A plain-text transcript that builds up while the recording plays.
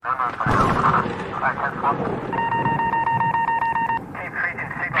Be advised,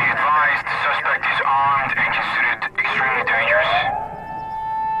 the suspect is armed and considered extremely dangerous.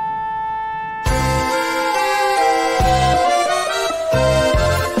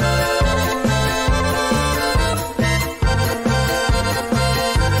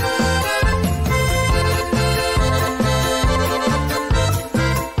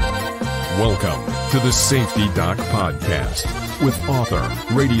 Welcome to the Safety Doc Podcast with author,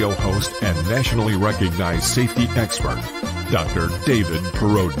 radio host, and nationally recognized safety expert, Dr. David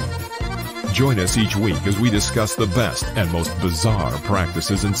Perrodin. Join us each week as we discuss the best and most bizarre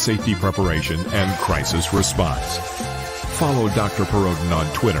practices in safety preparation and crisis response. Follow Dr. Perrodin on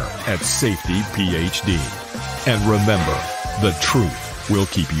Twitter @SafetyPhD. And remember, the truth will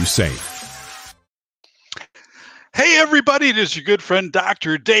keep you safe. Hey everybody, it is your good friend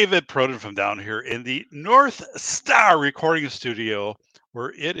Dr. David Perrodin from down here in the North Star recording studio,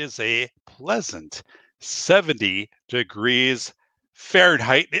 where it is a pleasant 70 degrees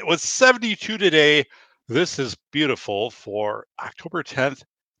Fahrenheit. It was 72 today. This is beautiful for October 10th,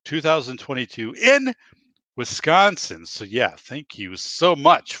 2022 in Wisconsin. So yeah, thank you so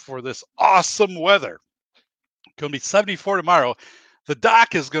much for this awesome weather. It's going to be 74 tomorrow. The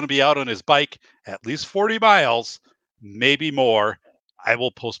doc is going to be out on his bike at least 40 miles, maybe more. I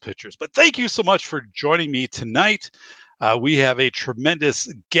will post pictures. But thank you so much for joining me tonight. We have a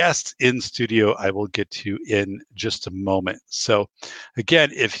tremendous guest in studio I will get to in just a moment. So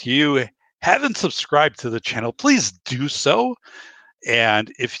again, if you haven't subscribed to the channel, please do so.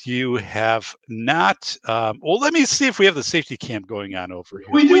 And if you have not, well, let me see if we have the safety cam going on over here.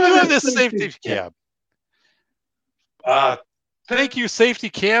 We do have this safety cam. Thank you, Safety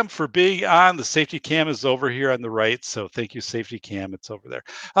Cam, for being on. The Safety Cam is over here on the right. So thank you, Safety Cam. It's over there.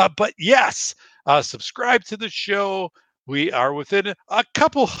 But yes, subscribe to the show. We are within a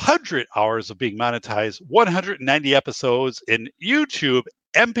couple hundred hours of being monetized, 190 episodes in YouTube,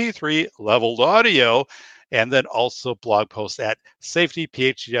 MP3 leveled audio, and then also blog posts at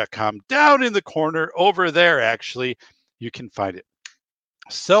safetyphd.com. Down in the corner over there, actually, you can find it.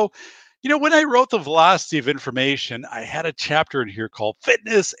 So, you know, when I wrote The Velocity of Information, I had a chapter in here called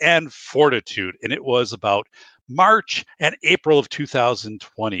Fitness and Fortitude, and it was about March and April of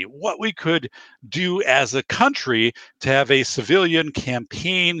 2020, what we could do as a country to have a civilian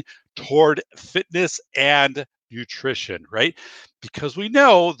campaign toward fitness and nutrition, right? Because we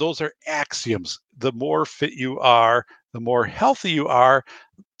know those are axioms. The more fit you are, the more healthy you are,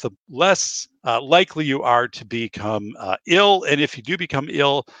 the less likely you are to become ill. And if you do become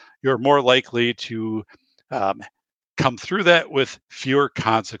ill, you're more likely to come through that with fewer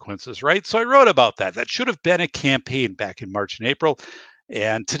consequences, right? So I wrote about that. That should have been a campaign back in March and April.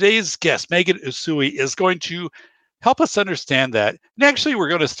 And today's guest, Megan Usui, is going to help us understand that. And actually, we're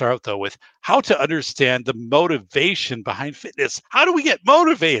going to start, though, with how to understand the motivation behind fitness. How do we get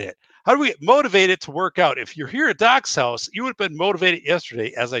motivated? How do we get motivated to work out? If you're here at Doc's house, you would have been motivated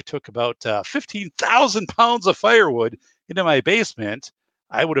yesterday as I took about 15,000 pounds of firewood into my basement.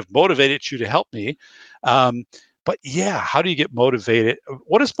 I would have motivated you to help me. But yeah, how do you get motivated?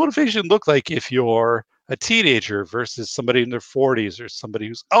 What does motivation look like if you're a teenager versus somebody in their 40s or somebody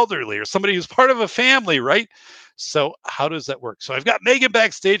who's elderly or somebody who's part of a family, right? So how does that work? So I've got Megan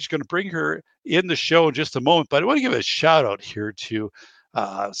backstage, going to bring her in the show in just a moment, but I want to give a shout out here to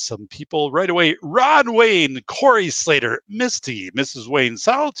some people right away. Ron Wayne, Corey Slater, Misty, Mrs. Wayne,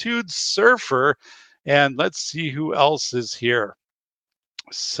 Solitude Surfer, and let's see who else is here.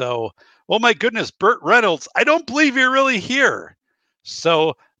 So, oh my goodness, Burt Reynolds, I don't believe you're really here.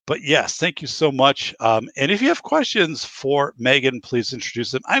 So, but yes, thank you so much. And if you have questions for Megan, please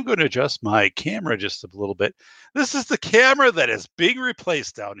introduce them. I'm going to adjust my camera just a little bit. This is the camera that is being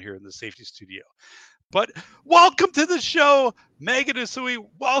replaced down here in the safety studio. But welcome to the show, Megan Usui.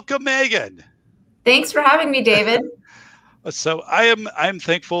 Welcome, Megan. Thanks for having me, David. So I'm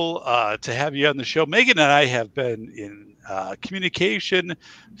thankful to have you on the show. Megan and I have been in communication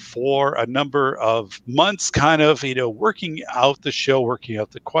for a number of months, kind of, working out the show, working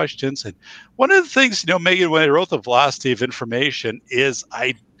out the questions. And one of the things, Megan, when I wrote The Velocity of Information is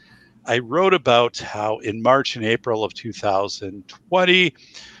I wrote about how in March and April of 2020,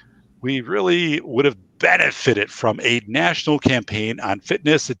 we really would have benefited from a national campaign on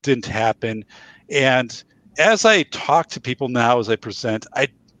fitness. It didn't happen. And as I talk to people now, as I present, I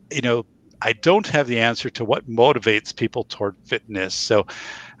don't have the answer to what motivates people toward fitness. So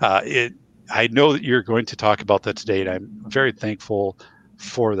I know that you're going to talk about that today, and I'm very thankful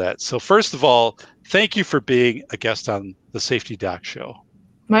for that. So first of all, thank you for being a guest on the Safety Doc Show.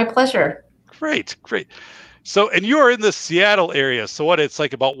 My pleasure. Great. So, and you're in the Seattle area. So what, it's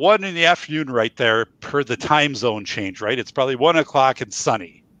like about 1 in the afternoon right there per the time zone change, right? It's probably 1 o'clock and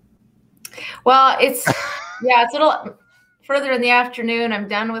sunny. Well, it's a little further in the afternoon. I'm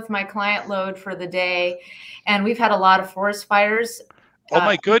done with my client load for the day. And we've had a lot of forest fires. Oh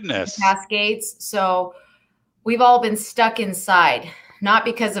my In goodness. the Cascades. So we've all been stuck inside, not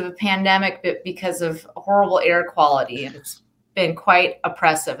because of a pandemic, but because of horrible air quality. And it's been quite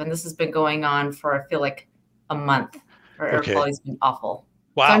oppressive. And this has been going on for, I feel like, a month. Our air quality's been awful.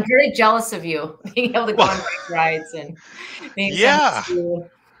 Wow. So I'm very jealous of you being able to go on bike rides and being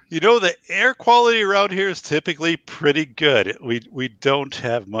You know, the air quality around here is typically pretty good. We don't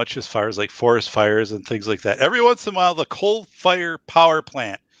have much as far as like forest fires and things like that. Every once in a while, the coal fire power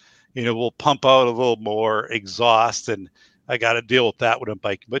plant, will pump out a little more exhaust, and I got to deal with that when I'm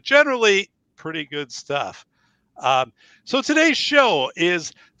biking. But generally, pretty good stuff. So today's show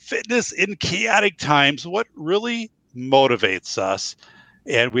is fitness in chaotic times. What really motivates us?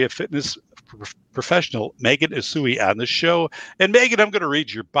 And we have fitness professional Megan Usui on the show. And Megan, I'm going to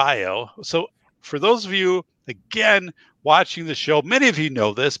read your bio. So for those of you, again, watching the show, many of you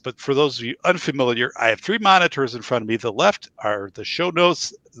know this, but for those of you unfamiliar, I have 3 monitors in front of me. The left are the show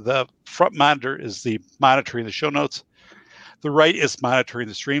notes. The front monitor is the monitoring the show notes. The right is monitoring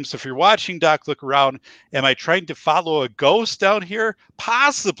the stream. So if you're watching, Doc, look around. Am I trying to follow a ghost down here?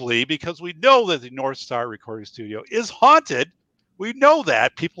 Possibly, because we know that the North Star recording studio is haunted. We know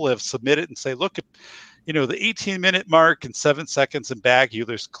that. People have submitted and say, look, the 18-minute mark and 7 seconds in Baguio,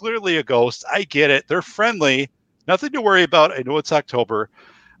 there's clearly a ghost. I get it. They're friendly. Nothing to worry about. I know it's October.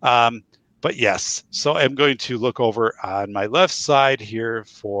 But yes, so I'm going to look over on my left side here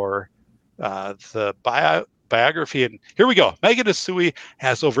for the biography. And here we go. Megan Usui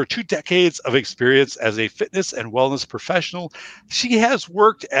has over 2 decades of experience as a fitness and wellness professional. She has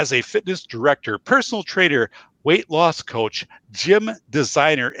worked as a fitness director, personal trainer, weight loss coach, gym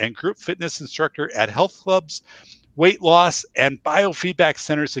designer, and group fitness instructor at health clubs, weight loss, and biofeedback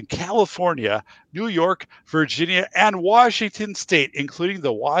centers in California, New York, Virginia, and Washington State, including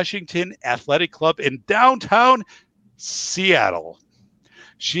the Washington Athletic Club in downtown Seattle.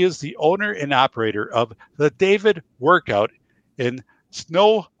 She is the owner and operator of the David Workout in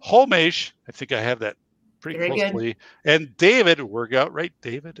Snohomish. I think I have that pretty closely. And David Workout, right,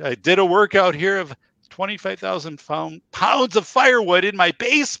 David? I did a workout here of 25,000 pounds of firewood in my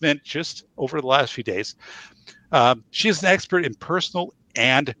basement just over the last few days. She is an expert in personal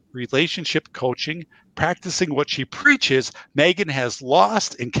and relationship coaching. Practicing what she preaches, Megan has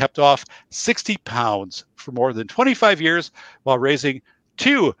lost and kept off 60 pounds for more than 25 years while raising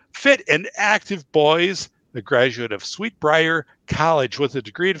 2 fit and active boys. A graduate of Sweetbriar College with a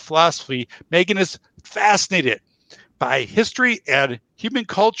degree in philosophy, Megan is fascinated by history and human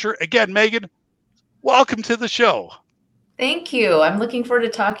culture. Again, Megan, welcome to the show. Thank you. I'm looking forward to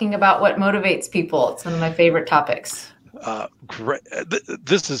talking about what motivates people. It's one of my favorite topics. Great.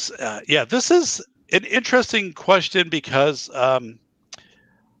 This is an interesting question because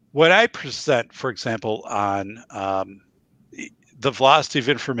when I present, for example, on the velocity of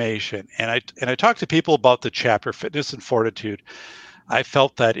information, and I talk to people about the chapter Fitness and Fortitude, I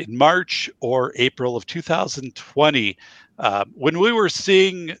felt that in March or April of 2020, when we were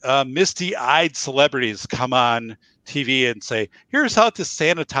seeing misty-eyed celebrities come on TV and say, here's how to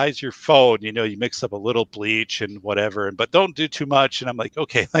sanitize your phone. You mix up a little bleach and whatever, but don't do too much. And I'm like,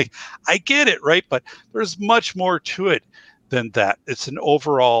 okay, I get it, right? But there's much more to it than that. It's an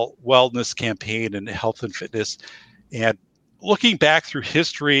overall wellness campaign and health and fitness. And looking back through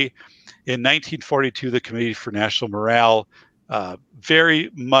history, in 1942, the Committee for National Morale,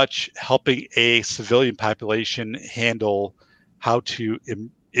 very much helping a civilian population handle how to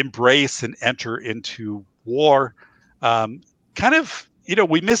embrace and enter into war.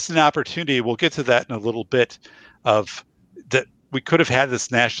 We missed an opportunity. We'll get to that in a little bit, of that we could have had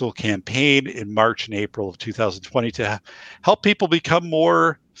this national campaign in March and April of 2020 to help people become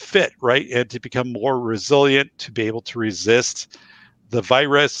more fit, right? And to become more resilient, to be able to resist the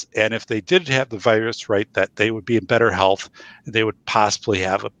virus. And if they did have the virus, right, that they would be in better health and they would possibly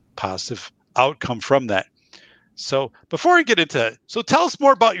have a positive outcome from that. So before we get into, so tell us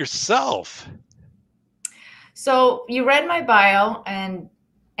more about yourself. So you read my bio, and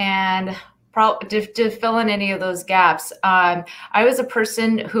to fill in any of those gaps, I was a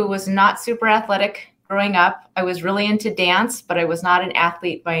person who was not super athletic growing up. I was really into dance, but I was not an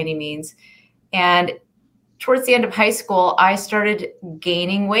athlete by any means. And towards the end of high school, I started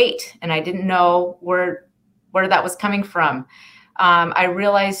gaining weight, and I didn't know where that was coming from. I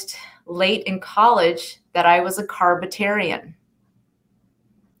realized late in college that I was a carbitarian.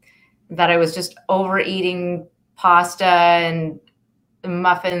 that I was just overeating pasta and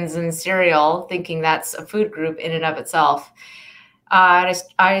muffins and cereal, thinking that's a food group in and of itself.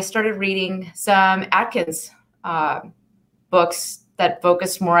 I started reading some Atkins books that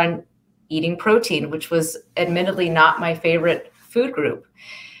focused more on eating protein, which was admittedly not my favorite food group.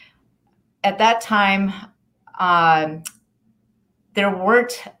 At that time,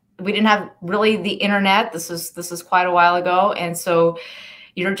 we didn't have really the internet. This was quite a while ago. And so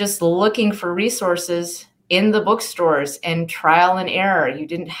you're just looking for resources in the bookstores and trial and error. You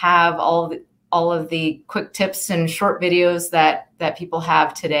didn't have all of the quick tips and short videos that people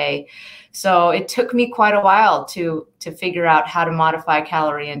have today. So it took me quite a while to figure out how to modify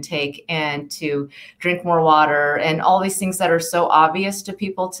calorie intake and to drink more water and all these things that are so obvious to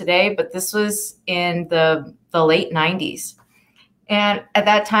people today. But this was in the late 90s. And at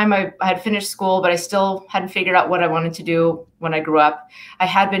that time, I had finished school, but I still hadn't figured out what I wanted to do when I grew up. I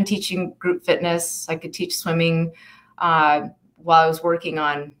had been teaching group fitness. I could teach swimming while I was working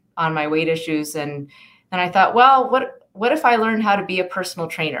on my weight issues. And then I thought, well, what if I learned how to be a personal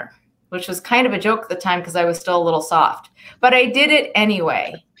trainer? Which was kind of a joke at the time because I was still a little soft. But I did it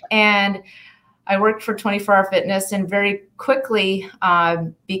anyway. And I worked for 24 Hour Fitness and very quickly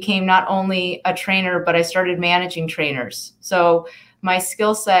became not only a trainer, but I started managing trainers. So my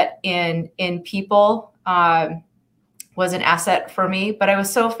skill set in people was an asset for me, but I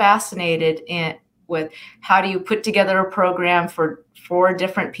was so fascinated with how do you put together a program for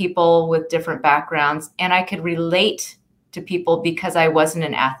different people with different backgrounds. And I could relate to people because I wasn't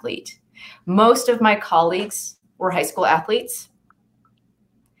an athlete. Most of my colleagues were high school athletes,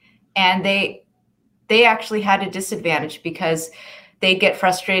 and they actually had a disadvantage because they'd get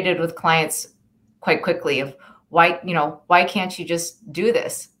frustrated with clients quite quickly of why can't you just do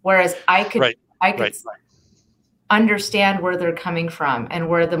this? Whereas I could understand where they're coming from and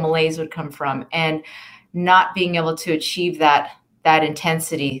where the malaise would come from, and not being able to achieve that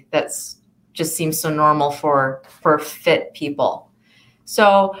intensity that's just seems so normal for fit people.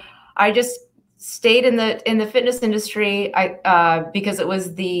 So I just stayed in the fitness industry because it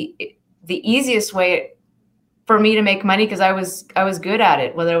was the easiest way for me to make money because I was good at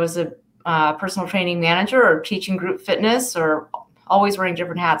it, whether it was a personal training manager or teaching group fitness or always wearing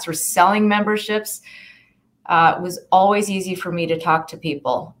different hats or selling memberships. It was always easy for me to talk to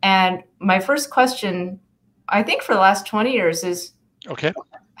people. And my first question, I think for the last 20 years is, okay,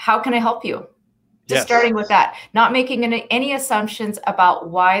 how can I help you? Just Yes. starting with that, not making any assumptions about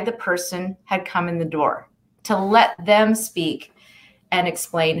why the person had come in the door, to let them speak and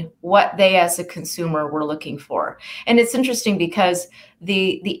explain what they as a consumer were looking for. And it's interesting because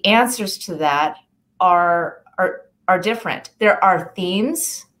the answers to that are different. There are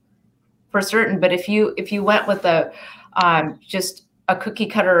themes for certain, but if you went with just a cookie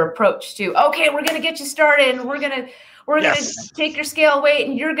cutter approach to, okay, we're going to get you started and we're going to take your scale weight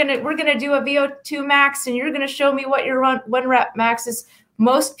and we're going to do a VO2 max and you're going to show me what your one rep max is.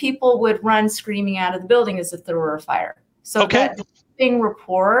 Most people would run screaming out of the building as if there were a fire. So that developing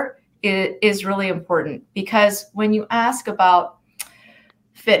rapport is really important, because when you ask about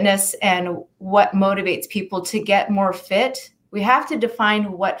fitness and what motivates people to get more fit, we have to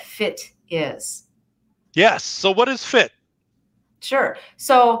define what fit is. Yes. So what is fit? Sure.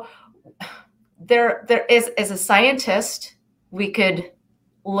 So there is, as a scientist, we could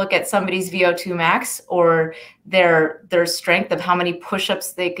look at somebody's VO2 max or their strength of how many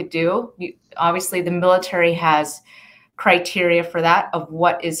push-ups they could do. Obviously, the military has criteria for that of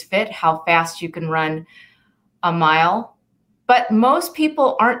what is fit, how fast you can run a mile. But most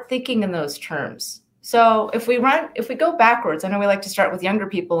people aren't thinking in those terms. So if we go backwards, I know we like to start with younger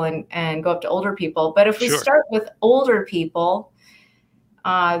people and go up to older people, but if we start with older people,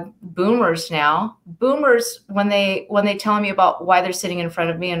 boomers, when they tell me about why they're sitting in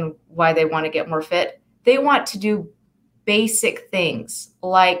front of me and why they want to get more fit, they want to do basic things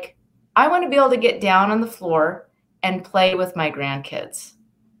like, I want to be able to get down on the floor and play with my grandkids.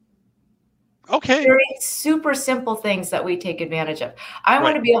 Okay. Very super simple things that we take advantage of. I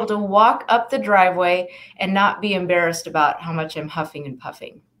want to be able to walk up the driveway and not be embarrassed about how much I'm huffing and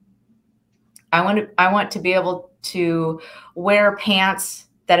puffing. I want to be able to wear pants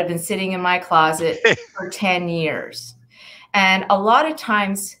that have been sitting in my closet for 10 years. And a lot of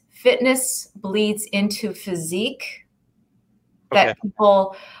times fitness bleeds into physique, that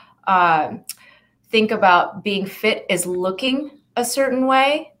people think about being fit as looking a certain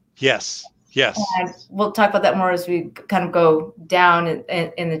way. Yes. Yes. And we'll talk about that more as we kind of go down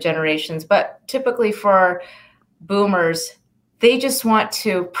in the generations. But typically for boomers, they just want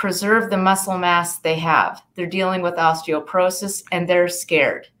to preserve the muscle mass they have. They're dealing with osteoporosis and they're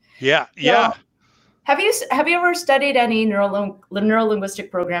scared. Yeah. So, Yeah. have you ever studied any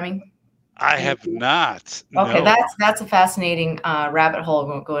neuro-linguistic programming? I have not. Okay, No. that's a fascinating rabbit hole.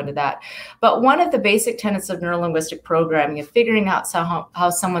 We won't go into that. But one of the basic tenets of neurolinguistic programming and figuring out how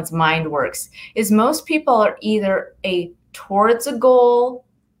someone's mind works is most people are either towards a goal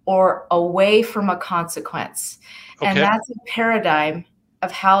or away from a consequence. Okay. And that's a paradigm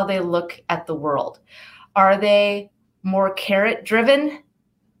of how they look at the world. Are they more carrot driven,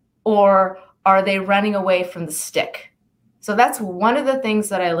 or are they running away from the stick? So that's one of the things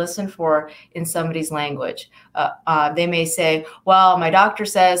that I listen for in somebody's language. They may say, well, my doctor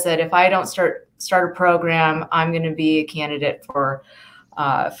says that if I don't start a program, I'm going to be a candidate for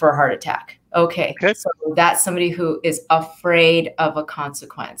a heart attack. Okay. So that's somebody who is afraid of a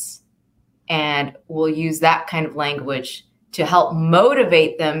consequence, and will use that kind of language to help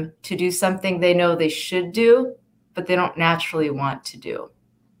motivate them to do something they know they should do, but they don't naturally want to do.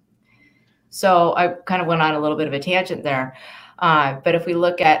 So I kind of went on a little bit of a tangent there. But if we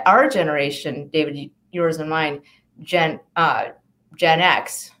look at our generation, David, yours and mine, Gen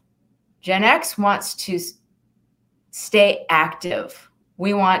X wants to stay active.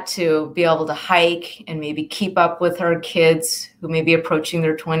 We want to be able to hike and maybe keep up with our kids who may be approaching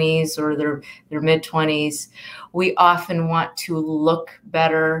their 20s or their mid-20s. We often want to look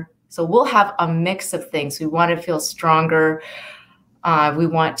better. So we'll have a mix of things. We want to feel stronger. We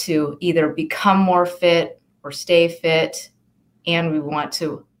want to either become more fit or stay fit, and we want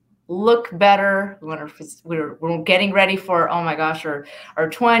to look better. We're getting ready for, oh my gosh, our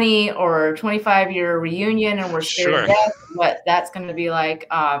 20 or 25-year reunion, and we're scared to death what that's going to be like.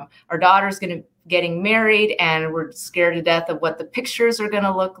 Our daughter's getting married, and we're scared to death of what the pictures are going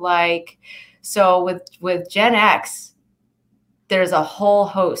to look like. So with Gen X, there's a whole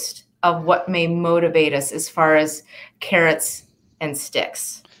host of what may motivate us as far as carrots and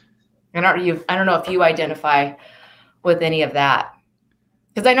sticks. And I don't know if you identify with any of that.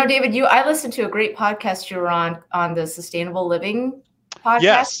 Because I know, David, I listened to a great podcast you were on the Sustainable Living podcast.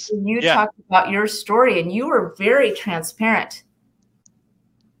 Yes. And you talked about your story, and you were very transparent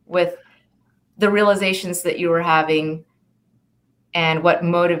with the realizations that you were having and what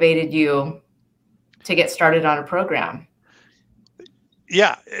motivated you to get started on a program.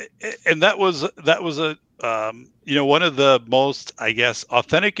 Yeah. And that was a, one of the most, I guess,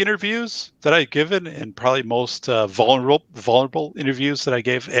 authentic interviews that I've given, and probably most vulnerable interviews that I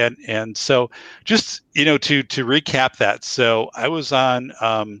gave. And so just, to recap that. So I was on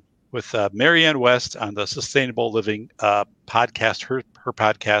with Marianne West on the Sustainable Living podcast, her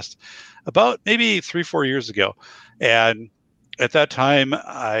podcast, about maybe 3-4 years ago. And at that time,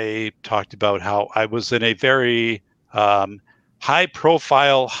 I talked about how I was in a very high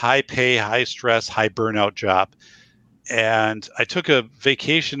profile, high pay, high stress, high burnout job. And I took a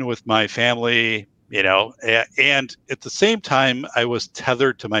vacation with my family, and at the same time, I was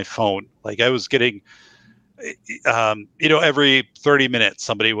tethered to my phone. Like I was getting, every 30 minutes,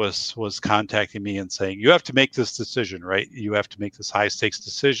 somebody was contacting me and saying, you have to make this decision, right? You have to make this high stakes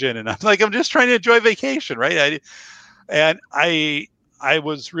decision. And I'm like, I'm just trying to enjoy vacation, right? I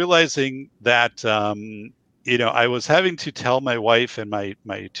was realizing that, I was having to tell my wife and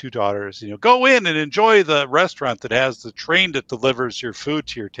my 2 daughters, go in and enjoy the restaurant that has the train that delivers your food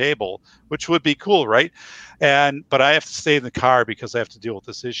to your table, which would be cool, right? But I have to stay in the car because I have to deal with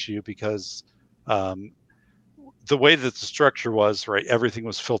this issue, because the way that the structure was, right, everything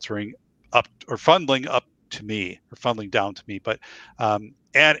was filtering up or funneling up to me or funneling down to me. But and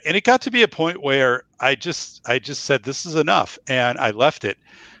it got to be a point where I just said, this is enough, and I left it,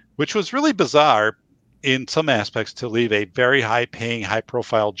 which was really bizarre in some aspects, to leave a very high paying, high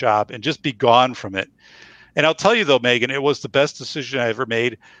profile job and just be gone from it. And I'll tell you though, Megan, it was the best decision I ever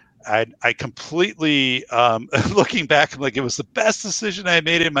made. I completely, looking back, I'm like, it was the best decision I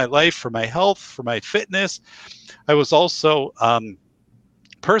made in my life, for my health, for my fitness. I was also,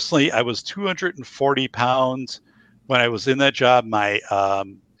 personally, I was 240 pounds when I was in that job. My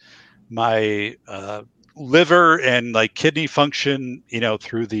liver and like kidney function,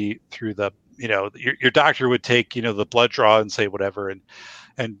 through the your doctor would take, the blood draw and say whatever.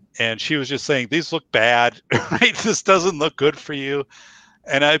 And she was just saying, these look bad, right? This doesn't look good for you.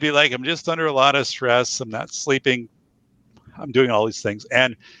 And I'd be like, I'm just under a lot of stress. I'm not sleeping. I'm doing all these things.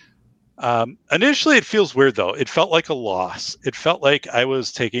 And initially it feels weird though. It felt like a loss. It felt like I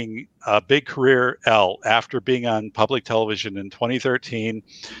was taking a big career L after being on public television in 2013.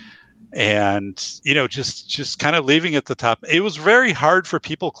 And, just kind of leaving at the top. It was very hard for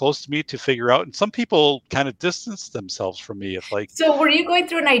people close to me to figure out. And some people kind of distanced themselves from me. So were you going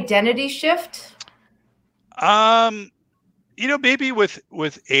through an identity shift? maybe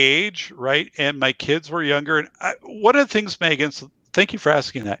with age, right? And my kids were younger. And one of the things, Megan, so thank you for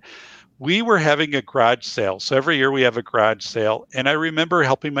asking that. We were having a garage sale. So every year we have a garage sale. And I remember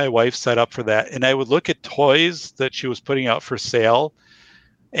helping my wife set up for that. And I would look at toys that she was putting out for sale.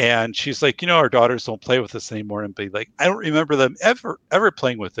 And she's like, our daughters don't play with this anymore. And be like, I don't remember them ever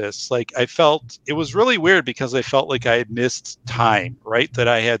playing with this. Like, I felt it was really weird because I felt like I had missed time, right? That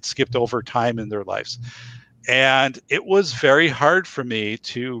I had skipped over time in their lives. And it was very hard for me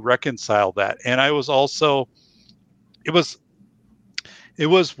to reconcile that. And I was also, it was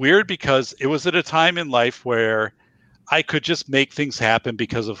weird because it was at a time in life where I could just make things happen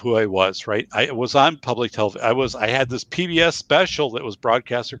because of who I was, right? I was on public television. I had this PBS special that was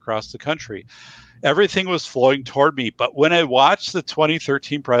broadcast across the country. Everything was flowing toward me. But when I watched the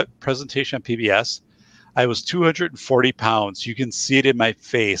 2013 presentation on PBS, I was 240 pounds. You can see it in my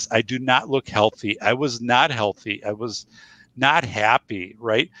face. I do not look healthy. I was not healthy. I was not happy,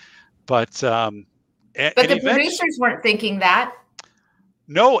 right? But the producers weren't thinking that.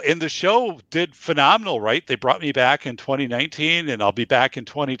 No, and the show did phenomenal, right? They brought me back in 2019, and I'll be back in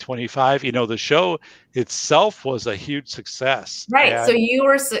 2025. The show itself was a huge success. Right. And so you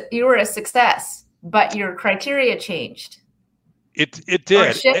were a success, but your criteria changed. It did.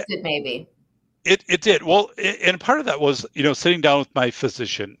 Or shifted, maybe. It did. Well, and part of that was, sitting down with my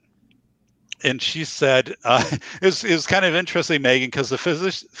physician. And she said, it was kind of interesting, Megan, because the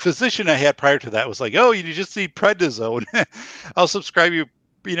physician I had prior to that was like, oh, you just need prednisone. I'll subscribe you,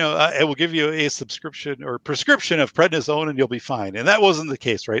 I will give you a subscription or prescription of prednisone and you'll be fine. And that wasn't the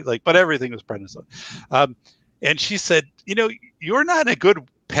case, right? But everything was prednisone. And she said, you're not in a good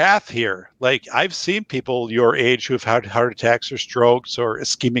path here. Like, I've seen people your age who have had heart attacks or strokes or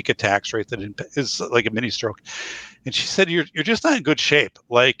ischemic attacks, right? That is like a mini stroke. And she said, you're just not in good shape.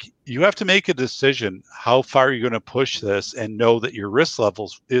 Like, you have to make a decision how far you're going to push this and know that your risk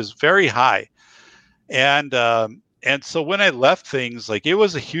levels is very high. And so when I left things, like, it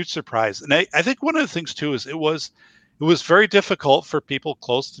was a huge surprise. And I think one of the things too is it was very difficult for people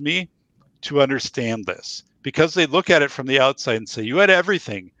close to me to understand this, because they look at it from the outside and say, you had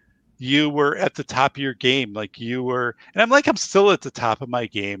everything. You were at the top of your game. Like, and I'm like, I'm still at the top of my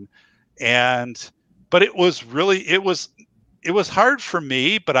game. But it was hard for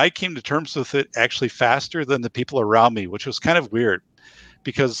me, but I came to terms with it actually faster than the people around me, which was kind of weird,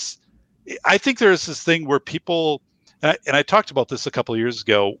 because I think there's this thing where people, and I talked about this a couple of years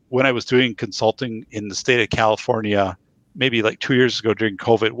ago when I was doing consulting in the state of California, maybe like 2 years ago during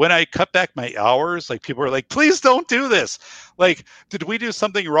COVID, when I cut back my hours, like, people were like, please don't do this. Like, did we do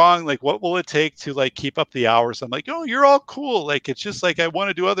something wrong? Like, what will it take to like keep up the hours? I'm like, oh, you're all cool. Like, it's just like, I want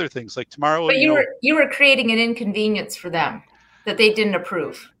to do other things like tomorrow. But you were creating an inconvenience for them that they didn't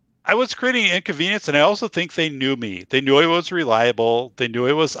approve. I was creating an inconvenience. And I also think they knew me. They knew I was reliable. They knew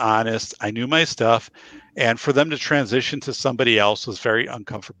I was honest. I knew my stuff. And for them to transition to somebody else was very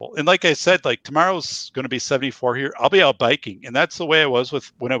uncomfortable. And like I said, like, tomorrow's going to be 74 here. I'll be out biking. And that's the way I was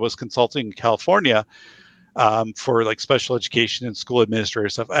when I was consulting in California for like special education and school administrator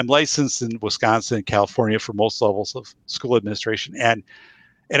stuff. I'm licensed in Wisconsin and California for most levels of school administration. And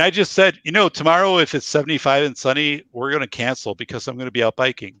I just said, tomorrow, if it's 75 and sunny, we're going to cancel because I'm going to be out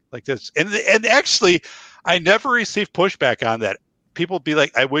biking like this. And actually, I never received pushback on that. People be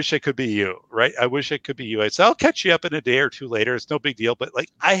like, I wish I could be you, right? I wish I could be you. I said, I'll catch you up in a day or two later. It's no big deal. But like,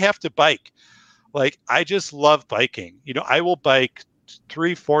 I have to bike. Like, I just love biking. I will bike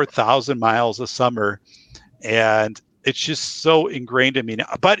 3,000-4,000 miles a summer. And it's just so ingrained in me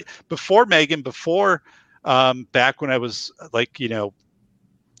now. But before, Megan, back when I was like,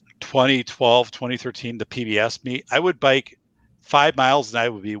 2012, 2013, the PBS meet, I would bike 5 miles and I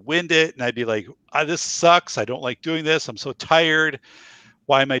would be winded and I'd be like, this sucks. I don't like doing this. I'm so tired.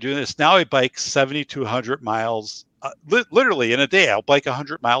 Why am I doing this? Now I bike 70 to 100 miles, literally in a day. I'll bike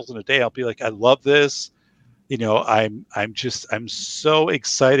 100 miles in a day. I'll be like, I love this. I'm so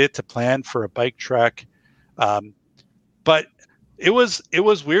excited to plan for a bike trek. But it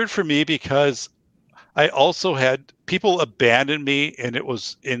was weird for me because I also had people abandon me, and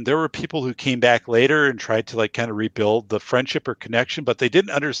there were people who came back later and tried to like kind of rebuild the friendship or connection, but they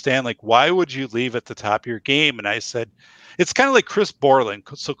didn't understand, like, why would you leave at the top of your game? And I said, it's kind of like Chris Borland.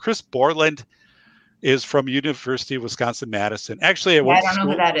 So Chris Borland is from University of Wisconsin-Madison. Actually, I don't know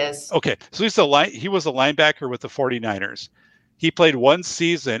who that is. Okay. So he was a linebacker with the 49ers. He played one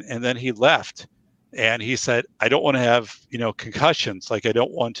season and then he left. And he said, I don't want to have, concussions. Like, I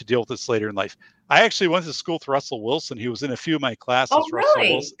don't want to deal with this later in life. I actually went to school with Russell Wilson. He was in a few of my classes. Oh, really?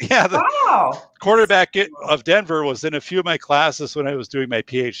 Russell Wilson. Yeah. The quarterback of Denver was in a few of my classes when I was doing my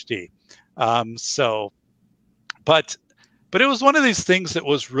PhD. But But it was one of these things that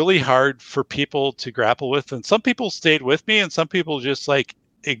was really hard for people to grapple with. And some people stayed with me and some people just like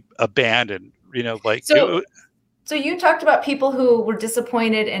abandoned, like So you talked about people who were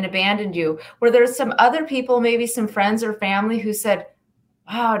disappointed and abandoned you. Were there some other people, maybe some friends or family, who said,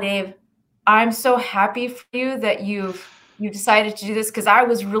 "Wow, Dave, I'm so happy for you that you decided to do this, because I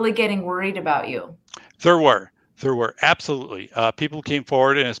was really getting worried about you"? There were absolutely people came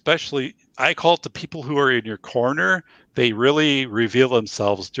forward, and especially I call it the people who are in your corner. They really reveal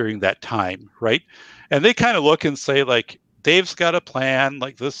themselves during that time, right? And they kind of look and say, like, Dave's got a plan,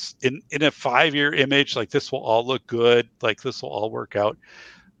 like this in a 5-year image, like this will all look good, like this will all work out.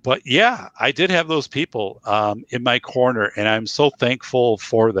 But yeah, I did have those people in my corner, and I'm so thankful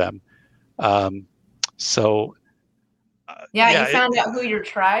for them. So you found out who your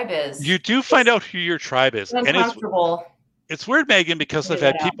tribe is. You do find out who your tribe is. And it's weird, Megan, because I've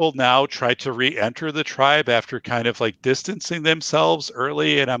had people now try to re-enter the tribe after kind of like distancing themselves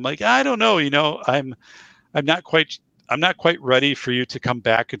early, and I'm like, I don't know, I'm not quite ready for you to come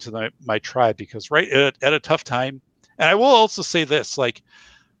back into my tribe, because right at a tough time. And I will also say this, like,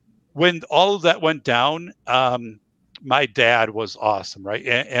 when all of that went down, my dad was awesome, right?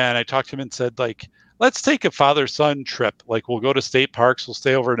 And I talked to him and said, like, let's take a father-son trip. Like, we'll go to state parks, we'll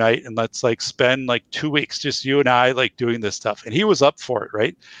stay overnight, and let's like spend like 2 weeks, just you and I, like doing this stuff. And he was up for it,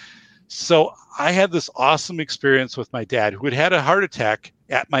 right? So I had this awesome experience with my dad, who had had a heart attack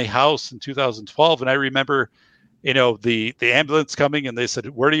at my house in 2012. And I remember, the ambulance coming, and they said,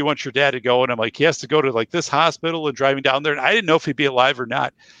 "Where do you want your dad to go?" And I'm like, he has to go to like this hospital, and driving down there. And I didn't know if he'd be alive or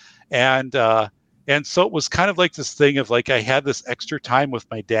not. And so it was kind of like this thing of like, I had this extra time with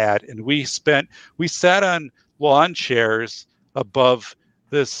my dad, and we sat on lawn chairs above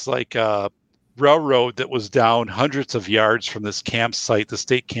this like railroad that was down hundreds of yards from this campsite, the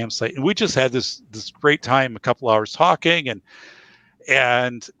state campsite. And we just had this great time, a couple hours talking,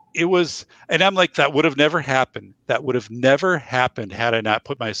 and it was, and I'm like, that would have never happened. That would have never happened had I not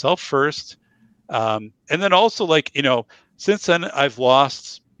put myself first. And then also, like, since then I've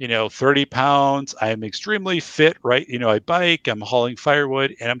lost 30 pounds. I'm extremely fit, right? I bike, I'm hauling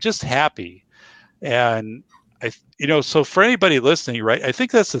firewood, and I'm just happy. And so for anybody listening, right, I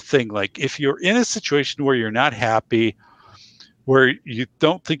think that's the thing. Like, if you're in a situation where you're not happy, where you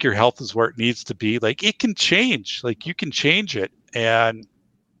don't think your health is where it needs to be, like, it can change, like you can change it. And,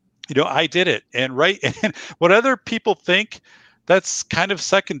 I did it. And right. And what other people think, that's kind of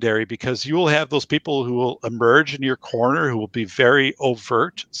secondary, because you will have those people who will emerge in your corner who will be very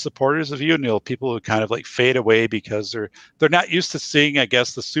overt supporters of you, and people who kind of like fade away because they're not used to seeing, I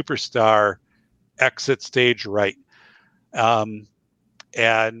guess, the superstar exit stage right. And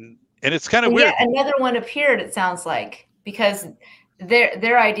it's kind of weird. Yeah, another one appeared, it sounds like, because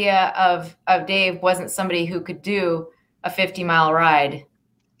their idea of Dave wasn't somebody who could do a 50-mile ride.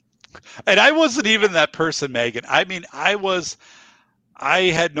 And I wasn't even that person, Megan. I mean, I looked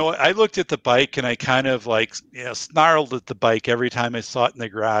at the bike, and I kind of like, snarled at the bike every time I saw it in the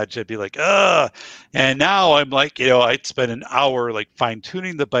garage. I'd be like, ugh. And now I'm like, I'd spend an hour like fine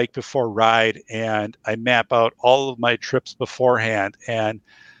tuning the bike before ride, and I map out all of my trips beforehand. And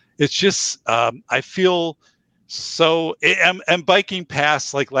it's just, I feel so, I'm biking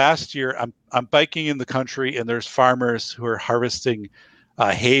past, like last year, I'm biking in the country, and there's farmers who are harvesting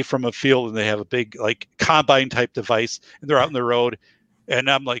hay from a field, and they have a big like combine type device, and they're out on the road. And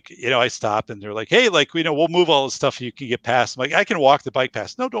I'm like, I stop, and they're like, hey, like, we'll move all this stuff so you can get past. I'm like, I can walk the bike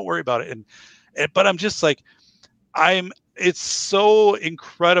past. No, don't worry about it. But I'm just like, it's so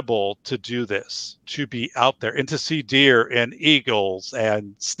incredible to do this, to be out there and to see deer and eagles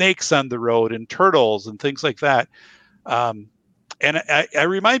and snakes on the road and turtles and things like that. And I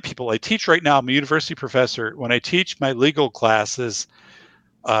remind people, I teach right now, I'm a university professor. When I teach my legal classes,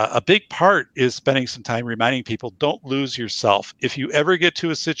 a big part is spending some time reminding people, don't lose yourself. If you ever get to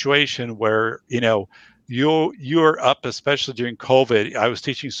a situation where, you're up, especially during COVID, I was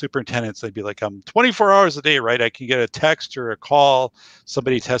teaching superintendents, they'd be like, I'm 24 hours a day, right? I can get a text or a call,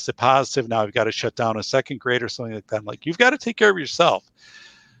 somebody tested positive, now I've got to shut down a second grade or something like that. I'm like, you've got to take care of yourself.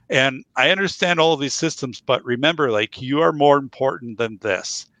 And I understand all of these systems, but remember, like, you are more important than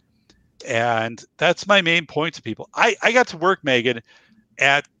this. And that's my main point to people. I got to work, Megan,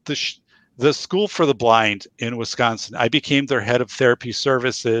 at the School for the Blind in Wisconsin. I became their head of therapy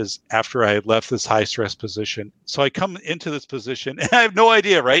services after I had left this high stress position. So I come into this position, and I have no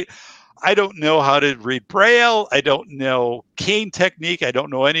idea, right? I don't know how to read Braille. I don't know cane technique. I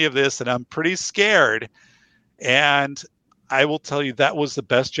don't know any of this, and I'm pretty scared. And I will tell you, that was the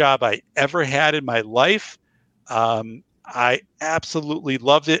best job I ever had in my life. I absolutely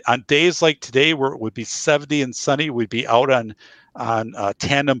loved it. On days like today, where it would be 70 and sunny, we'd be out on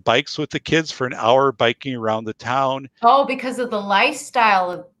tandem bikes with the kids for an hour biking around the town. Oh, because of the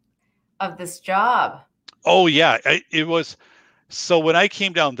lifestyle of this job. Oh yeah, it was. So when I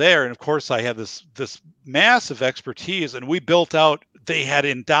came down there, and of course I had this massive expertise, and we built out. They had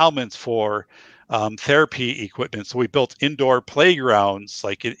endowments for therapy equipment, so we built indoor playgrounds,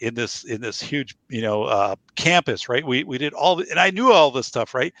 like in this huge campus, right? We did and I knew all this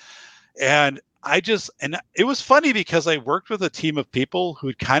stuff, right? And it was funny because I worked with a team of people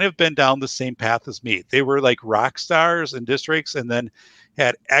who'd kind of been down the same path as me. They were like rock stars in districts, and then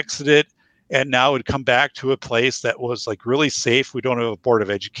had exited, and now had come back to a place that was like really safe. We don't have a board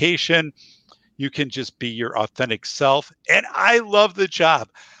of education. You can just be your authentic self. And I love the job.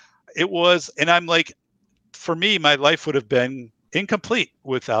 And I'm like, for me, my life would have been incomplete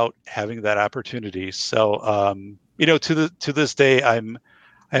without having that opportunity. So, to this day, I'm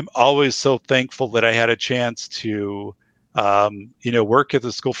always so thankful that I had a chance to, work at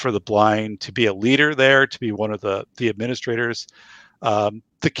the School for the Blind, to be a leader there, to be one of the administrators.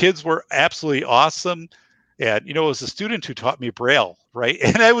 The kids were absolutely awesome. And, it was a student who taught me Braille, right?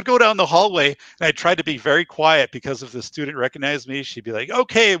 And I would go down the hallway and I tried to be very quiet, because if the student recognized me, she'd be like,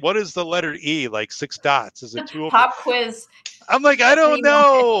 okay, what is the letter E? Like 6 dots. Is it 2 over? Pop quiz. I'm like, I don't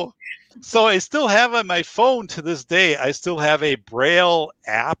know. So I still have on my phone to this day, I still have a Braille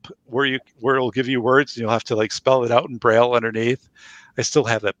app where it'll give you words and you'll have to like spell it out in Braille underneath. I still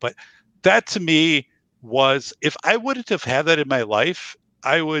have that. But that to me was, if I wouldn't have had that in my life,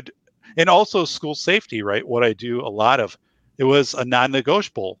 I would. And also school safety, right? What I do a lot of, it was a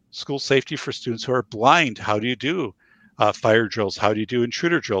non-negotiable. School safety for students who are blind. How do you do fire drills? How do you do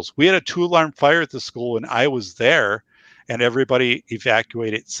intruder drills? We had a 2-alarm fire at the school when I was there, and everybody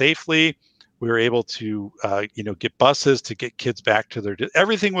evacuated safely. We were able to, get buses to get kids back to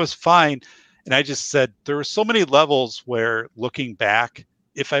everything was fine. And I just said, there were so many levels where, looking back,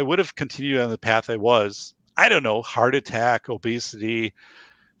 if I would have continued on the path I was, I don't know, heart attack, obesity,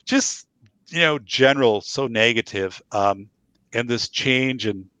 just, general, so negative, and this change.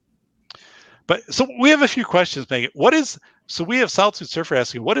 But so we have a few questions, Megan. So we have Solitude Surfer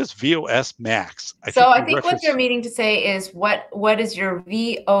asking, what is VOS max? I think what they're meaning to say is, what is your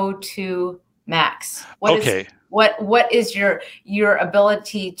VO2 max? What is your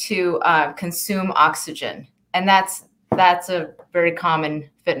ability to consume oxygen? And that's a very common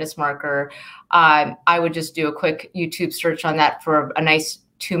fitness marker. I would just do a quick YouTube search on that for a nice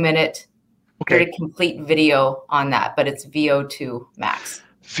 2-minute, very complete video on that, but it's VO2 max.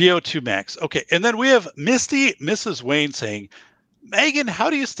 VO2 max. Okay. And then we have Mrs. Wayne saying, Megan,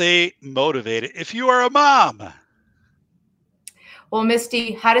 how do you stay motivated if you are a mom? Well,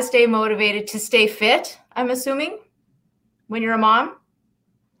 Misty, how to stay motivated to stay fit, I'm assuming, when you're a mom?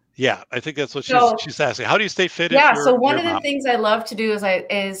 Yeah, I think that's what she's asking. How do you stay fit? Yeah. So one of the things I love to do is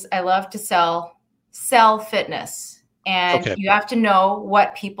I love to sell fitness. And you have to know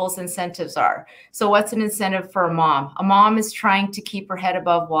what people's incentives are. So what's an incentive for a mom? A mom is trying to keep her head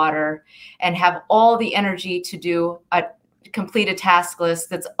above water and have all the energy to complete a task list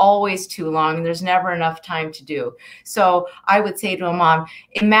that's always too long, and there's never enough time to do. So I would say to a mom,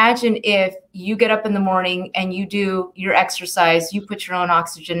 imagine if you get up in the morning and you do your exercise, you put your own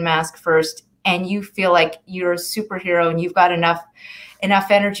oxygen mask first, and you feel like you're a superhero and you've got enough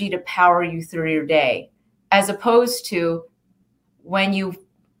energy to power you through your day. As opposed to when you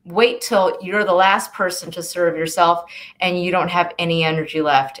wait till you're the last person to serve yourself and you don't have any energy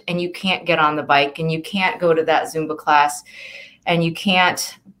left, and you can't get on the bike, and you can't go to that Zumba class, and you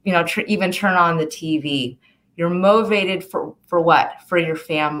can't, even turn on the TV. You're motivated for what? For your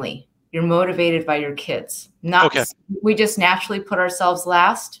family. You're motivated by your kids. We just naturally put ourselves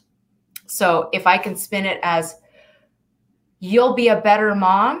last. So if I can spin it as, you'll be a better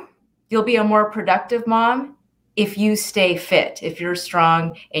mom, you'll be a more productive mom if you stay fit, if you're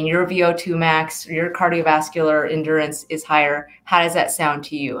strong and your VO2 max, your cardiovascular endurance is higher. How does that sound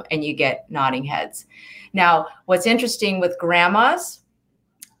to you? And you get nodding heads. Now, what's interesting with grandmas,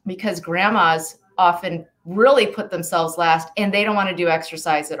 because grandmas often really put themselves last and they don't want to do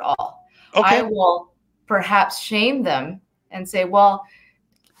exercise at all. I will perhaps shame them and say, well,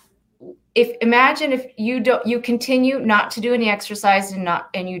 imagine if you continue not to do any exercise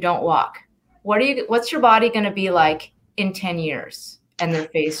and you don't walk. What's your body going to be like in 10 years? And their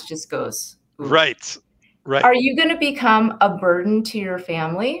face just goes, ooh. Right. Are you going to become a burden to your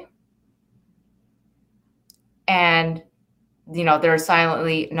family? And, they're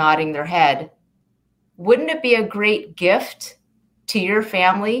silently nodding their head. Wouldn't it be a great gift to your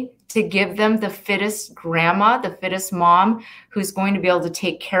family to give them the fittest grandma, the fittest mom who's going to be able to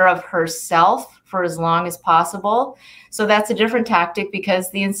take care of herself for as long as possible. So that's a different tactic because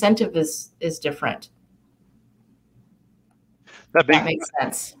the incentive is different. That makes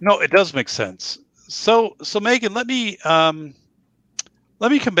sense. No, it does make sense. So Megan, let me come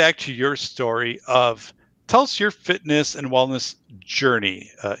back to your story of, tell us your fitness and wellness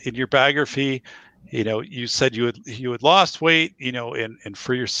journey. In your biography, you said you had lost weight, and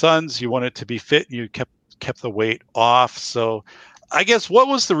for your sons, you wanted to be fit, and you kept the weight off. So I guess, what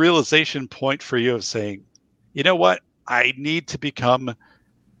was the realization point for you of saying, you know what, I need to become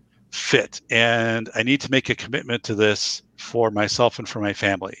fit and I need to make a commitment to this for myself and for my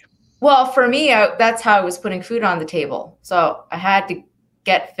family? Well, for me, that's how I was putting food on the table. So I had to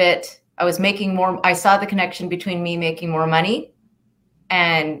get fit. I was making more. I saw the connection between me making more money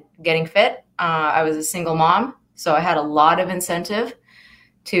and getting fit. I was a single mom, so I had a lot of incentive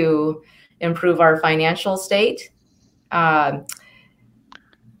to improve our financial state.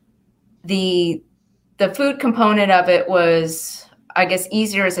 The food component of it was, I guess,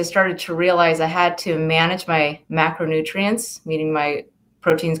 easier as I started to realize I had to manage my macronutrients, meaning my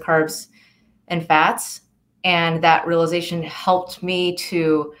proteins, carbs, and fats. And that realization helped me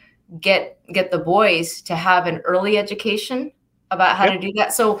to get the boys to have an early education about how to do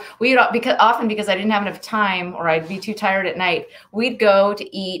that. So we would, because I didn't have enough time or I'd be too tired at night, we'd go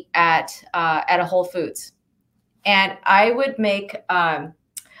to eat at a Whole Foods. And I would make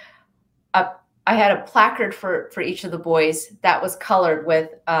I had a placard for each of the boys that was colored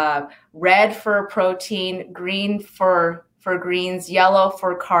with red for protein, green for greens, yellow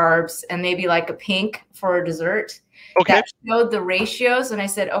for carbs, and maybe like a pink for a dessert. Okay. That showed the ratios. And I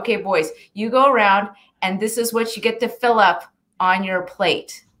said, okay, boys, you go around and this is what you get to fill up on your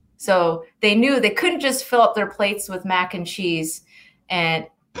plate. So they knew they couldn't just fill up their plates with mac and cheese and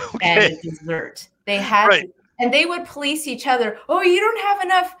dessert. They had to, and they would police each other. Oh, you don't have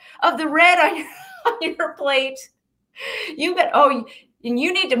enough of the red on your plate. You got, and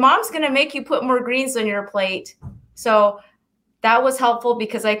you need to, mom's going to make you put more greens on your plate. So that was helpful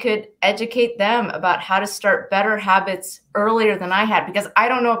because I could educate them about how to start better habits earlier than I had, because I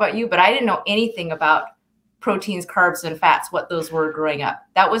don't know about you, but I didn't know anything about proteins, carbs, and fats, what those were growing up.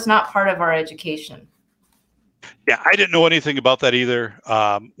 That was not part of our education. Yeah, I didn't know anything about that either.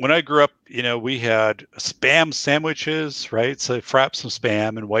 When I grew up, we had Spam sandwiches, right? So frap some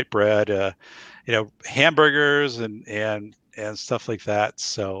Spam and white bread, hamburgers and stuff like that.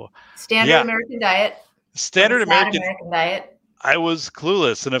 So Standard American diet. Standard American diet. I was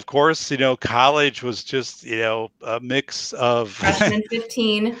clueless. And of course, college was just, a mix of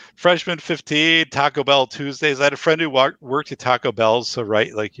freshman 15, Taco Bell Tuesdays. I had a friend who worked at Taco Bell. So,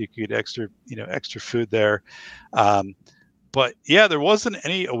 right, like you could extra food there. But yeah, there wasn't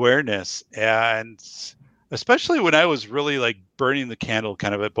any awareness. And especially when I was really like burning the candle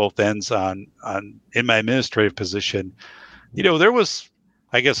kind of at both ends in my administrative position, there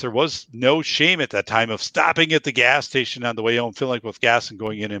was no shame at that time of stopping at the gas station on the way home, filling up with gas and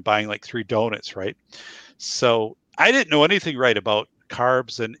going in and buying like 3 donuts, right? So I didn't know anything right about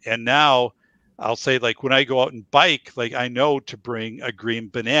carbs. And now I'll say, like, when I go out and bike, like, I know to bring a green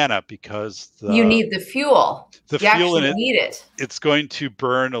banana because you need the fuel. The fuel in it, need it. It's going to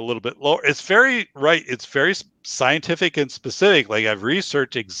burn a little bit lower. It's very scientific and specific. Like, I've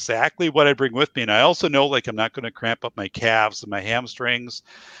researched exactly what I bring with me. And I also know, like, I'm not going to cramp up my calves and my hamstrings.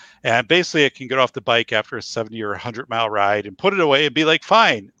 And basically I can get off the bike after a 70 or 100-mile ride and put it away and be like,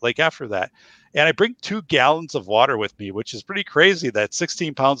 fine, like after that. And I bring 2 gallons of water with me, which is pretty crazy. That's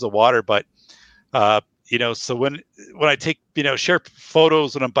 16 pounds of water. But, so when I take, share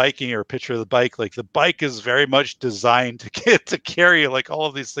photos when I'm biking or a picture of the bike, like, the bike is very much designed to carry like all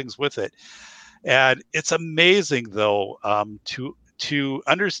of these things with it. And it's amazing though, to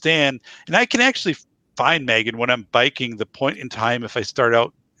understand, and I can actually find, Megan, when I'm biking, the point in time, if I start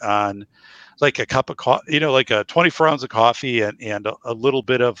out on like a cup of coffee, like a 24 ounce of coffee and a little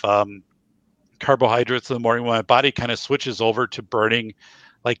bit of carbohydrates in the morning, when my body kind of switches over to burning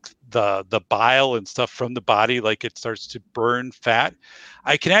like the bile and stuff from the body, like it starts to burn fat,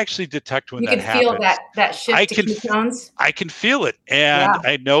 I can actually detect when that happens. You can feel that shift to ketones? I can feel it. And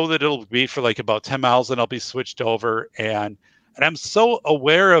I know that it'll be for like about 10 miles and I'll be switched over. And I'm so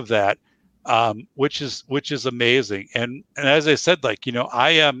aware of that, which is amazing. And as I said, like,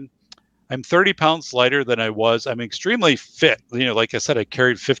 I'm 30 pounds lighter than I was. I'm extremely fit. Like I said, I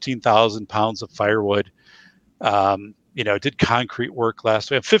carried 15,000 pounds of firewood. Did concrete work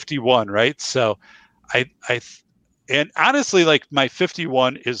last week. I'm 51, right? So and honestly, like, my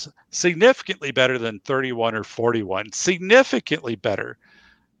 51 is significantly better than 31 or 41, significantly better.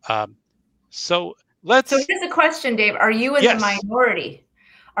 So let's. So here's a question, Dave. Are you in the Yes. minority?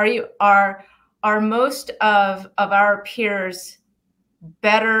 Are most of our peers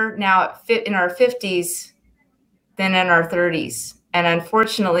better now in our 50s than in our 30s? And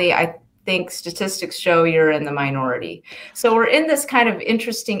unfortunately, I think statistics show you're in the minority. So we're in this kind of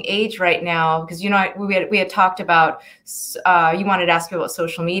interesting age right now because, we had talked about, you wanted to ask me about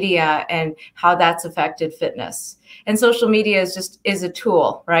social media and how that's affected fitness. And social media is a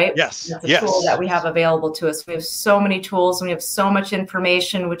tool, right? Yes. It's a tool that we have available to us. We have so many tools and we have so much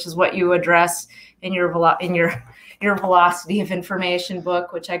information, which is what you address in your velocity of information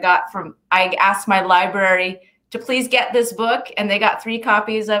book, which I asked my library to please get this book, and they got 3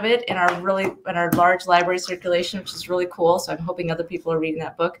 copies of it in our large library circulation, which is really cool. So I'm hoping other people are reading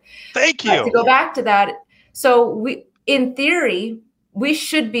that book. Thank you. To go back to that, so in theory, we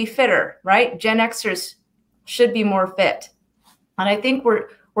should be fitter, right? Gen Xers should be more fit, and I think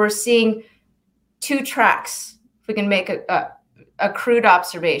we're seeing 2 tracks. If we can make a crude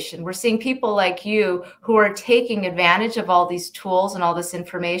observation, we're seeing people like you who are taking advantage of all these tools and all this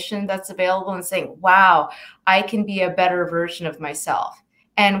information that's available and saying, wow, I can be a better version of myself.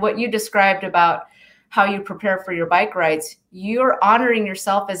 And what you described about how you prepare for your bike rides, you're honoring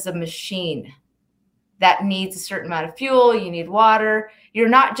yourself as a machine that needs a certain amount of fuel, you need water. You're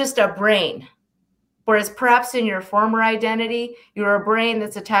not just a brain. Whereas perhaps in your former identity, you're a brain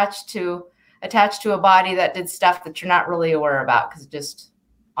that's attached to a body that did stuff that you're not really aware about because it just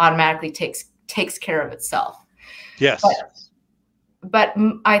automatically takes care of itself. Yes. But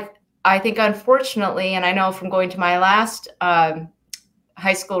I think, unfortunately, and I know from going to my last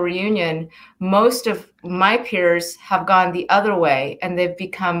high school reunion, most of my peers have gone the other way and they've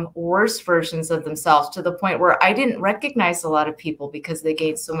become worse versions of themselves to the point where I didn't recognize a lot of people because they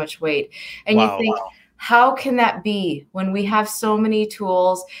gained so much weight. And you think, how can that be when we have so many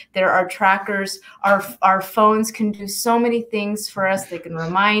tools? There are trackers. Our phones can do so many things for us. They can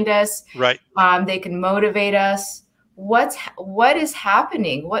remind us. Right. They can motivate us. What is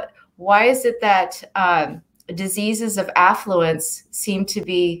happening? Why is it that diseases of affluence seem to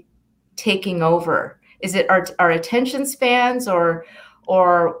be taking over? Is it our attention spans, or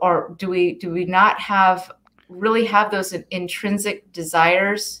do we not really have those intrinsic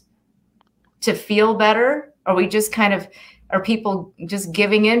desires to feel better? Are we just are people just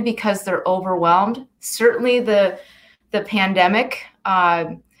giving in because they're overwhelmed? Certainly the pandemic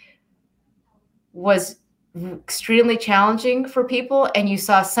was extremely challenging for people, and you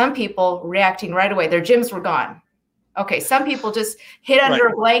saw some people reacting right away. Their gyms were gone. Okay, some people just hid under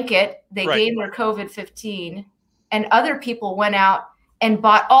a blanket. They gained their COVID-15, and other people went out and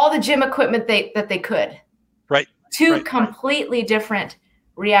bought all the gym equipment that they could. Right. Two completely different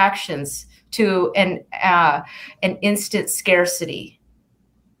reactions to an instant scarcity.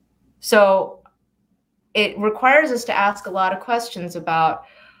 So it requires us to ask a lot of questions about: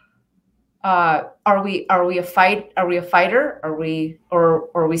 are we a fighter? Are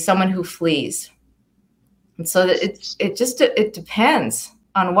we someone who flees? And so that it depends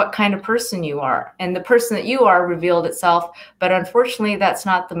on what kind of person you are, and the person that you are revealed itself. But unfortunately, that's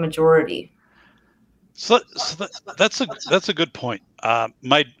not the majority. So that's a good point.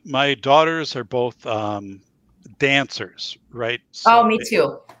 My daughters are both dancers, right? So me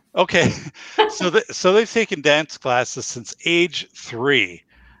too. Okay, so they've taken dance classes since age 3,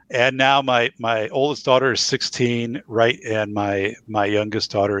 and now my oldest daughter is 16, right, and my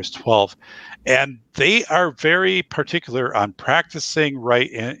youngest daughter is 12, and they are very particular on practicing, right,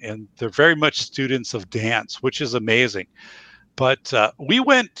 and they're very much students of dance, which is amazing. But we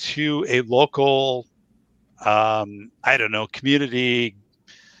went to a local, community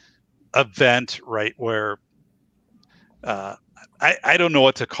event, right, where I don't know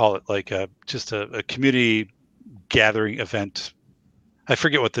what to call it, like just a community gathering event. I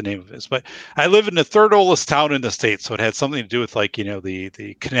forget what the name of it is, but I live in the 3rd oldest town in the state, so it had something to do with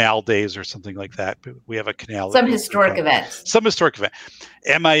the canal days or something like that. We have a canal. Some historic event.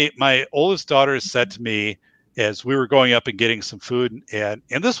 And my oldest daughter said to me, as we were going up and getting some food, and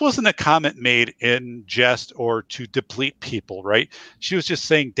this wasn't a comment made in jest or to deplete people, right? She was just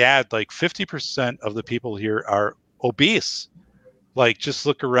saying, Dad, like 50% of the people here are obese. Like, just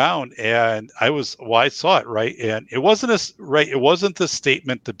look around. And I saw it, right? And it wasn't the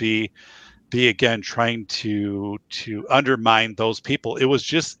statement to be again trying to undermine those people. It was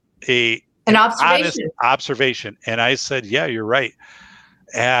just an honest observation. And I said, yeah, you're right.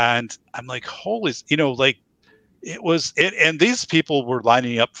 And I'm like, holy, and these people were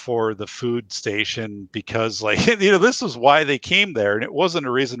lining up for the food station because, like, this is why they came there. And it wasn't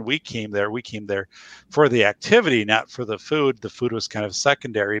a reason we came there. We came there for the activity, not for the food. The food was kind of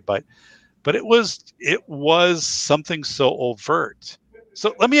secondary, but it was something so overt.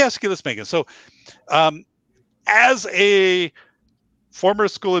 So let me ask you this, Megan. So as a former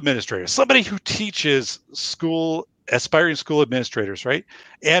school administrator, somebody who teaches aspiring school administrators, right?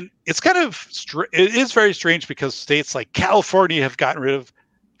 And it's kind of, it is very strange because states like California have gotten rid of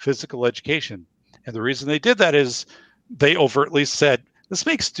physical education. And the reason they did that is they overtly said, this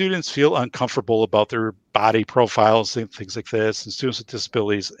makes students feel uncomfortable about their body profiles and things like this, and students with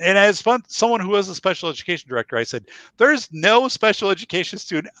disabilities. And as someone who was a special education director, I said, there's no special education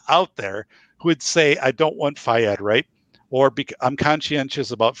student out there who would say, I don't want Phy-Ed, right? Or I'm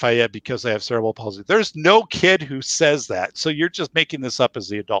conscientious about Phy-Ed because I have cerebral palsy. There's no kid who says that. So you're just making this up as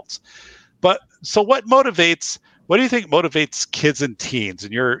the adults. But so what do you think motivates kids and teens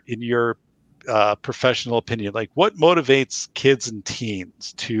in your professional opinion? Like, what motivates kids and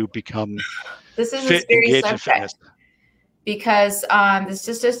teens to become this is fit, a scary engaged in subject fitness? Because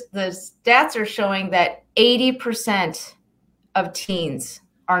this just the stats are showing that 80% of teens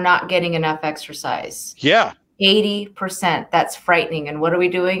are not getting enough exercise. Yeah. 80%. That's frightening. And what are we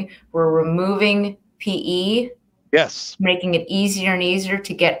doing? We're removing PE. Yes. Making it easier and easier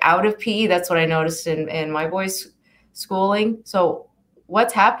to get out of PE. That's what I noticed in my boys' schooling. So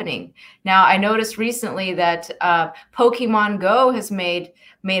what's happening? Now, I noticed recently that Pokemon Go has made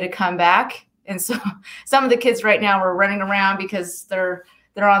a comeback. And so some of the kids right now are running around because they're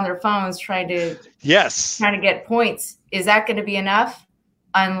on their phones trying to get points. Is that going to be enough?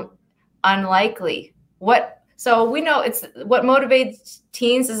 Unlikely. So we know it's what motivates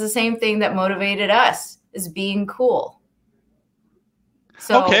teens is the same thing that motivated us, is being cool.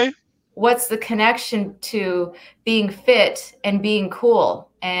 So okay. What's the connection to being fit and being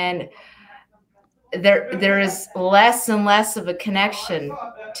cool? And there is less and less of a connection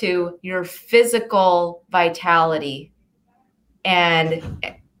to your physical vitality and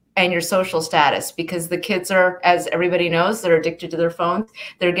your social status, because the kids are, as everybody knows, they're addicted to their phones.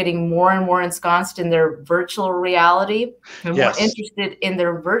 They're getting more and more ensconced in their virtual reality and more interested in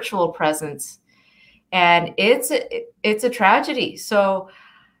their virtual presence. And it's a tragedy. So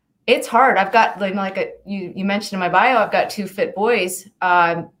it's hard. I've got, you mentioned in my bio, I've got 2 fit boys.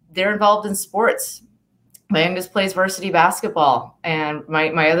 They're involved in sports. My youngest plays varsity basketball, and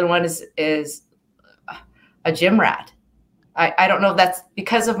my other one is a gym rat. I don't know if that's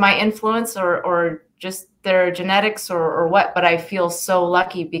because of my influence or just their genetics or what, but I feel so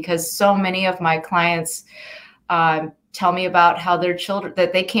lucky because so many of my clients tell me about how their children,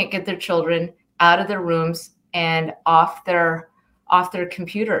 that they can't get their children out of their rooms and off their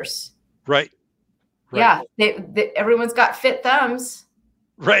computers. Right. Yeah. Everyone's got fit thumbs.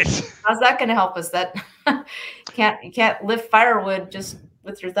 Right. How's that going to help us? That you can't lift firewood just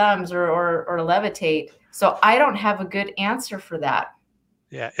with your thumbs or levitate. So I don't have a good answer for that.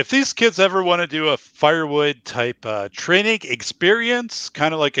 Yeah. If these kids ever want to do a firewood type training experience,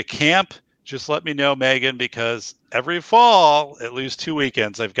 kind of like a camp, just let me know, Megan, because every fall, at least 2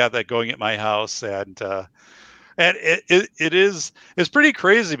 weekends, I've got that going at my house. And it's pretty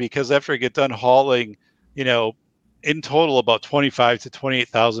crazy because after I get done hauling, in total about 25 to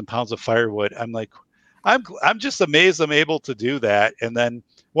 28,000 pounds of firewood, I'm like, I'm just amazed I'm able to do that. And then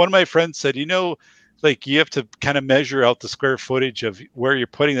one of my friends said, like, you have to kind of measure out the square footage of where you're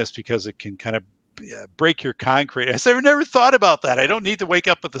putting this because it can kind of break your concrete. I said, I've never thought about that. I don't need to wake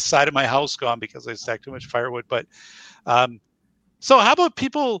up with the side of my house gone because I stacked too much firewood. But so how about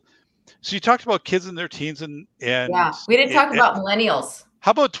people? So you talked about kids in their teens and yeah, we didn't talk about millennials. How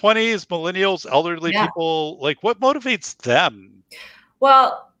about 20s, millennials, elderly people? Like, what motivates them?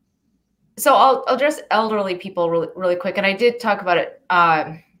 Well, so I'll address elderly people really quick. And I did talk about it.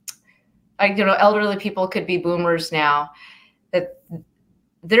 Elderly people could be boomers now, that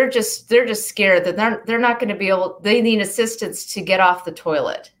they're just scared that they're not going to be able, they need assistance to get off the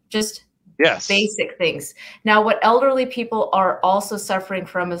toilet. Just basic things. Now, what elderly people are also suffering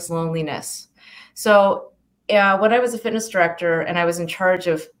from is loneliness. So when I was a fitness director and I was in charge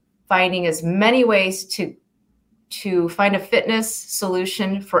of finding as many ways to find a fitness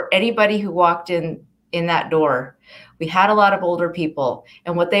solution for anybody who walked in that door, we had a lot of older people,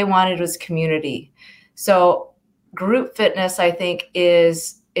 and what they wanted was community. So group fitness, I think,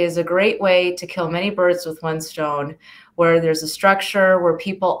 is a great way to kill many birds with one stone, where there's a structure where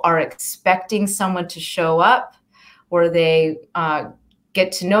people are expecting someone to show up, where they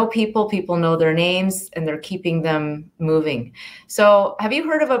get to know people. People know their names, and they're keeping them moving. So have you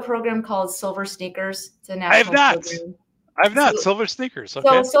heard of a program called Silver Sneakers? It's a national I have not. program. I've not. So, Silver Sneakers. Okay.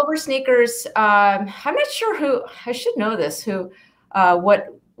 So Silver Sneakers, I'm not sure who, I should know this,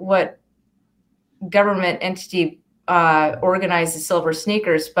 what government entity organizes Silver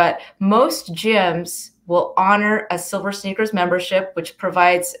Sneakers, but most gyms will honor a Silver Sneakers membership, which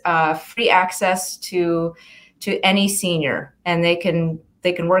provides free access to any senior, and they can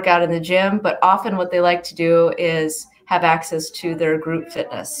work out in the gym, but often what they like to do is have access to their group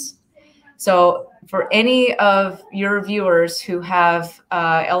fitness. So for any of your viewers who have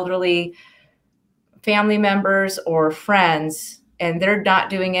elderly family members or friends and they're not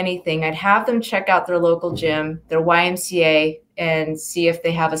doing anything, I'd have them check out their local gym, their YMCA, and see if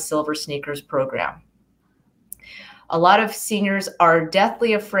they have a Silver Sneakers program. A lot of seniors are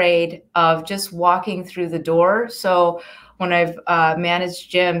deathly afraid of just walking through the door. So when I've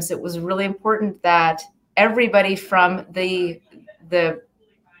managed gyms, it was really important that everybody from the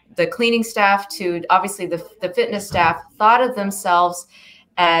cleaning staff to obviously the fitness staff thought of themselves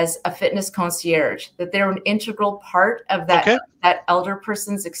as a fitness concierge, that they're an integral part of that elder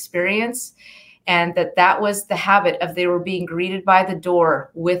person's experience, and that was the habit of they were being greeted by the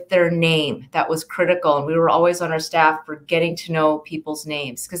door with their name. That was critical. And we were always on our staff for getting to know people's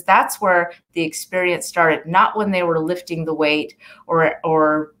names, because that's where the experience started, not when they were lifting the weight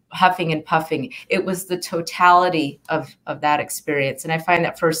or huffing and puffing. It was the totality of that experience. And I find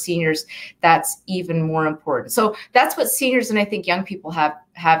that for seniors, that's even more important. So that's what seniors and I think young people have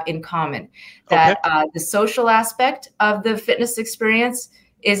in common, that the social aspect of the fitness experience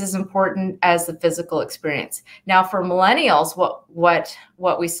is as important as the physical experience. Now for millennials,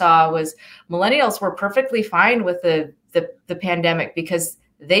 what we saw was millennials were perfectly fine with the pandemic, because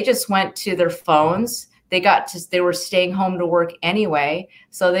they just went to their phones. They were staying home to work anyway.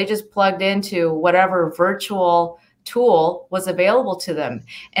 So they just plugged into whatever virtual tool was available to them.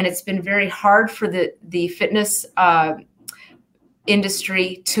 And it's been very hard for the fitness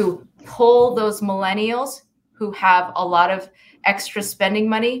industry to pull those millennials who have a lot of extra spending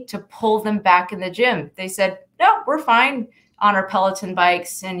money, to pull them back in the gym. They said, no, we're fine on our Peloton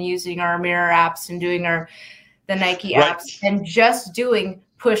bikes and using our mirror apps and doing the Nike apps and just doing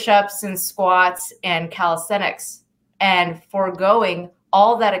push-ups and squats and calisthenics, and foregoing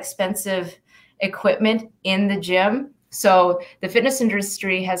all that expensive equipment in the gym. So the fitness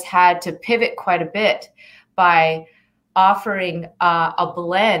industry has had to pivot quite a bit by offering a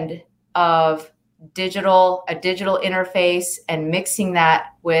blend of a digital interface and mixing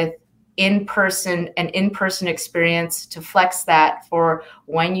that with an in-person experience to flex that for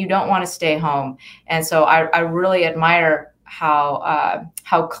when you don't want to stay home. And so I really admire how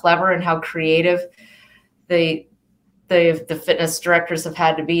clever and how creative the fitness directors have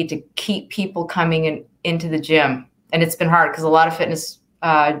had to be to keep people coming into the gym. And it's been hard because a lot of fitness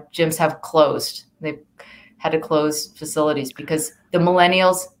gyms have closed. They've had to close facilities because the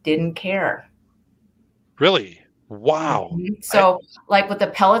millennials didn't care. Really? Wow. Mm-hmm. So like with the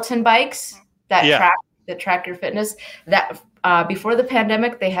Peloton bikes that track your fitness, that before the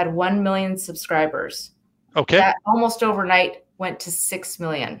pandemic, they had 1 million subscribers. Okay. That almost overnight went to 6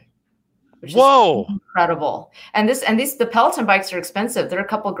 million. Which Whoa. is incredible. And the Peloton bikes are expensive. They're a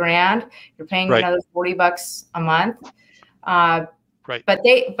couple grand. You're paying another $40 a month. Right. But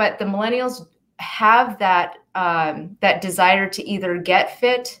the millennials have that desire to either get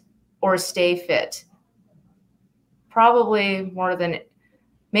fit or stay fit. Probably more than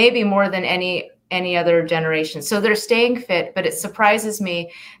any other generation. So they're staying fit, but it surprises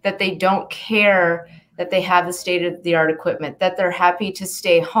me that they don't care that they have the state-of-the-art equipment, that they're happy to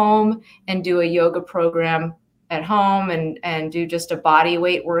stay home and do a yoga program at home and do just a body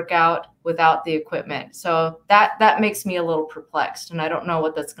weight workout without the equipment. So that makes me a little perplexed, and I don't know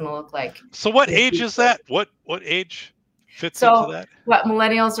what that's going to look like. So what age is that? What age fits into that? What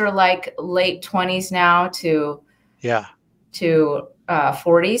millennials are like late 20s now to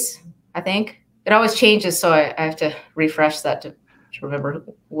 40s, I think. It always changes, so I have to refresh that to remember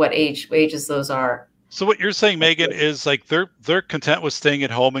what ages those are. So what you're saying, Megan, is like they're content with staying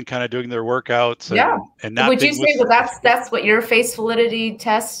at home and kind of doing their workouts and not. Would you say that's what your face validity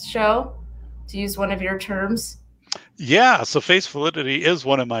tests show, to use one of your terms? Yeah, so face validity is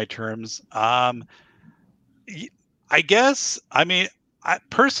one of my terms. I guess, I mean, I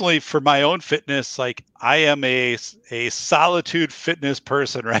personally, for my own fitness, like I am a solitude fitness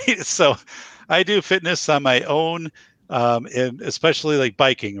person, right? So I do fitness on my own. And especially like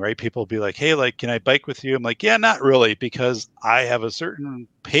biking, right? People will be like, hey, like, can I bike with you? I'm like, yeah, not really, because I have a certain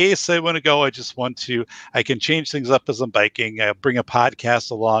pace I want to go. I can change things up as I'm biking. I bring a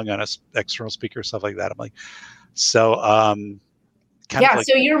podcast along on a external speaker, stuff like that. I'm like, so, kind of like,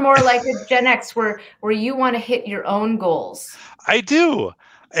 so you're more like a Gen X where you want to hit your own goals. I do.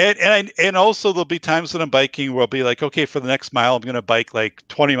 And also there'll be times when I'm biking where I'll be like, okay, for the next mile, I'm going to bike like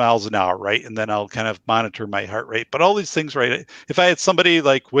 20 miles an hour, right? And then I'll kind of monitor my heart rate. But all these things, right? If I had somebody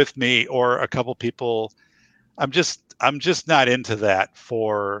like with me or a couple people, I'm just not into that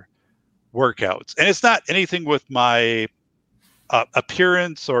for workouts. And it's not anything with my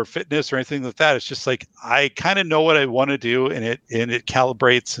appearance or fitness or anything like that. It's just like I kind of know what I want to do, and it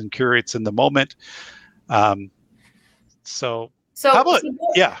calibrates and curates in the moment. So how about,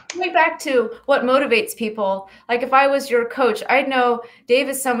 going back to what motivates people, like if I was your coach, I'd know Dave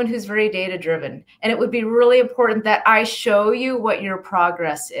is someone who's very data driven, and it would be really important that I show you what your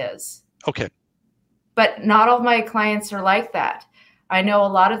progress is. Okay. But not all of my clients are like that. I know a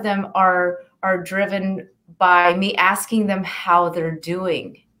lot of them are driven by me asking them how they're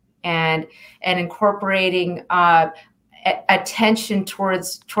doing and incorporating attention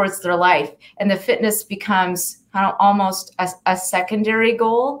towards their life, and the fitness becomes kind of almost a secondary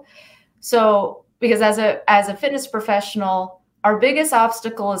goal. So because as a fitness professional, our biggest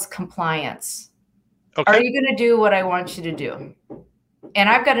obstacle is compliance. Okay. Are you going to do what I want you to do? And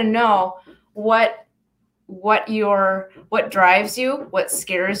I've got to know what drives you, what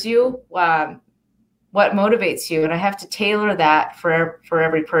scares you, what motivates you, and I have to tailor that for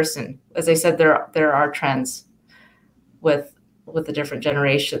every person. As I said, there are trends with the different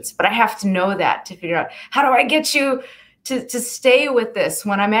generations, but I have to know that to figure out how do I get you to stay with this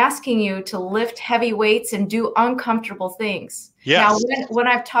when I'm asking you to lift heavy weights and do uncomfortable things. Yes. Now, when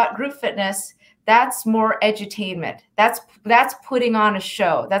I've taught group fitness, that's more edutainment. That's putting on a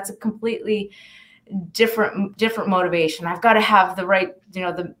show. That's a completely different motivation. I've got to have the right,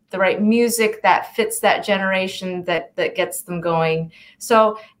 the right music that fits that generation, that gets them going.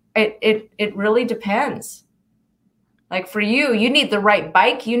 So it really depends. Like for you need the right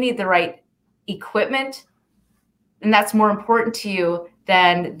bike, you need the right equipment, and that's more important to you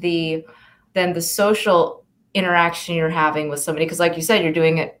than the social interaction you're having with somebody. Because like you said, you're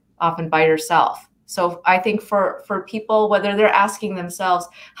doing it often by yourself. So I think for people, whether they're asking themselves,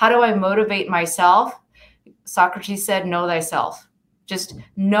 how do I motivate myself? Socrates said, know thyself. Just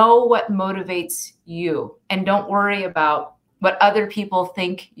know what motivates you, and don't worry about what other people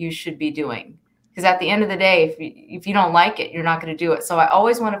think you should be doing. Because at the end of the day, if you don't like it, you're not going to do it. So I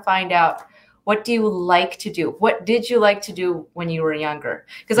always want to find out, what do you like to do? What did you like to do when you were younger?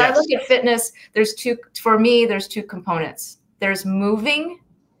 Because yes. I look at fitness, there's two components. There's moving,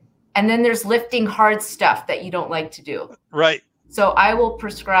 and then there's lifting hard stuff that you don't like to do. Right. So I will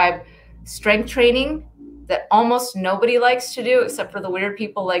prescribe strength training that almost nobody likes to do except for the weird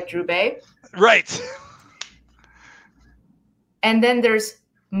people like Drew Bay. Right. And then there's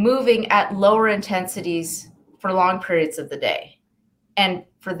moving at lower intensities for long periods of the day. And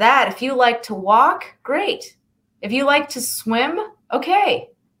for that, if you like to walk, great. If you like to swim, okay.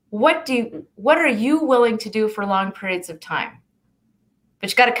 What are you willing to do for long periods of time? But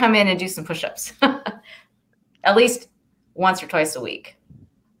you got to come in and do some push-ups at least once or twice a week.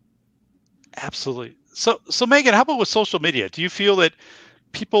 Absolutely. So Megan, how about with social media? Do you feel that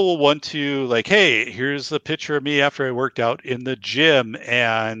people will want to, like, hey, here's a picture of me after I worked out in the gym,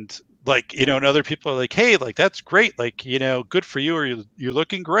 and like, and other people are like, hey, like, that's great, like, good for you, or you're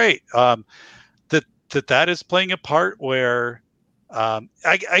looking great. That is playing a part where,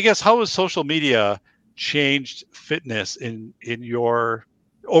 I guess, how has social media changed fitness in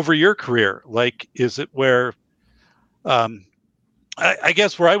over your career? Like, is it where, I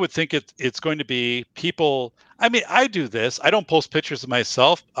guess where I would think it's going to be people. I mean, I do this. I don't post pictures of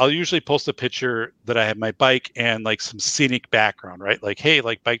myself. I'll usually post a picture that I have my bike and like some scenic background, right? Like, hey,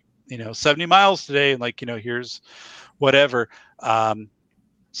 like bike, 70 miles today, and like, here's whatever.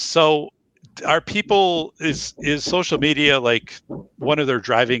 So are people, is social media like one of their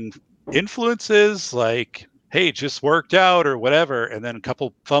driving influences? Like, hey, just worked out or whatever, and then a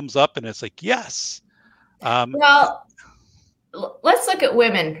couple thumbs up, and it's like, yes. Well, let's look at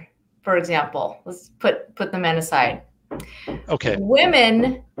women, for example. Let's put the men aside. Okay.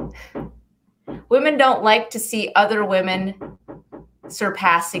 Women don't like to see other women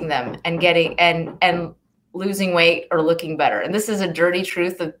surpassing them and getting and losing weight or looking better. And this is a dirty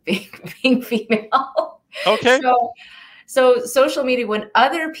truth of being female. Okay. So social media, when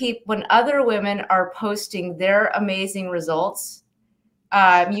other women are posting their amazing results,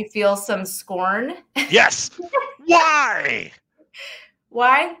 You feel some scorn. Yes. Why?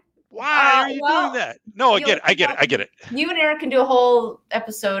 Why? Why are you doing that? No, I get it. You and Eric can do a whole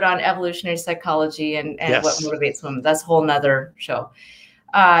episode on evolutionary psychology and what Yes. motivates women. That's a whole nother show.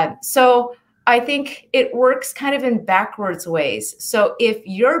 So I think it works kind of in backwards ways. So if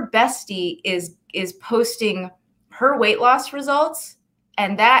your bestie is posting her weight loss results,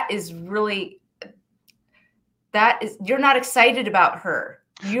 and you're not excited about her.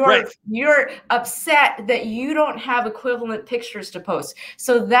 You're upset that you don't have equivalent pictures to post.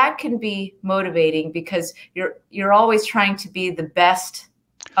 So that can be motivating because you're always trying to be the best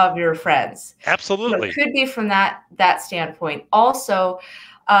of your friends. Absolutely. So it could be from that standpoint. Also,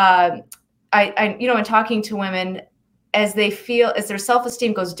 I in talking to women, as their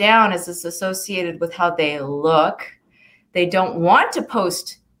self-esteem goes down, as it's associated with how they look, they don't want to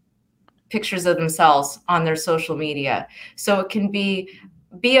post pictures of themselves on their social media. So it can be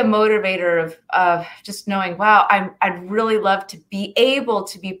a motivator of just knowing, wow, I'd really love to be able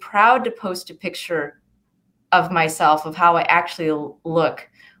to be proud to post a picture of myself, of how I actually look,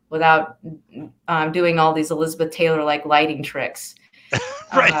 without doing all these Elizabeth Taylor-like lighting tricks.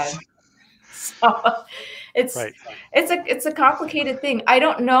 Right. So it's a complicated thing. I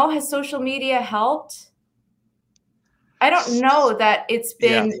don't know. Has social media helped? I don't know that it's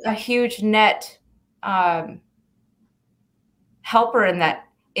been a huge net helper in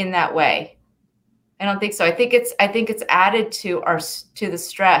that way. I don't think so. I think it's added to the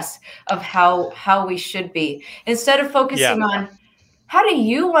stress of how we should be, instead of focusing on how do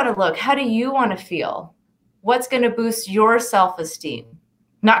you want to look, how do you want to feel, what's going to boost your self-esteem,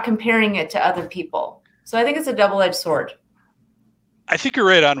 not comparing it to other people. So I think it's a double-edged sword. I think you're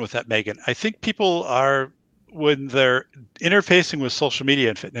right on with that, Megan. I think people are, when they're interfacing with social media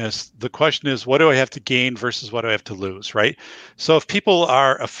and fitness, the question is, what do I have to gain versus what do I have to lose, right? So if people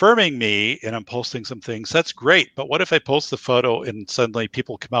are affirming me and I'm posting some things, that's great. But what if I post the photo and suddenly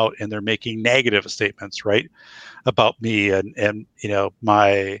people come out and they're making negative statements, right, about me and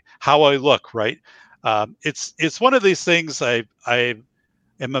how I look, right? It's one of these things I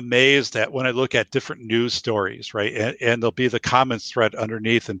am amazed at when I look at different news stories, right? And there'll be the comments thread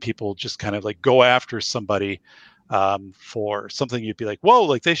underneath, and people just kind of like go after somebody for something. You'd be like, whoa,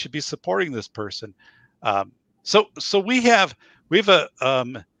 like they should be supporting this person. So we have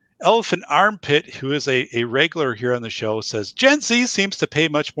a Elephant Armpit, who is a regular here on the show, says Gen Z seems to pay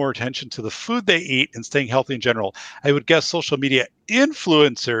much more attention to the food they eat and staying healthy in general. I would guess social media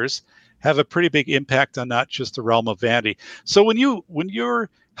influencers have a pretty big impact on not just the realm of vanity. So when you're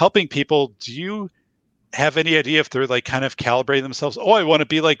helping people, do you have any idea if they're like kind of calibrating themselves? Oh, I want to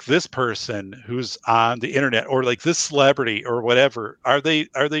be like this person who's on the internet, or like this celebrity or whatever. Are they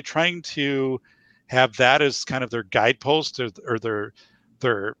trying to have that as kind of their guidepost or their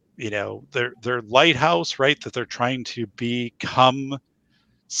lighthouse, right? That they're trying to become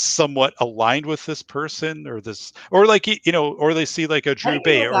somewhat aligned with this person or this, or like, or they see like a Drew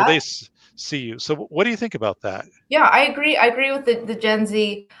Bay, or they see you. So what do you think about that? Yeah, I agree. I agree with the Gen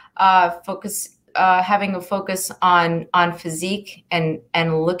Z focus, having a focus on physique and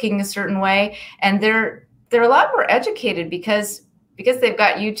looking a certain way. And they're a lot more educated because they've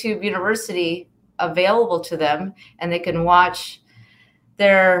got YouTube University available to them, and they can watch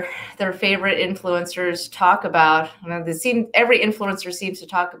their favorite influencers talk about. Every influencer seems to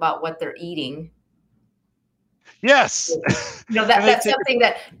talk about what they're eating. Yes. That's something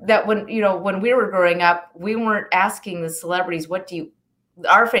that when we were growing up, we weren't asking the celebrities,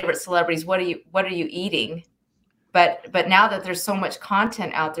 our favorite celebrities, what are you eating? But now that there's so much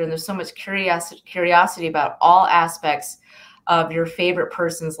content out there and there's so much curiosity about all aspects of your favorite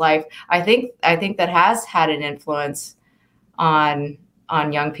person's life, I think that has had an influence on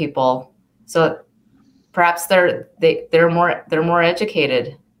young people. So perhaps they're more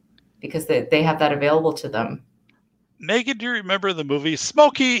educated because they have that available to them. Megan, do you remember the movie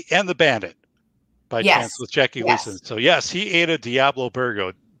Smokey and the Bandit by chance with Jackie Gleason? So yes, he ate a Diablo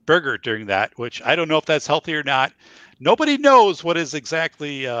burger during that, which I don't know if that's healthy or not. Nobody knows what is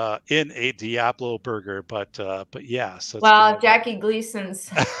exactly in a Diablo burger, but yeah. So Jackie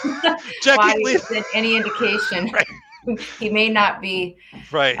Gleason's body isn't any indication. Right. He may not be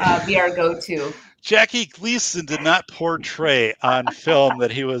be our go-to. Jackie Gleason did not portray on film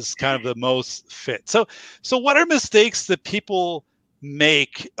that he was kind of the most fit. So what are mistakes that people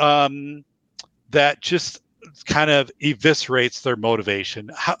make that just kind of eviscerates their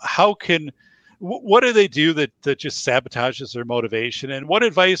motivation? What do they do that just sabotages their motivation? And what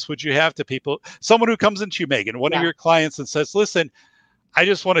advice would you have to people, someone who comes into you, Megan, one of your clients, and says, listen, I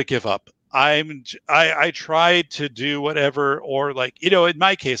just want to give up. I tried to do whatever, or like, you know, in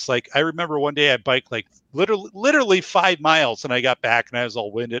my case, like I remember one day I biked like literally 5 miles and I got back and I was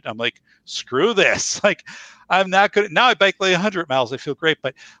all winded. I'm like, screw this. Like, I'm not good. Now I bike like 100 miles. I feel great.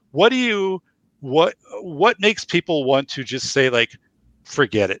 But what makes people want to just say like,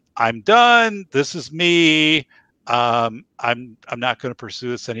 forget it. I'm done. This is me. I'm not going to pursue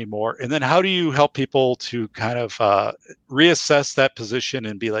this anymore. And then how do you help people to kind of reassess that position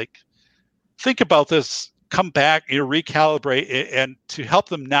and be like, think about this, come back, recalibrate, and to help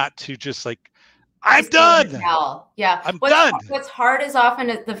them not to just like, I'm done. Yeah. I'm done. What's hard is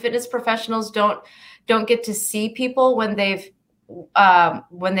often the fitness professionals don't get to see people when they've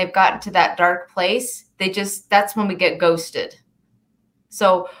gotten to that dark place. That's when we get ghosted.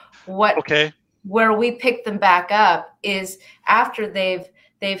 So where we pick them back up is after they've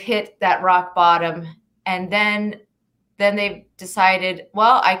hit that rock bottom, and then they've decided,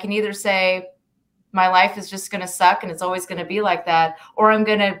 well, I can either say my life is just going to suck and it's always going to be like that, or I'm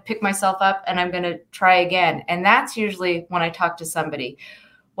going to pick myself up and I'm going to try again. And that's usually when I talk to somebody,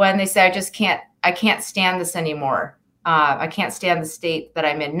 when they say, I can't stand this anymore. I can't stand the state that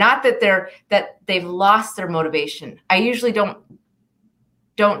I'm in. Not that they've lost their motivation. I usually don't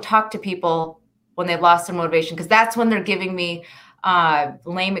talk to people when they've lost their motivation, because that's when they're giving me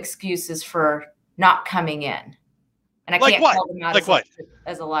lame excuses for not coming in. And I can't call them out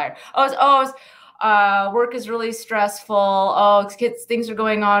as a liar. Work is really stressful. Things are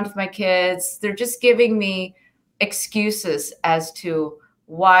going on with my kids. They're just giving me excuses as to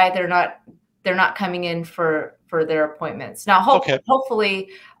why they're not coming in for their appointments. Now, hopefully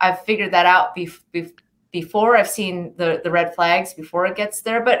I've figured that out before I've seen the red flags before it gets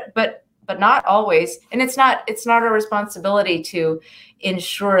there, but not always. And it's not our responsibility to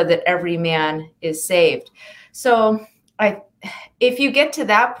ensure that every man is saved. So if you get to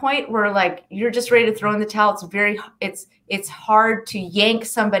that point where like you're just ready to throw in the towel, it's hard to yank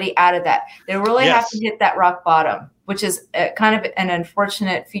somebody out of that. They really have to hit that rock bottom, which is kind of an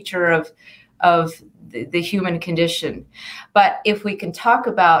unfortunate feature of the human condition. But if we can talk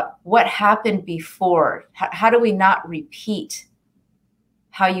about what happened before, how do we not repeat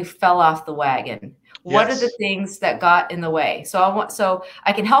how you fell off the wagon? What are the things that got in the way? So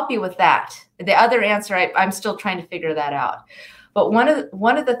I can help you with that. The other answer, I'm still trying to figure that out. But one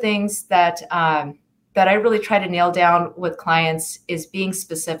of the things that I really try to nail down with clients is being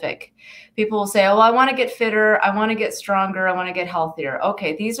specific. People will say, oh, I want to get fitter, I want to get stronger, I want to get healthier.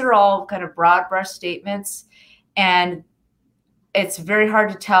 Okay, these are all kind of broad brush statements, and it's very hard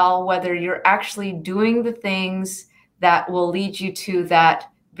to tell whether you're actually doing the things that will lead you to that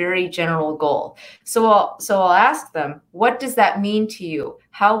very general goal. So I'll ask them, what does that mean to you?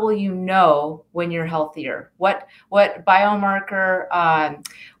 How will you know when you're healthier? What biomarker,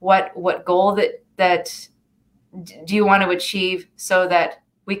 what goal that do you want to achieve, so that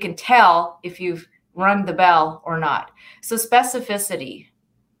we can tell if you've rung the bell or not? So specificity,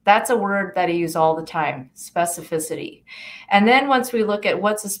 that's a word that I use all the time, specificity. And then once we look at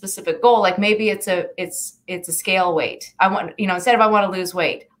what's a specific goal, like maybe it's a scale weight. Instead of I want to lose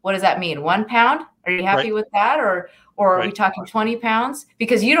weight, what does that mean? 1 pound? Are you happy with that? Or are we talking 20 pounds?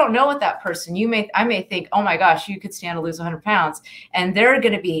 Because you don't know what that person, I may think, oh my gosh, you could stand to lose 100 pounds. And they're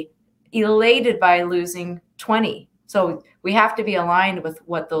going to be elated by losing 20. So we have to be aligned with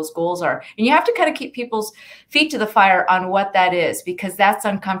what those goals are. And you have to kind of keep people's feet to the fire on what that is, because that's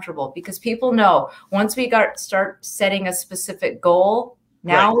uncomfortable. Because people know once we start setting a specific goal,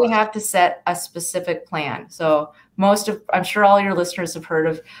 now we have to set a specific plan. So I'm sure all your listeners have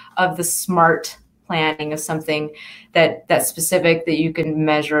heard of the SMART planning, of something that's specific, that you can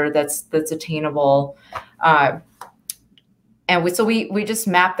measure, that's attainable. And we just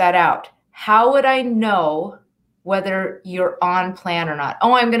map that out. How would I know whether you're on plan or not?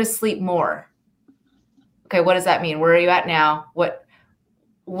 Oh, I'm going to sleep more. Okay, what does that mean? Where are you at now? What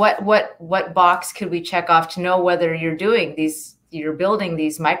box could we check off to know whether you're building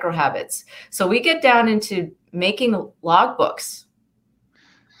these micro habits? So we get down into making logbooks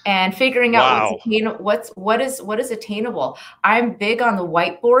and figuring out what is attainable. I'm big on the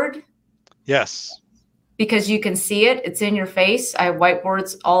whiteboard. Yes. Because you can see it. It's in your face. I have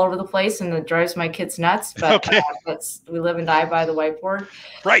whiteboards all over the place, and it drives my kids nuts. But we live and die by the whiteboard.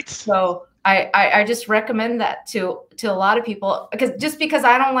 Right. So I just recommend that to a lot of people, because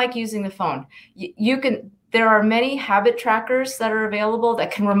I don't like using the phone. There are many habit trackers that are available that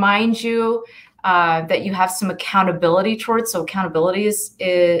can remind you that you have some accountability towards. So accountability is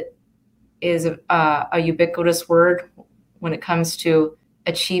a ubiquitous word when it comes to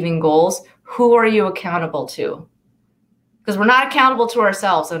achieving goals. Who are you accountable to? because we're not accountable to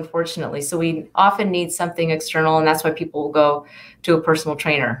ourselves, unfortunately. So we often need something external, and that's why people will go to a personal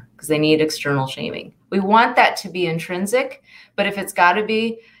trainer, because they need external shaming. We want that to be intrinsic, but if it's got to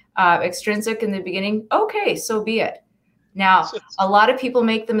be extrinsic in the beginning, okay, so be it. Now, a lot of people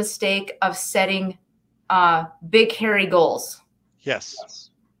make the mistake of setting big, hairy goals. Yes.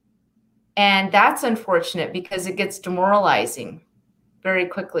 And that's unfortunate because it gets demoralizing very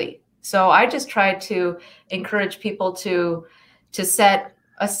quickly. So I just try to encourage people to set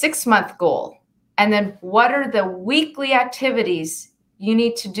a 6-month goal. And then what are the weekly activities you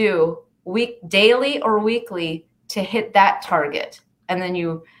need to do daily or weekly to hit that target? And then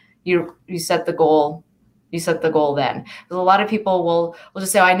you set the goal. You set the goal then. Because a lot of people will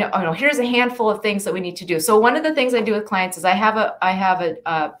just say, I know, here's a handful of things that we need to do. So one of the things I do with clients is I have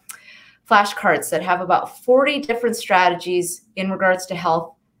a flashcards that have about 40 different strategies in regards to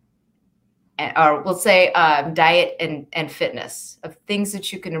health, or we'll say diet and fitness, of things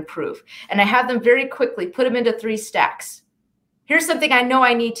that you can improve. And I have them very quickly put them into 3 stacks. Here's something I know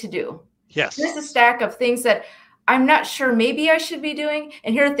I need to do. Yes. Here's a stack of things that I'm not sure maybe I should be doing.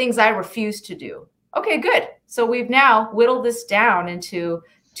 And here are things I refuse to do. Okay, good. So we've now whittled this down into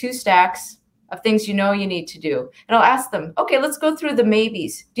 2 stacks of things you know you need to do. And I'll ask them, okay, let's go through the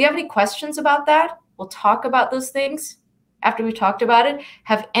maybes. Do you have any questions about that? We'll talk about those things after we talked about it.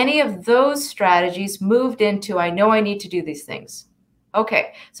 Have any of those strategies moved into, I know I need to do these things?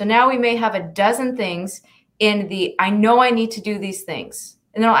 Okay, so now we may have a dozen things in the, I know I need to do these things.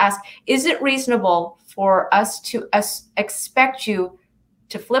 And then I'll ask, is it reasonable for us to expect you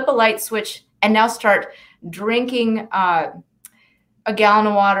to flip a light switch and now start drinking a gallon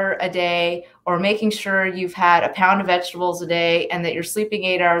of water a day, or making sure you've had a pound of vegetables a day and that you're sleeping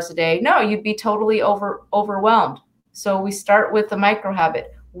 8 hours a day? No, you'd be totally overwhelmed. So we start with the micro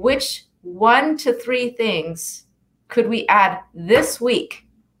habit. Which 1 to 3 things could we add this week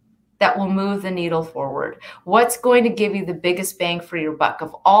that will move the needle forward? What's going to give you the biggest bang for your buck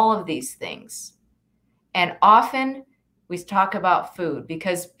of all of these things? And often we talk about food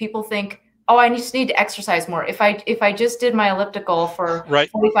because people think, oh, I just need to exercise more. If I just did my elliptical for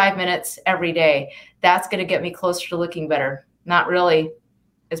 45 minutes every day, that's going to get me closer to looking better. Not really.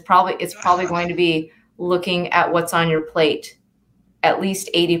 It's probably going to be looking at what's on your plate at least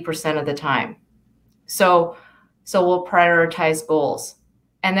 80% of the time. So we'll prioritize goals.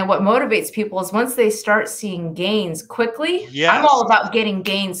 And then what motivates people is once they start seeing gains quickly, yes. I'm all about getting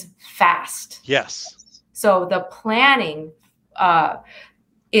gains fast. Yes. So the planning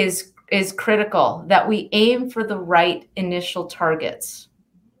is critical, that we aim for the right initial targets.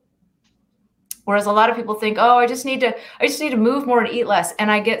 Whereas a lot of people think, oh, I just need to move more and eat less.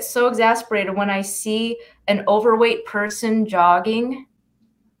 And I get so exasperated when I see an overweight person jogging.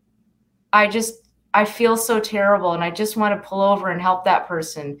 I feel so terrible, and I just want to pull over and help that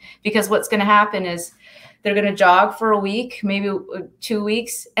person, because what's going to happen is they're going to jog for a week, maybe 2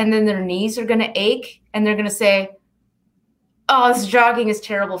 weeks, and then their knees are going to ache, and they're going to say, oh, this jogging is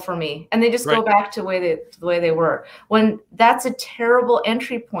terrible for me. And they just go back to the way they were, when that's a terrible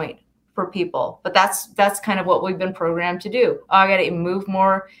entry point for people. But that's kind of what we've been programmed to do. Oh, I got to move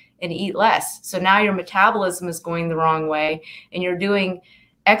more and eat less. So now your metabolism is going the wrong way, and you're doing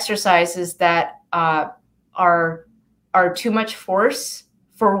exercises that are too much force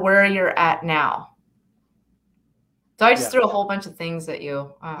for where you're at now. So I just threw a whole bunch of things at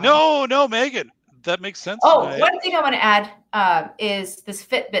you. No, Megan, that makes sense. Oh, one thing I want to add is this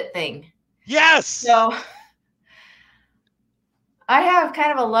Fitbit thing. Yes. So I have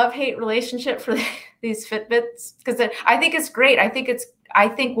kind of a love-hate relationship for these Fitbits, because I think it's great. I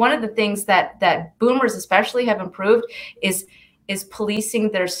think one of the things that boomers especially have improved is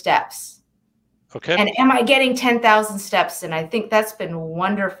policing their steps. Okay. And am I getting 10,000 steps? And I think that's been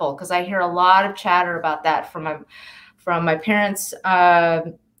wonderful, because I hear a lot of chatter about that from my parents'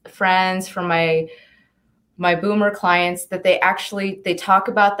 friends, from my boomer clients, that they talk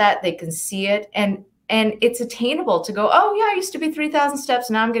about that, they can see it, and it's attainable to go, oh yeah, I used to be 3,000 steps,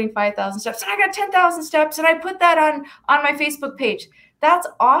 now I'm getting 5,000 steps, and I got 10,000 steps, and I put that on my Facebook page. That's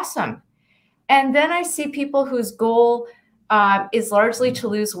awesome. And then I see people whose goal is largely to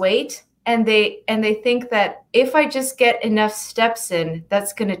lose weight, and they think that if I just get enough steps in,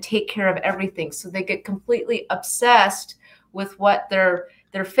 that's going to take care of everything. So they get completely obsessed with what their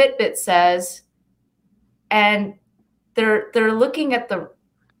Fitbit says, and they're looking at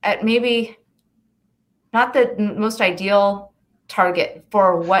maybe not the most ideal target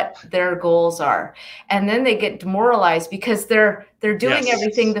for what their goals are, and then they get demoralized because they're doing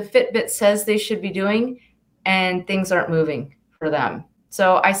everything the Fitbit says they should be doing, and things aren't moving for them.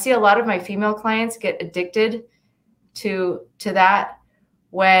 So I see a lot of my female clients get addicted to that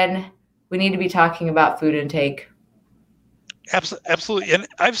when we need to be talking about food intake. Absolutely. And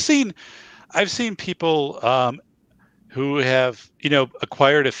I've seen people who have,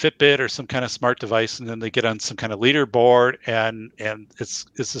 acquired a Fitbit or some kind of smart device, and then they get on some kind of leaderboard and it's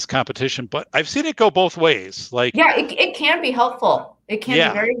this competition. But I've seen it go both ways. Like, yeah, it can be helpful. It can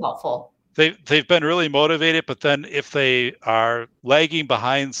be very helpful. They've been really motivated, but then if they are lagging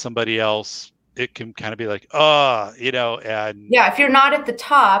behind somebody else, it can kind of be like, and yeah, if you're not at the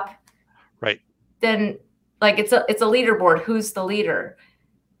top, right, then like it's a leaderboard. Who's the leader?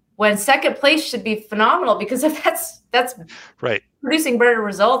 When second place should be phenomenal, because if that's right, producing better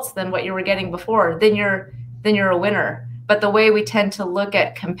results than what you were getting before, then you're a winner. But the way we tend to look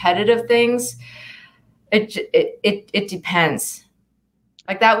at competitive things, it depends.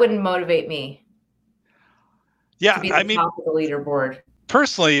 Like, that wouldn't motivate me. Yeah, to be at the top of the leaderboard.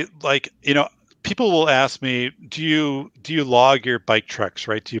 Personally, like, people will ask me, do you log your bike treks,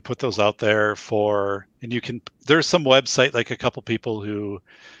 right? Do you put those out there and there's some website, like a couple people who,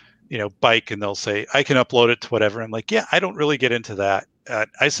 bike, and they'll say, I can upload it to whatever. I'm like, yeah, I don't really get into that.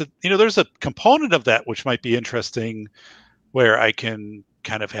 I said, there's a component of that which might be interesting where I can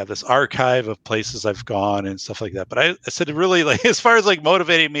kind of have this archive of places I've gone and stuff like that. But I said, really, like, as far as like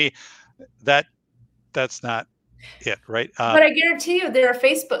motivating me, that's not it, right? But I guarantee you there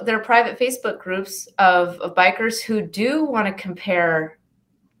are private Facebook groups of bikers who do want to compare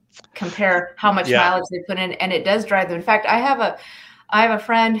how much mileage they put in, and it does drive them. In fact, I have a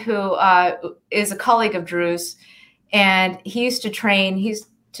friend who is a colleague of Drew's, and he used to train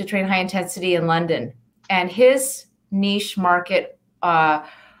high intensity in London, and his niche market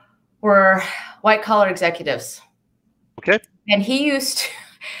were white collar executives. Okay. And he used to,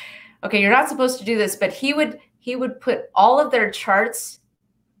 okay, you're not supposed to do this, but he would put all of their charts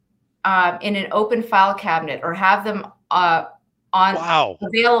in an open file cabinet, or have them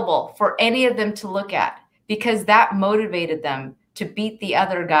available for any of them to look at, because that motivated them to beat the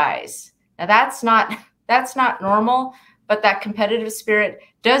other guys. Now that's not normal, but that competitive spirit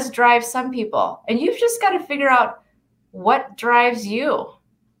does drive some people. And you've just got to figure out what drives you.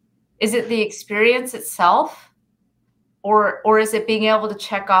 Is it the experience itself, or is it being able to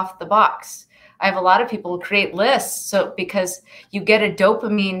check off the box? I have a lot of people who create lists, because you get a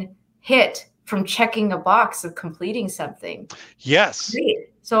dopamine hit from checking a box of completing something. Yes.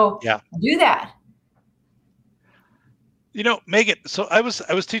 Great. So do that. Megan, so I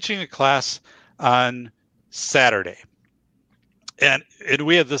was teaching a class on Saturday, and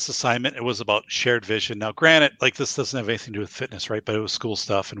we had this assignment. It was about shared vision. Now, granted, like, this doesn't have anything to do with fitness, right? But it was school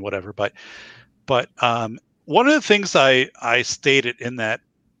stuff and whatever. But one of the things I stated in that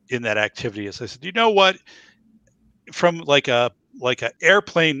activity is, I said, you know what, from like an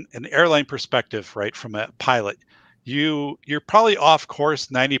airline perspective, right? From a pilot, you're probably off course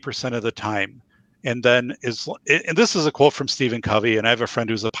 90% of the time. And then and this is a quote from Stephen Covey, and I have a friend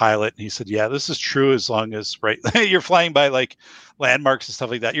who's a pilot, and he said, yeah, this is true as long as, right, you're flying by like landmarks and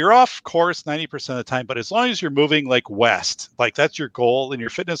stuff like that. You're off course 90% of the time, but as long as you're moving like west, like that's your goal, and your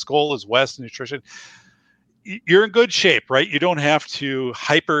fitness goal is west and nutrition, you're in good shape, right? You don't have to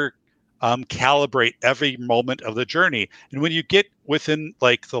hyper calibrate every moment of the journey. And when you get within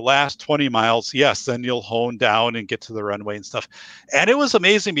like the last 20 miles, yes, then you'll hone down and get to the runway and stuff. And it was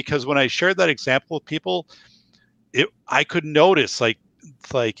amazing, because when I shared that example with people, I could notice like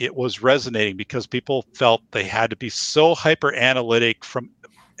it was resonating, because people felt they had to be so hyper analytic from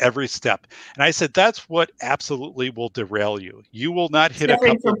every step. And I said, that's what absolutely will derail you. You will not hit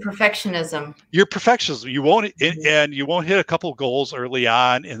from perfectionism. You're perfectionism. You won't, and you won't hit a couple goals early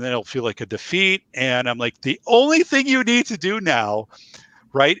on, and then it'll feel like a defeat. And I'm like, the only thing you need to do now,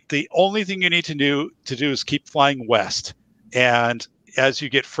 right? The only thing you need to do is keep flying west. And as you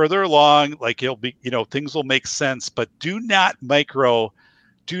get further along, like, it'll be, things will make sense, but do not hyper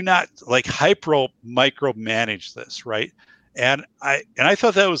micromanage this, right? And I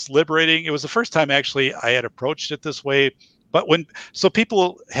thought that was liberating. It was the first time actually I had approached it this way. But so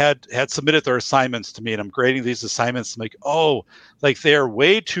people had submitted their assignments to me, and I'm grading these assignments. I'm like, oh, like, they're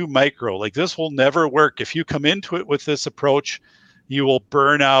way too micro. Like, this will never work. If you come into it with this approach, you will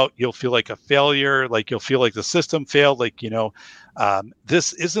burn out. You'll feel like a failure. Like, you'll feel like the system failed. Like,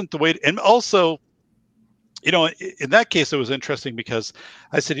 this isn't the way. And also, in that case, it was interesting, because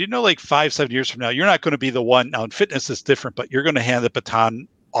I said, like 5-7 years from now, you're not going to be the one. Now, in fitness, is different, but you're going to hand the baton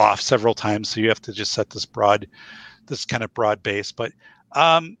off several times. So you have to just set this kind of broad base. But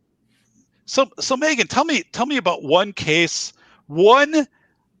so Megan, tell me about one case, one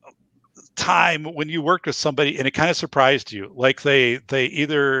time when you worked with somebody and it kind of surprised you, like they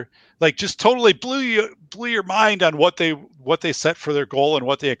either like just totally blew your mind on what they set for their goal and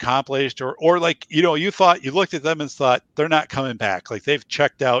what they accomplished, or like, you know, you looked at them and thought they're not coming back, like they've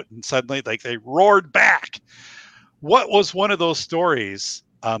checked out, and suddenly like they roared back? What was one of those stories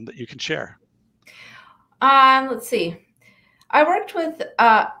that you can share? Let's see. I worked with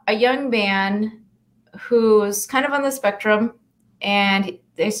a young man who's kind of on the spectrum, and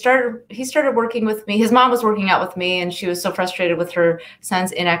he started working with me. His mom was working out with me, and she was so frustrated with her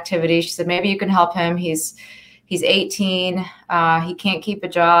son's inactivity. She said, maybe you can help him. He's 18. He can't keep a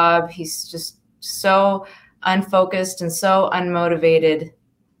job. He's just so unfocused and so unmotivated.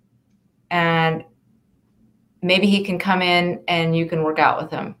 And maybe he can come in and you can work out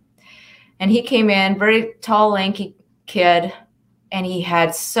with him. And he came in, very tall, lanky kid, and he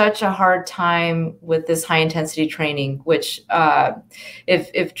had such a hard time with this high intensity training, which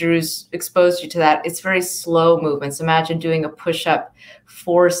if Drew's exposed you to that, it's very slow movements. Imagine doing a push-up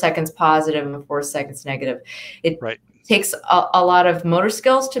 4 seconds positive and 4 seconds negative. It takes a lot of motor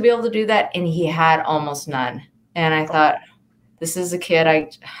skills to be able to do that, and he had almost none. And I thought, this is a kid, I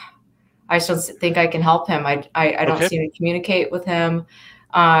just don't think I can help him. I don't seem to communicate with him.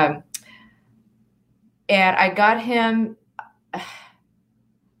 And I got him,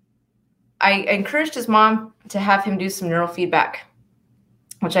 I encouraged his mom to have him do some neurofeedback,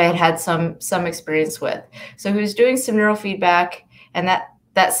 which I had some experience with. So he was doing some neurofeedback, and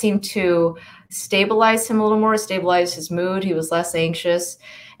that seemed to stabilize him a little more, stabilize his mood. He was less anxious.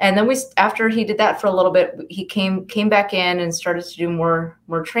 And then after he did that for a little bit, he came back in and started to do more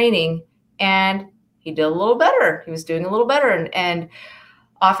training, and he did a little better. He was doing a little better. And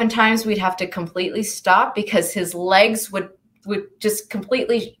oftentimes we'd have to completely stop because his legs would just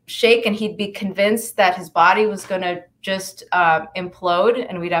completely shake, and he'd be convinced that his body was going to just implode,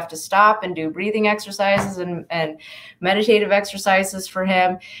 and we'd have to stop and do breathing exercises and meditative exercises for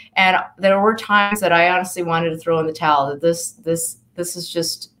him. And there were times that I honestly wanted to throw in the towel, that this is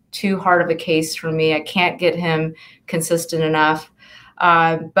just too hard of a case for me. I can't get him consistent enough.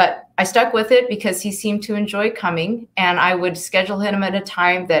 But I stuck with it because he seemed to enjoy coming, and I would schedule him at a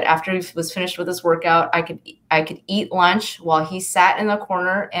time that after he was finished with his workout, I could eat lunch while he sat in the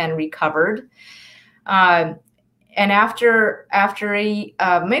corner and recovered. And after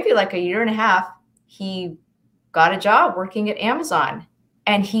maybe like a year and a half, he got a job working at Amazon,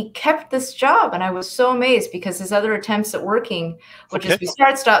 and he kept this job. And I was so amazed because his other attempts at working would just be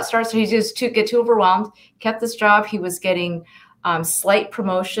start. So he just get too overwhelmed, kept this job. He was getting slight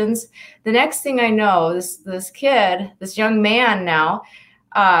promotions. The next thing I know, this kid, this young man now,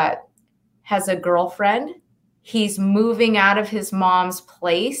 has a girlfriend. He's moving out of his mom's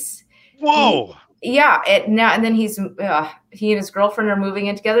place. Whoa! And then he and his girlfriend are moving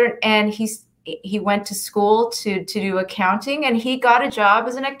in together, and he went to school to do accounting, and he got a job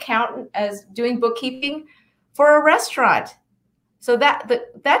as an accountant, as doing bookkeeping for a restaurant. So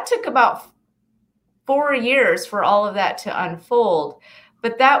that took about 4 years for all of that to unfold.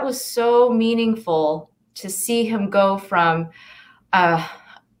 But that was so meaningful to see him go from a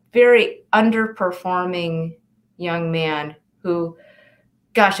very underperforming young man who,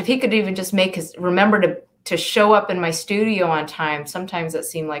 gosh, if he could even just remember to show up in my studio on time, sometimes that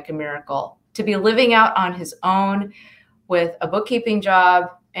seemed like a miracle. To be living out on his own with a bookkeeping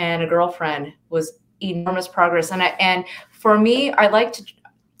job and a girlfriend was enormous progress. And for me, I like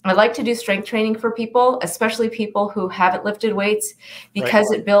to do strength training for people, especially people who haven't lifted weights,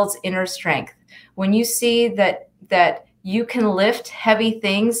 because it builds inner strength. When you see that you can lift heavy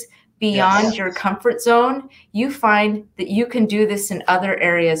things beyond your comfort zone, you find that you can do this in other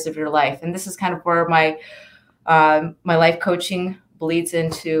areas of your life. And this is kind of where my life coaching bleeds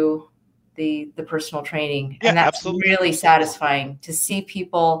into the personal training. And that's really satisfying to see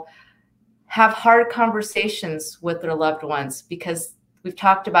people have hard conversations with their loved ones, because we've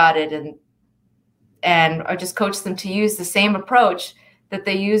talked about it, and I just coach them to use the same approach that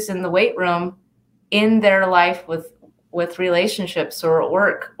they use in the weight room in their life with relationships or at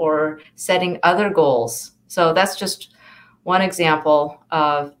work or setting other goals. So that's just one example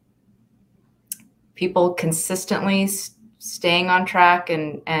of people consistently staying on track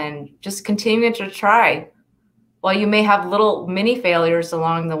and just continuing to try. While you may have little mini failures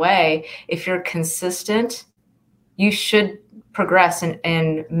along the way, if you're consistent, you should progress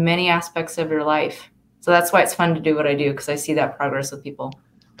in many aspects of your life. So that's why it's fun to do what I do, because I see that progress with people.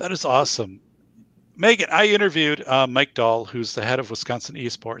 That is awesome. Megan, I interviewed Mike Dahl, who's the head of Wisconsin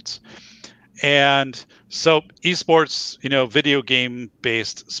Esports. And so esports, video game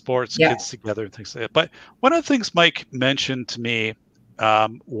based sports, kids together and things like that. But one of the things Mike mentioned to me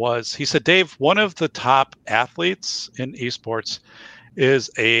was, he said, Dave, one of the top athletes in esports is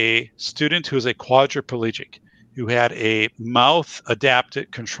a student who is a quadriplegic who had a mouth adapted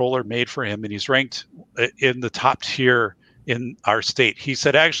controller made for him, and he's ranked in the top tier in our state. He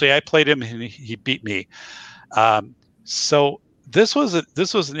said, actually, I played him and he beat me. So this was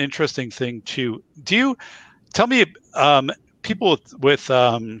an interesting thing too. Do you tell me, people with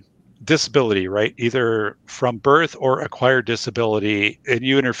disability, right? Either from birth or acquired disability, and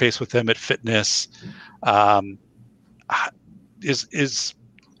you interface with them at fitness. How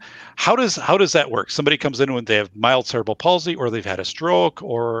does that work? Somebody comes in when they have mild cerebral palsy, or they've had a stroke,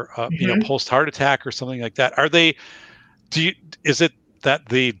 or post heart attack, or something like that. Is it that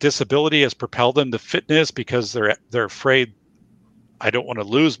the disability has propelled them to fitness because they're afraid, I don't want to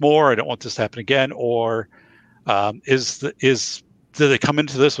lose more, I don't want this to happen again, or do they come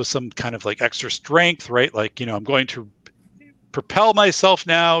into this with some kind of like extra strength, right? Like, I'm going to propel myself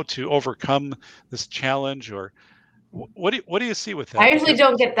now to overcome this challenge, or what do you see with that? I usually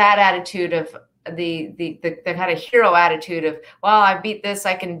don't get that attitude of the kind of hero attitude of, well, I beat this,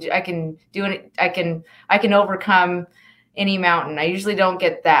 I can do it, I can overcome any mountain. I usually don't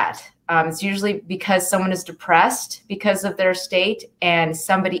get that. It's usually because someone is depressed because of their state, and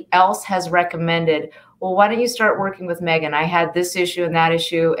somebody else has recommended, well, why don't you start working with Megan? I had this issue and that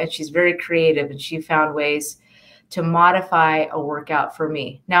issue, and she's very creative, and she found ways to modify a workout for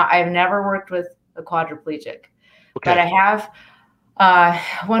me. Now, I've never worked with a quadriplegic, but I have.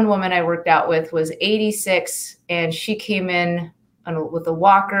 One woman I worked out with was 86, and she came in with a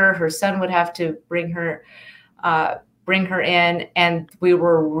walker. Her son would have to bring her in, and we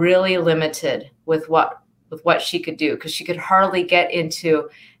were really limited with what she could do, because she could hardly get into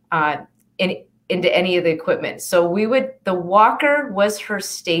any of the equipment. So the walker was her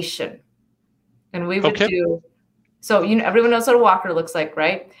station, and we would do. So everyone knows what a walker looks like,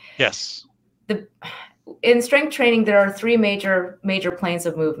 right? Yes. In strength training, there are three major planes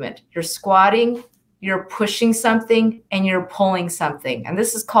of movement. You're squatting, you're pushing something, and you're pulling something. And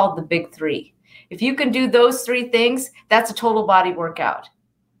this is called the big three. If you can do those three things, that's a total body workout.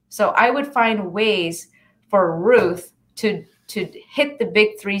 So I would find ways for Ruth to hit the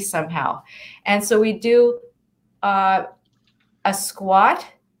big three somehow. And so we do a squat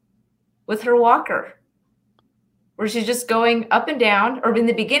with her walker, where she's just going up and down, or in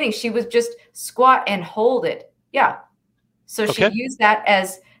the beginning, she would just squat and hold it. Yeah. So she used that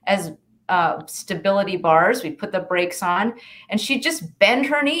as stability bars. We put the brakes on, and she'd just bend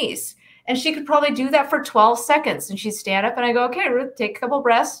her knees. And she could probably do that for 12 seconds. And she'd stand up, and I go, okay, Ruth, take a couple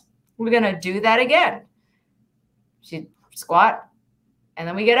breaths. We're going to do that again. She'd squat, and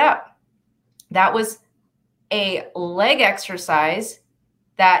then we get up. That was a leg exercise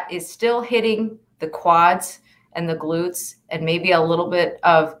that is still hitting the quads and the glutes and maybe a little bit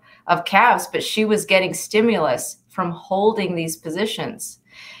of calves, but she was getting stimulus from holding these positions.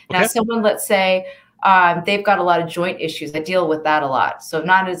 Now, someone, let's say, they've got a lot of joint issues. I deal with that a lot. So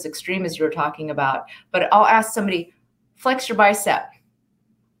not as extreme as you were talking about, but I'll ask somebody, flex your bicep.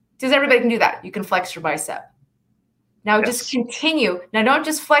 Because everybody can do that. You can flex your bicep. Now just continue. Now don't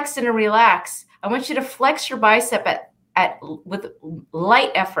just flex and relax. I want you to flex your bicep with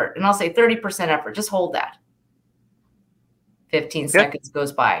light effort. And I'll say 30% effort. Just hold that. 15 seconds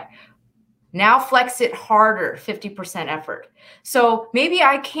goes by. Now flex it harder, 50% effort. So maybe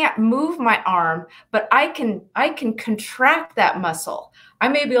I can't move my arm, but I can contract that muscle. I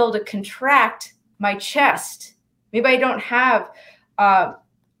may be able to contract my chest. Maybe I don't have,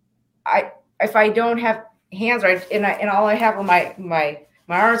 if I don't have hands, right, and all I have are my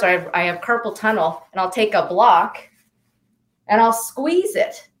arms, I have carpal tunnel, and I'll take a block and I'll squeeze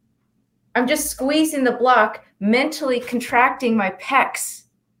it. I'm just squeezing the block, mentally contracting my pecs.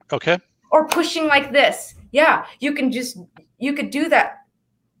 Okay. Or pushing like this. Yeah, you could do that.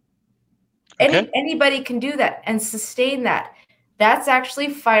 Anybody can do that and sustain that. That's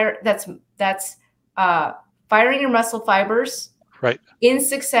actually that's firing your muscle fibers in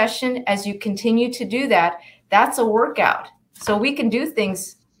succession. As you continue to do that, that's a workout. So we can do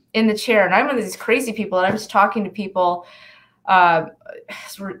things in the chair. And I'm one of these crazy people, and I'm just talking to people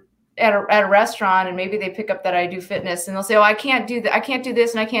at a restaurant, and maybe they pick up that I do fitness, and they'll say, "Oh, I can't do that. I can't do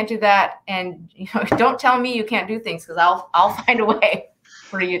this, and I can't do that." And don't tell me you can't do things, because I'll find a way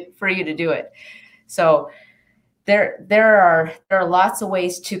for you to do it. So there are lots of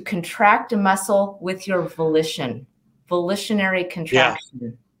ways to contract a muscle with your volitionary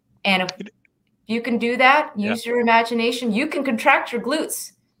contraction. And if you can do that, use your imagination. You can contract your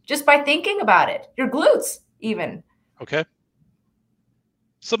glutes just by thinking about it. Your glutes, even. Okay.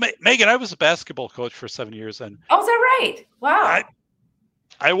 So Megan, I was a basketball coach for 7 years, and oh, is that right? Wow.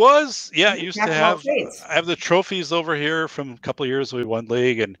 I was, yeah, You used jack to of all have. trades. I have the trophies over here from a couple of years we won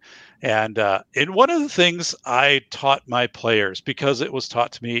league, and one of the things I taught my players, because it was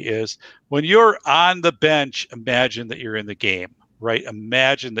taught to me, is when you're on the bench, imagine that you're in the game, right?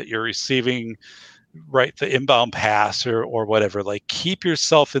 Imagine that you're receiving, right, the inbound pass or whatever. Like, keep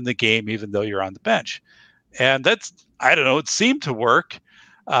yourself in the game even though you're on the bench, and that's, I don't know, it seemed to work.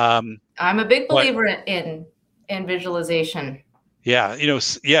 I'm a big But believer in visualization. yeah,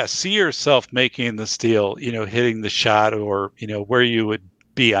 yeah, see yourself making the steal, hitting the shot, or where you would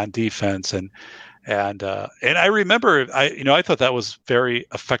be on defense, and I remember, I thought that was very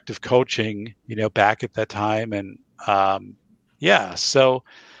effective coaching, back at that time, and yeah, so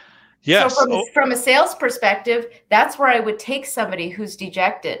So yes. from a sales perspective, that's where I would take somebody who's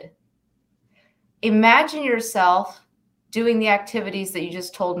dejected. Imagine yourself doing the activities that you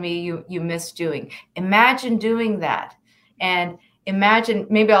just told me you miss doing. Imagine doing that, and imagine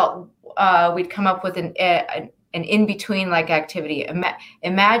maybe we'd come up with an in between like activity.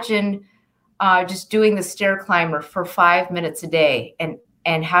 Imagine just doing the stair climber for 5 minutes a day,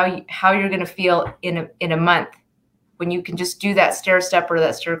 and how you're going to feel in a month when you can just do that stair step or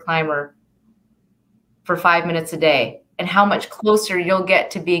that stair climber for 5 minutes a day, and how much closer you'll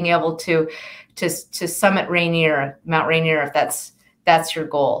get to being able to summit Mount Rainier, if that's your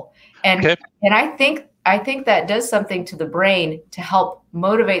goal. And Okay. and I think that does something to the brain to help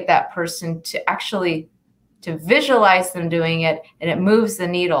motivate that person to actually to visualize them doing it, and it moves the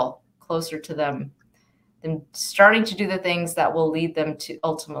needle closer to them than starting to do the things that will lead them to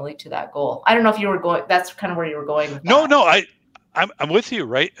ultimately to that goal. I don't know if you were going, that's kind of where you were going with No, that. no, I'm with you,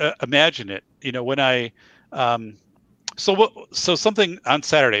 right? Imagine it. When I so something on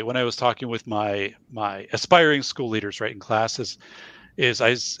Saturday when I was talking with my aspiring school leaders, right, in classes, is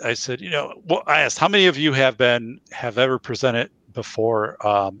I said, I asked, how many of you have ever presented before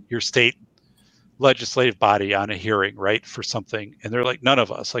your state legislative body on a hearing, right, for something? And they're like, none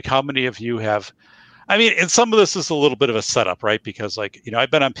of us. Like, how many of you have? I mean, and some of this is a little bit of a setup, right? Because, like,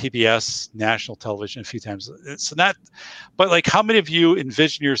 I've been on PBS national television a few times. It's not, but like, how many of you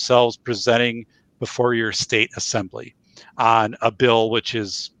envision yourselves presenting before your state assembly on a bill which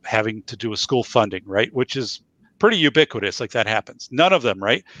is having to do with school funding, right? Which is pretty ubiquitous. Like, that happens. None of them,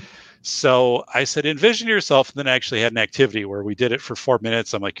 right? So I said, envision yourself, and then I actually had an activity where we did it for 4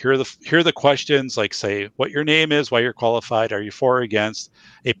 minutes. I'm like, here are the questions, like, say what your name is, why you're qualified, are you for or against,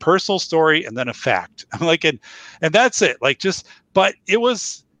 a personal story, and then a fact. I'm like, and that's it. Like, just, but it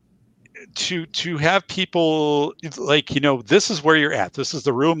was to have people like, this is where you're at. This is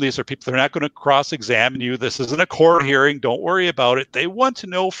the room. These are people. They're not going to cross-examine you. This isn't a court hearing. Don't worry about it. They want to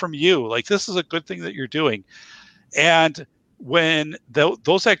know from you, like, this is a good thing that you're doing. And when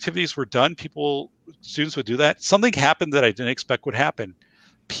those activities were done, students would do that. Something happened that I didn't expect would happen.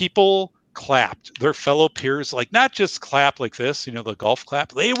 People clapped. Their fellow peers, like, not just clap like this, the golf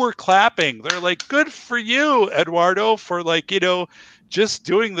clap. They were clapping. They're like, good for you, Eduardo, for, like, just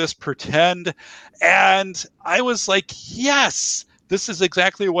doing this pretend. And I was like, yes, this is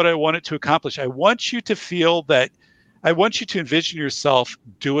exactly what I wanted to accomplish. I want you to feel that. I want you to envision yourself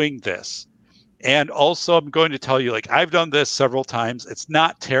doing this. And also, I'm going to tell you, like, I've done this several times. It's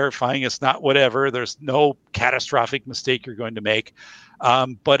not terrifying. It's not whatever. There's no catastrophic mistake you're going to make.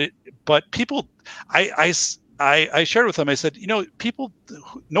 But people, I shared with them, I said, people,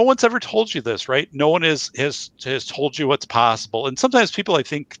 no one's ever told you this, right? No one has told you what's possible. And sometimes people, I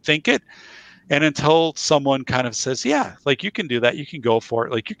think it. And until someone kind of says, yeah, like, you can do that, you can go for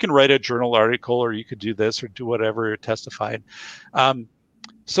it. Like, you can write a journal article, or you could do this, or do whatever, or testify.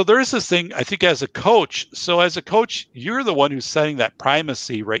 So there is this thing, I think, as a coach. So as a coach, you're the one who's setting that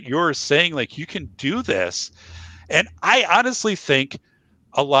primacy, right? You're saying, like, you can do this. And I honestly think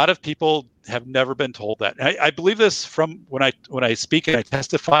a lot of people have never been told that. And I believe this from when I speak and I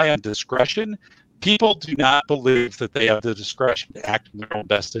testify on discretion. People do not believe that they have the discretion to act in their own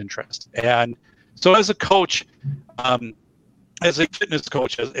best interest. And so as a coach, as a fitness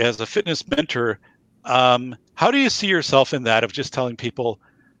coach, as a fitness mentor, how do you see yourself in that, of just telling people,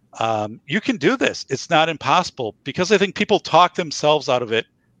 you can do this, it's not impossible? Because I think people talk themselves out of it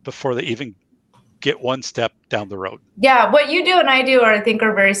before they even get one step down the road. Yeah, what you do and I do I think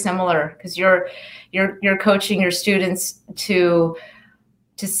are very similar, because you're coaching your students to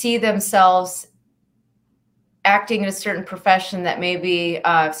see themselves acting in a certain profession that may be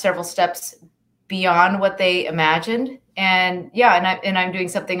several steps beyond what they imagined. And yeah, and I'm doing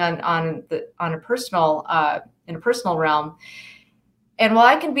something on a personal in a personal realm. And while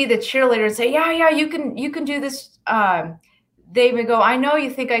I can be the cheerleader and say, yeah, you can do this, they may go, I know you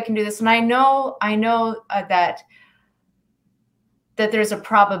think I can do this, and I know that that there's a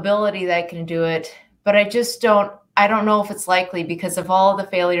probability that I can do it, but I don't know if it's likely because of all the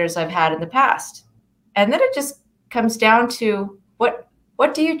failures I've had in the past. And then it just comes down to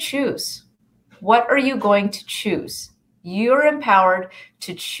what do you choose? What are you going to choose? You're empowered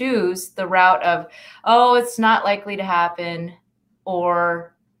to choose the route of, oh, it's not likely to happen,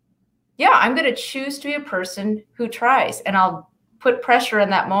 or yeah, I'm going to choose to be a person who tries, and I'll put pressure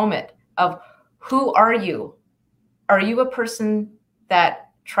in that moment of, who are you? Are you a person that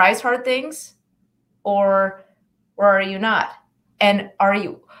tries hard things, or are you not? And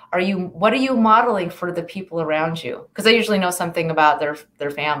what are you modeling for the people around you? Because I usually know something about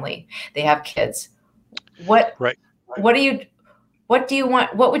their family. They have kids. What do you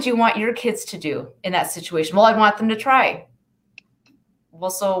want? What would you want your kids to do in that situation? Well, I want them to try. Well,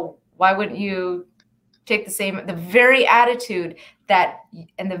 so why wouldn't you take the very attitude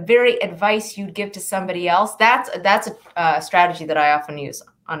and the very advice you'd give to somebody else? That's a strategy that I often use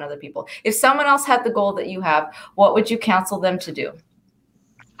on other people. If someone else had the goal that you have, what would you counsel them to do?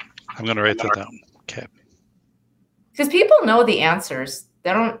 I'm going to write that down. Okay. Because people know the answers.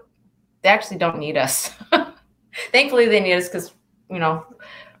 They actually don't need us. Thankfully, they need us because, we all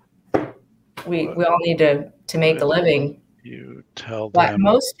need to make a living. You tell them. But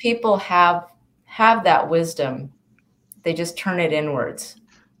most people have that wisdom. They just turn it inwards.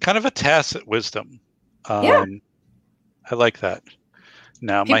 Kind of a tacit wisdom. Yeah. I like that.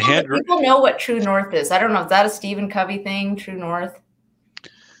 Now, people know what true north is. I don't know. Is that a Stephen Covey thing, true north?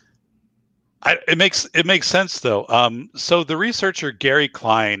 It makes sense, though. So the researcher Gary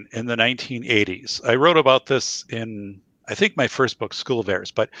Klein in the 1980s, I wrote about this in, I think, my first book, School of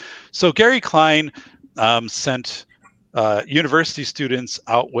Errors. But so Gary Klein sent university students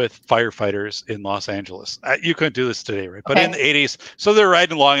out with firefighters in Los Angeles. You couldn't do this today, right? But in the 80s, so they're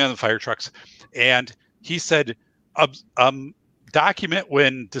riding along on the fire trucks, and he said, document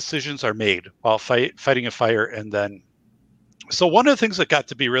when decisions are made while fighting a fire. And then, so one of the things that got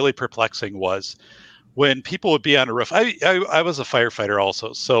to be really perplexing was when people would be on a roof. I was a firefighter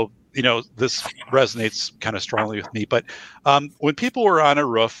also, so this resonates kind of strongly with me. But when people were on a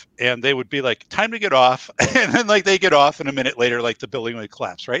roof and they would be like, time to get off, and then like they get off, and a minute later, like the building would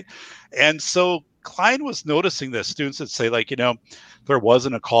collapse, right? And so Klein was noticing this. Students would say, like, there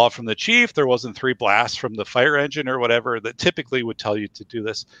wasn't a call from the chief, there wasn't 3 blasts from the fire engine or whatever that typically would tell you to do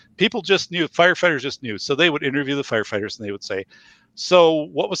this. People just knew, firefighters just knew. So they would interview the firefighters and they would say, so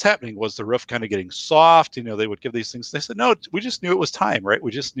what was happening? Was the roof kind of getting soft? They would give these things. They said, no, we just knew it was time, right?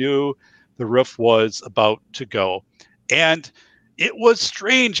 We just knew the roof was about to go. And it was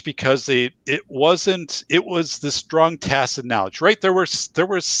strange because it was this strong tacit knowledge, right? There were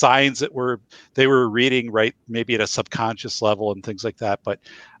signs that they were reading, right? Maybe at a subconscious level and things like that. But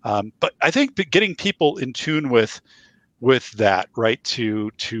I think getting people in tune with that, right?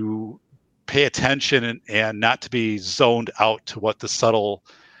 To pay attention and not to be zoned out to what the subtle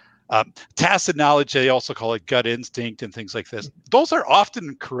tacit knowledge, they also call it gut instinct and things like this. Those are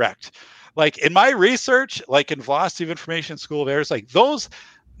often correct. Like in my research, like in Velocity of Information, School of Errors, like those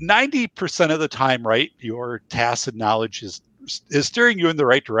 90% of the time, right, your tacit knowledge is steering you in the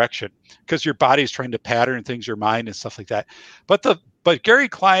right direction because your body's trying to pattern things, your mind and stuff like that. But Gary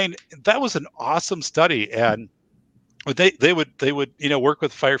Klein, that was an awesome study, and they would work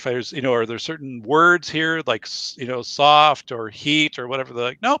with firefighters. Are there certain words here like soft or heat or whatever? They're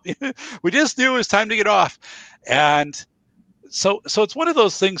like, nope, we just knew it was time to get off, and. So it's one of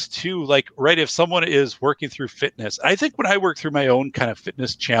those things too, like, right, if someone is working through fitness, I think when I worked through my own kind of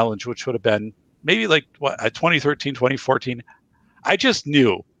fitness challenge, which would have been maybe like 2013, 2014, I just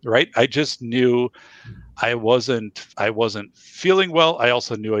knew, right? I just knew I wasn't feeling well. I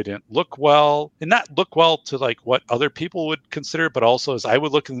also knew I didn't look well, and not look well to like what other people would consider, but also as I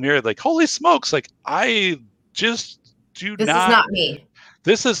would look in the mirror, like, holy smokes, like I just do this is not me.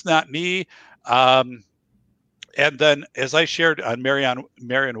 This is not me. And then, as I shared on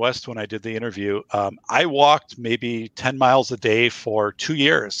Marion West when I did the interview, I walked maybe 10 miles a day for 2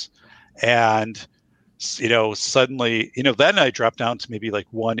 years. And, suddenly, then I dropped down to maybe like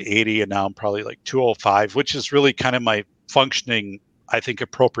 180, and now I'm probably like 205, which is really kind of my functioning, I think,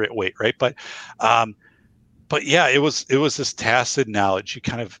 appropriate weight, right? But yeah, it was this tacit knowledge. You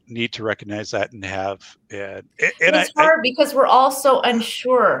kind of need to recognize that and have. And it's hard because we're all so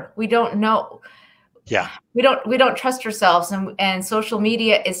unsure. We don't know. Yeah. We don't trust ourselves, and social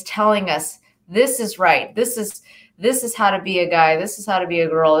media is telling us this is right. This is how to be a guy. This is how to be a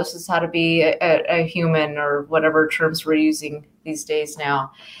girl. This is how to be a human, or whatever terms we're using these days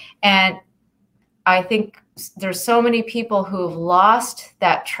now. And I think there's so many people who have lost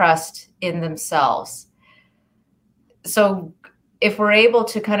that trust in themselves. So if we're able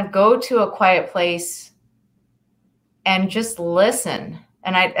to kind of go to a quiet place and just listen,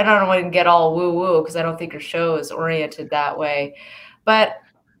 and I don't want to get all woo woo because I don't think your show is oriented that way, but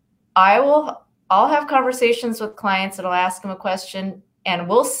I'll have conversations with clients and I'll ask them a question and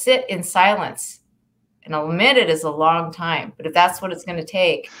we'll sit in silence. And a minute is a long time, but if that's what it's going to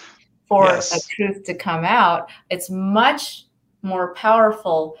take for Yes. a truth to come out, it's much more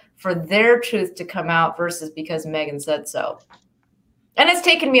powerful for their truth to come out versus because Megan said so. And it's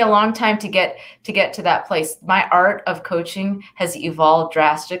taken me a long time to get to that place. My art of coaching has evolved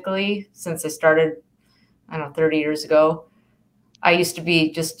drastically since I started, 30 years ago. I used to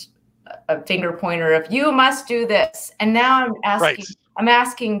be just a finger pointer of you must do this. And now I'm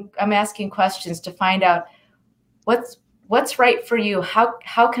asking questions to find out what's right for you.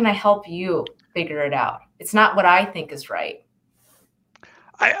 How can I help you figure it out? It's not what I think is right.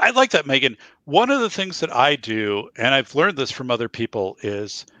 I like that, Megan. One of the things that I do, and I've learned this from other people,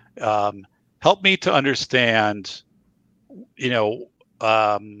 is help me to understand,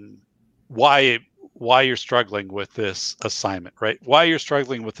 why you're struggling with this assignment, right? Why you're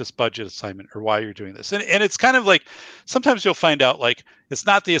struggling with this budget assignment, or why you're doing this. And it's kind of like, sometimes you'll find out like, it's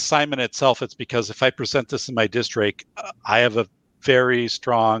not the assignment itself. It's because if I present this in my district, I have a very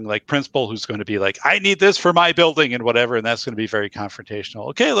strong like principal who's going to be like, I need this for my building and whatever. And that's going to be very confrontational.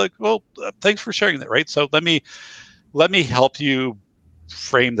 Okay, look, well, thanks for sharing that, right? So let me help you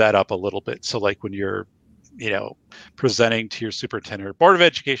frame that up a little bit. So like when you're, presenting to your superintendent or board of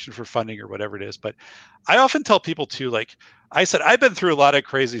education for funding or whatever it is. But I often tell people too, like I said, I've been through a lot of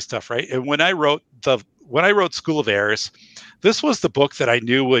crazy stuff, right? And when I wrote School of Heirs, this was the book that I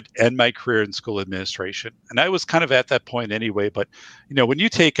knew would end my career in school administration. And I was kind of at that point anyway. But, when you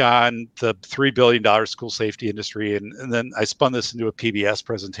take on the $3 billion school safety industry, and then I spun this into a PBS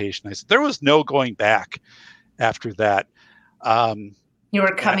presentation, I said, there was no going back after that. You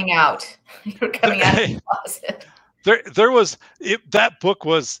were coming out. You were coming out of the closet. There was that book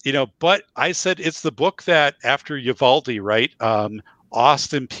was, but I said it's the book that after Uvalde, right?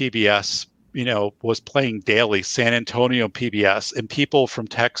 Austin PBS, was playing daily, San Antonio PBS, and people from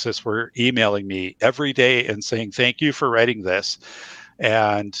Texas were emailing me every day and saying, thank you for writing this.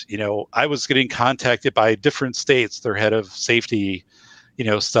 And, I was getting contacted by different states, their head of safety,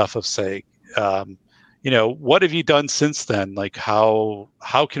 stuff of saying, what have you done since then? Like, how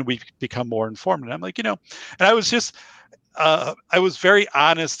can we become more informed? And I'm like, and I was just, I was very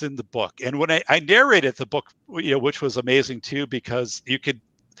honest in the book. And when I narrated the book, which was amazing too, because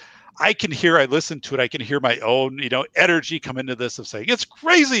I listened to it, I can hear my own, energy come into this of saying, it's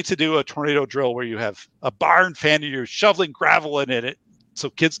crazy to do a tornado drill where you have a barn fan and you're shoveling gravel in it so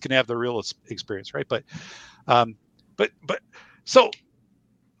kids can have the real experience. Right. But so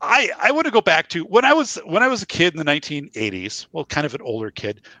I want to go back to when I was a kid in the 1980s, well, kind of an older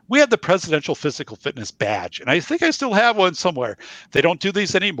kid, we had the Presidential Physical Fitness Badge. And I think I still have one somewhere. They don't do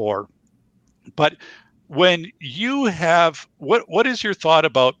these anymore. But when you have, what is your thought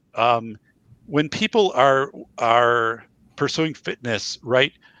about when people are pursuing fitness,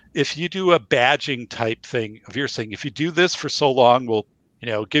 right? If you do a badging type thing of you're saying, if you do this for so long, we'll,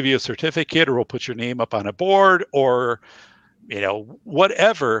 give you a certificate, or we'll put your name up on a board, or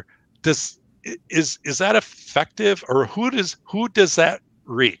whatever. Is that effective, or who does that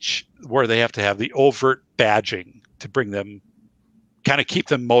reach where they have to have the overt badging to bring them, kind of keep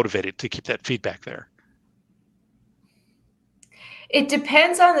them motivated to keep that feedback there? It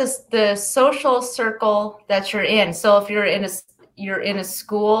depends on the social circle that you're in. So if you're in a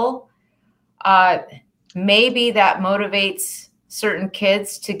school, maybe that motivates certain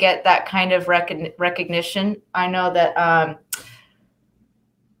kids to get that kind of recognition. I know that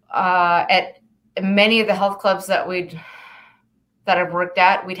at many of the health clubs that I've worked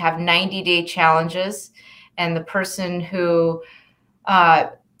at, we'd have 90-day challenges, and the person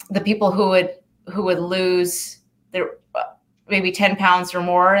the people who would lose their maybe 10 pounds or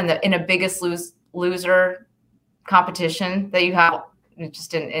more in a biggest loser competition that you have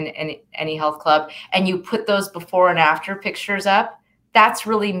just in any health club, and you put those before and after pictures up, that's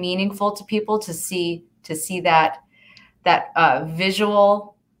really meaningful to people to see that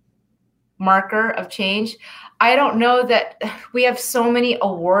visual marker of change. I don't know that we have so many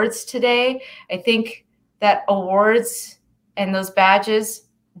awards today. I think that awards and those badges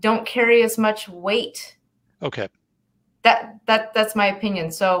don't carry as much weight. Okay. That's my opinion.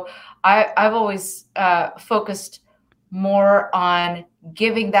 So I've always focused more on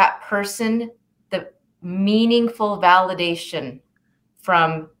giving that person the meaningful validation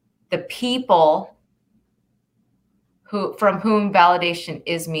from the people from whom validation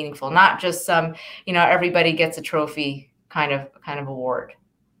is meaningful, not just some, everybody gets a trophy kind of award.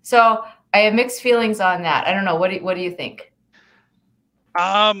 So I have mixed feelings on that. I don't know. What do you think?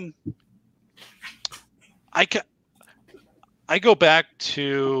 I go back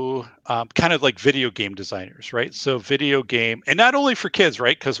to kind of like video game designers, right? So video game, and not only for kids,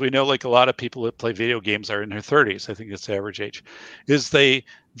 right? Because we know like a lot of people that play video games are in their 30s. I think that's the average age. Is they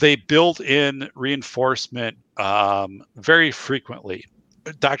build in reinforcement very frequently.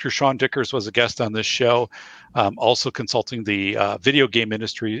 Dr. Sean Dickers was a guest on this show, also consulting the video game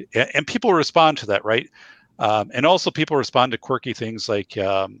industry, and people respond to that, right? And also people respond to quirky things like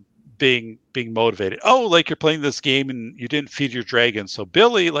being motivated. Oh, like you're playing this game and you didn't feed your dragon. So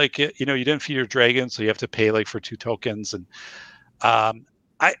Billy, like, you didn't feed your dragon, so you have to pay like for 2 tokens. And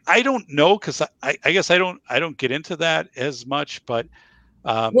I don't know, because I guess I don't get into that as much, but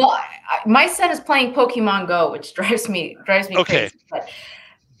well, my son is playing Pokemon Go, which drives me okay. crazy. But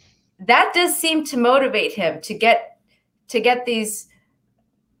that does seem to motivate him to get these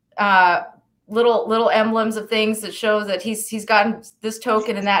little emblems of things that shows that he's gotten this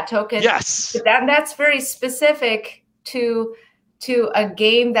token and that token. Yes. But that's very specific to a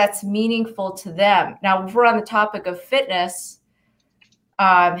game that's meaningful to them. Now, if we're on the topic of fitness,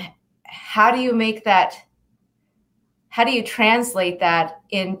 how do you make that? How do you translate that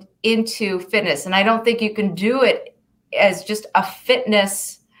into fitness? And I don't think you can do it as just a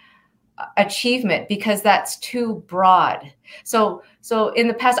fitness achievement, because that's too broad. So in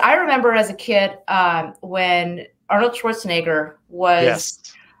the past, I remember as a kid when Arnold Schwarzenegger was.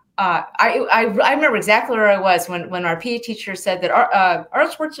 Yes. I remember exactly where I was when our PE teacher said that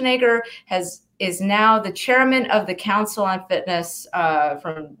Arnold Schwarzenegger is now the chairman of the Council on Fitness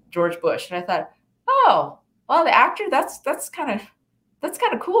from George Bush, and I thought, oh, well, the actor, that's kind of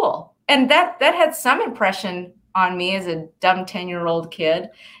cool, and that had some impression on me as a dumb 10-year-old kid.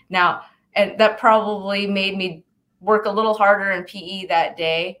 Now, and that probably made me work a little harder in PE that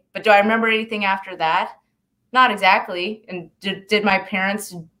day. But do I remember anything after that? Not exactly. And did my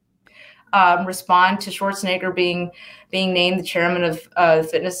parents respond to Schwarzenegger being named the chairman of the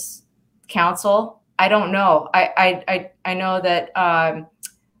Fitness Council? I don't know. I know that I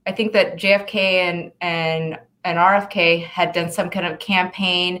think that JFK and RFK had done some kind of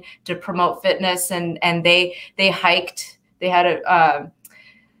campaign to promote fitness, and they hiked. They had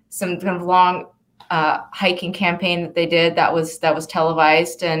some kind of long hiking campaign that they did that was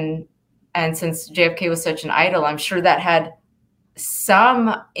televised, and since JFK was such an idol, I'm sure that had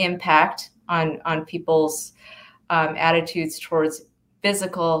some impact on people's attitudes towards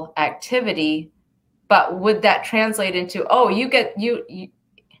physical activity. But would that translate into, oh, if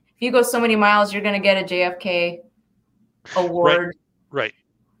you go so many miles, you're going to get a JFK award? Right.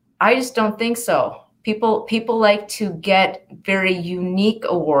 I just don't think so. People like to get very unique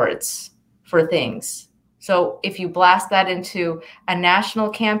awards for things. So if you blast that into a national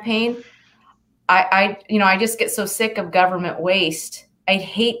campaign, I just get so sick of government waste. I'd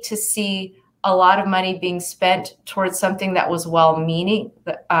hate to see a lot of money being spent towards something that was well-meaning,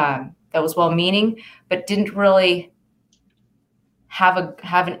 but didn't really have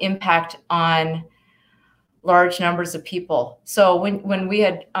an impact on large numbers of people. So when we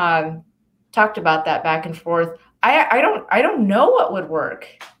had talked about that back and forth, I don't know what would work.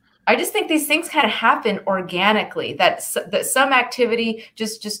 I just think these things kind of happen organically, that some activity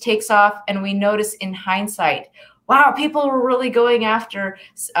just takes off, and we notice in hindsight, wow, people were really going after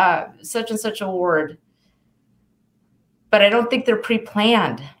such and such award. But I don't think they're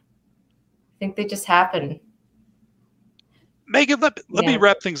pre-planned. I think they just happen. Megan, let me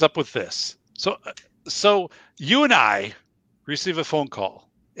wrap things up with this. So you and I receive a phone call,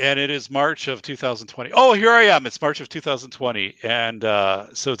 and it is March of 2020. Oh, here I am. It's March of 2020. And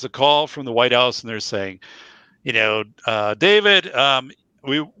so it's a call from the White House, and they're saying, David,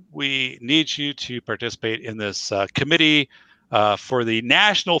 we need you to participate in this committee for the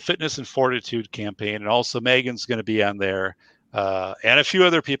National Fitness and Fortitude campaign. And also Megan's going to be on there. And a few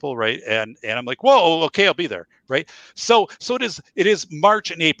other people, right? And I'm like, whoa, okay, I'll be there, right? So it is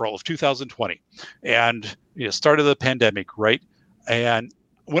March and April of 2020, and start of the pandemic, right? And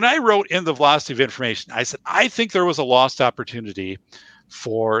when I wrote in the Velocity of Information, I said, I think there was a lost opportunity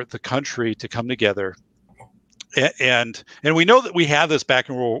for the country to come together. And we know that we had this back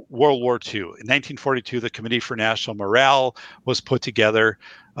in World War II. In 1942, the Committee for National Morale was put together,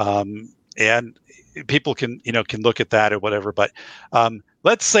 and people can look at that or whatever. But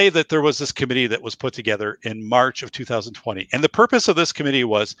let's say that there was this committee that was put together in March of 2020, and the purpose of this committee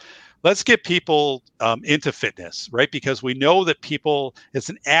was, let's get people into fitness, right? Because we know that people, it's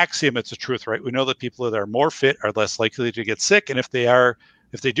an axiom, it's a truth, right? We know that people that are more fit are less likely to get sick, and if they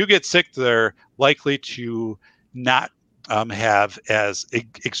do get sick, they're likely to not have as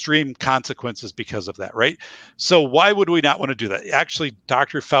extreme consequences because of that, right? So why would we not want to do that? Actually,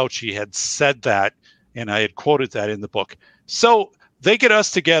 Dr. Fauci had said that, and I had quoted that in the book. So they get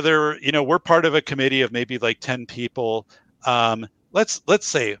us together. We're part of a committee of maybe like 10 people. Let's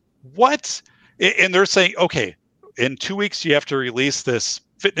say what, and they're saying, okay, in 2 weeks you have to release this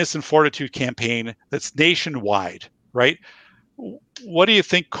fitness and fortitude campaign that's nationwide, right? What do you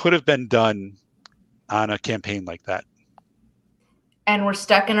think could have been done on a campaign like that? And we're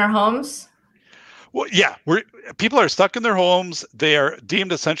stuck in our homes? Well, yeah, people are stuck in their homes. They are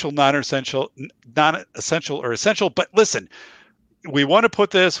deemed essential, non-essential, or essential. But listen, we want to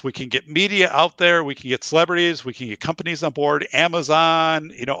put this. We can get media out there. We can get celebrities. We can get companies on board.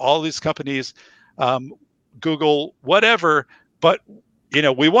 Amazon, all these companies, Google, whatever. But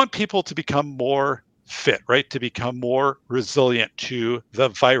we want people to become more fit, right? To become more resilient to the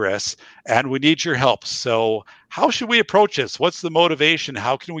virus, and we need your help. So how should we approach this? What's the motivation?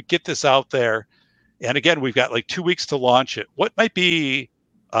 How can we get this out there? And again, we've got like 2 weeks to launch it. What might be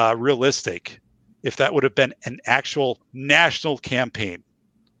realistic if that would have been an actual national campaign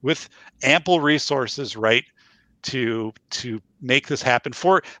with ample resources, right, to make this happen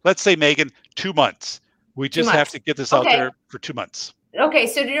for, let's say, Megan, 2 months. We just have to get this out there for 2 months. Okay,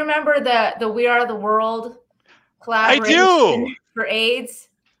 so do you remember the We Are the World collaboration I do. for AIDS?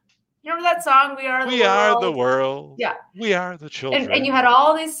 You remember that song, We Are the World? We are the world. Yeah. We are the children. And you had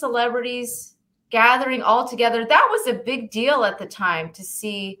all these celebrities gathering all together. That was a big deal at the time, to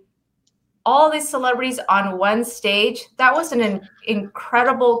see all these celebrities on one stage. That was an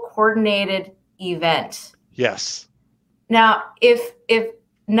incredible coordinated event. Yes. Now, if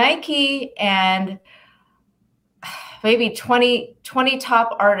Nike and maybe 20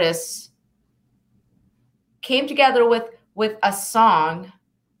 top artists came together with a song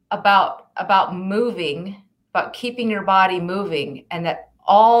about moving, about keeping your body moving, and that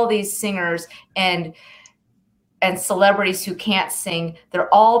all these singers and celebrities who can't sing,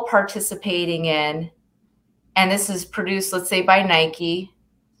 they're all participating in, and this is produced, let's say, by Nike,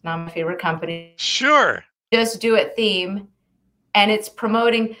 not my favorite company. Sure. Just Do It theme, and it's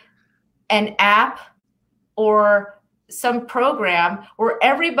promoting an app or some program where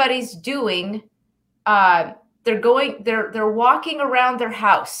everybody's doing, they're walking around their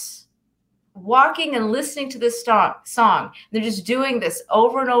house, walking and listening to this song. They're just doing this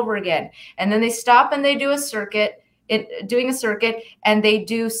over and over again. And then they stop and they do a circuit, and they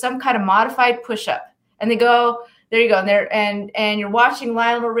do some kind of modified push-up. And they go, there you go. And you're watching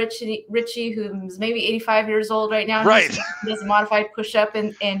Lionel Richie, who's maybe 85 years old right now. Right. He does a modified push-up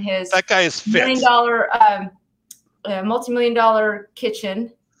in his that guy is fit. multi-million-dollar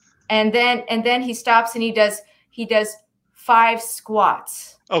kitchen. And then he stops and he does 5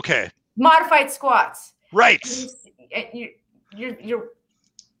 squats. Okay. Modified squats. Right. You're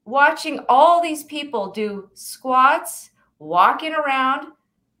watching all these people do squats, walking around,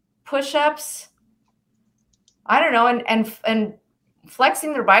 push-ups, I don't know, and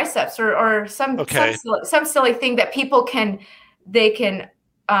flexing their biceps or some silly thing that people can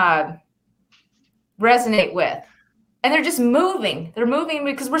resonate with. And they're just moving. They're moving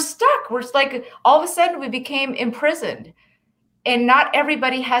because we're stuck. We're like, all of a sudden we became imprisoned. And not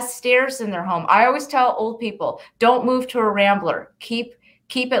everybody has stairs in their home. I always tell old people, don't move to a Rambler. Keep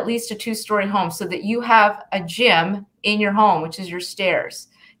at least a 2-story home so that you have a gym in your home, which is your stairs.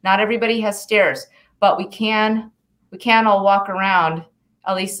 Not everybody has stairs, but we can all walk around,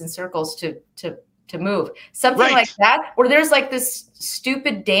 at least in circles, to move. Something like that, or there's like this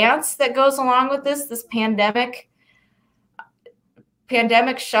stupid dance that goes along with this pandemic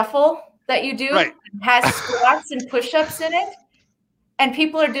shuffle that you do. Right. Has squats and push-ups in it. And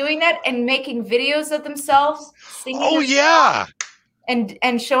people are doing that and making videos of themselves singing. Oh, yeah.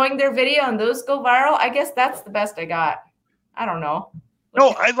 And showing their video, and those go viral. I guess that's the best I got. I don't know.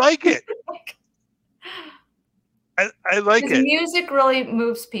 No, I like it. I like it. Music really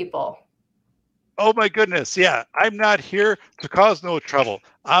moves people. Oh, my goodness. Yeah. I'm not here to cause no trouble.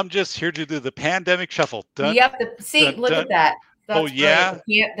 I'm just here to do the pandemic shuffle. Dun, yep. Look at that. That's yeah.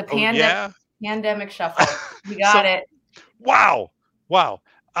 The pandemic shuffle. You got it. Wow.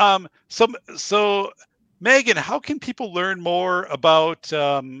 So Megan, how can people learn more about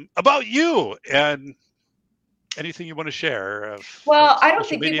you and anything you want to share? Well, I don't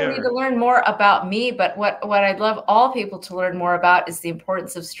think people need to learn more about me, but what I'd love all people to learn more about is the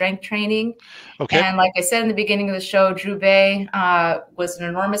importance of strength training. Okay. And like I said in the beginning of the show, Drew Bay was an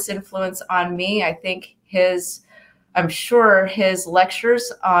enormous influence on me. I think I'm sure his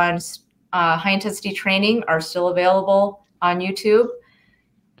lectures on high intensity training are still available on YouTube.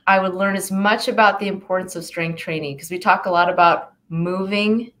 I would learn as much about the importance of strength training, because we talk a lot about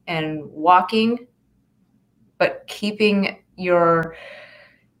moving and walking, but keeping your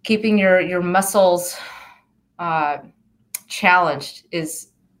muscles challenged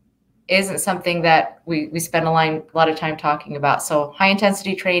isn't something that we spend a lot of time talking about. So high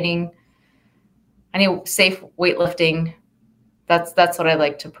intensity training, any safe weightlifting, that's what I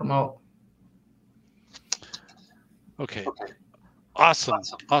like to promote. Okay. Awesome.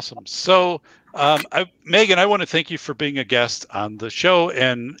 So, Megan, I want to thank you for being a guest on the show.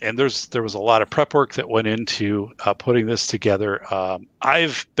 And there was a lot of prep work that went into putting this together.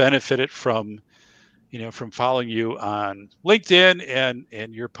 I've benefited from following you on LinkedIn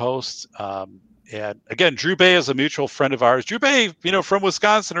and your posts. And again, Drew Bay is a mutual friend of ours. Drew Bay, from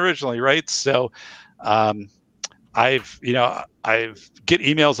Wisconsin originally, right? So, I've get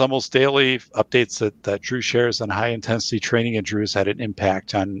emails almost daily, updates that Drew shares on high intensity training, and Drew's had an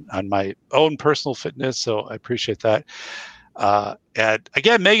impact on my own personal fitness. So I appreciate that. And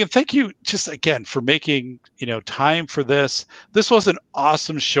again, Megan, thank you just again for making, time for this. This was an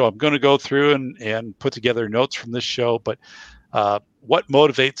awesome show. I'm going to go through and put together notes from this show, but what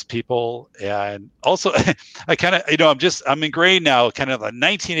motivates people, and also I kind of, I'm ingrained now, kind of a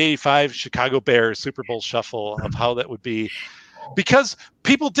 1985 Chicago Bears Super Bowl shuffle of how that would be, because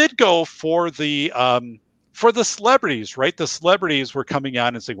people did go for the celebrities, right? The celebrities were coming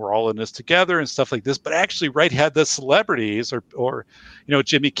on and saying, we're all in this together and stuff like this. But actually, right, had the celebrities or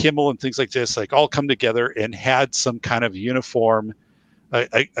Jimmy Kimmel and things like this, like all come together and had some kind of uniform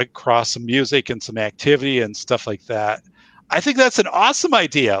across some music and some activity and stuff like that. I think that's an awesome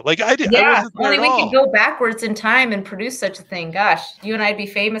idea. Like I did. Yeah, only we could go backwards in time and produce such a thing. Gosh, you and I'd be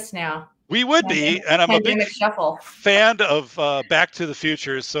famous now. We would be, and I'm a big fan of Back to the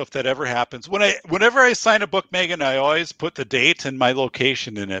Future. So if that ever happens, whenever I sign a book, Megan, I always put the date and my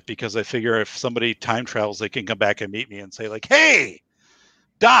location in it, because I figure if somebody time travels, they can come back and meet me and say like, "Hey,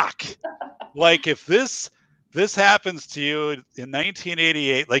 Doc, like if this happens to you in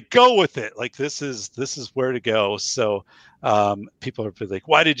 1988, like go with it. Like this is where to go." So people are like,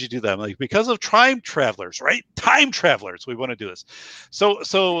 "Why did you do that?" I'm like, because of time travelers, right? Time travelers. We want to do this.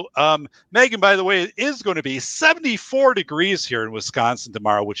 So Megan, by the way, it is going to be 74 degrees here in Wisconsin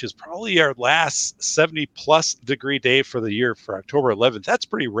tomorrow, which is probably our last 70+ degree day for the year for October 11th. That's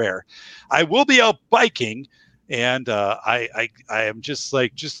pretty rare. I will be out biking. And I am just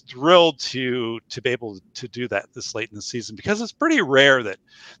thrilled to be able to do that this late in the season, because it's pretty rare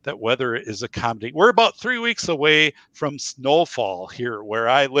that weather is accommodating. We're about 3 weeks away from snowfall here where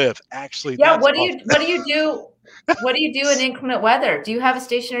I live. Actually, yeah. What do you do? What do you do in inclement weather? Do you have a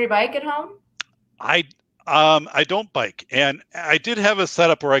stationary bike at home? I don't bike, and I did have a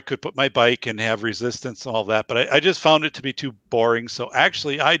setup where I could put my bike and have resistance and all that, but I just found it to be too boring. So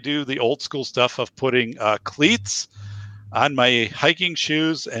actually I do the old school stuff of putting cleats on my hiking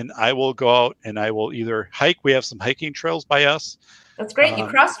shoes, and I will go out and I will either hike. We have some hiking trails by us. That's great. You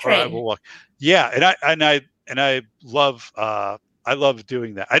cross train. I will walk. Yeah. And I love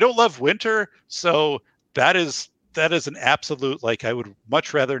doing that. I don't love winter. So that is an absolute, like, I would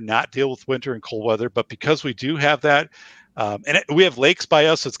much rather not deal with winter and cold weather, but because we do have that, we have lakes by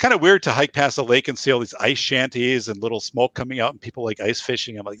us, so it's kind of weird to hike past a lake and see all these ice shanties and little smoke coming out and people like ice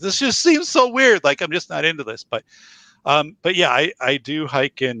fishing. I'm like, this just seems so weird. Like, I'm just not into this, but yeah, I do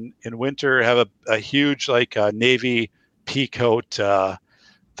hike in winter. I have a huge navy pea coat that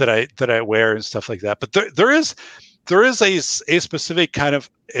I wear and stuff like that. But there is a specific kind of,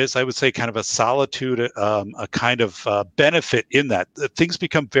 as I would say, kind of a solitude, a kind of benefit in that. Things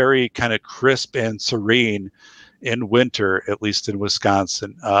become very kind of crisp and serene in winter, at least in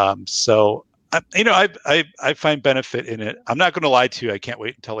Wisconsin. So, I find benefit in it. I'm not going to lie to you. I can't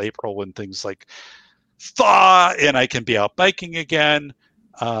wait until April when things like thaw and I can be out biking again.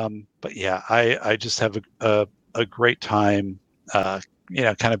 But yeah, I just have a great time, kind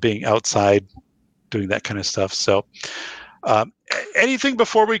of being outside, doing that kind of stuff. So anything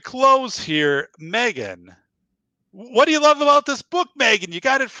before we close here, Megan? What do you love about this book, Megan? You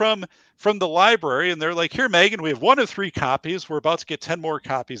got it from the library, and they're like, here, Megan, we have 1 of 3 copies. We're about to get 10 more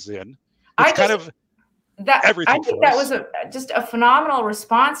copies in. It's everything. I think that was just a phenomenal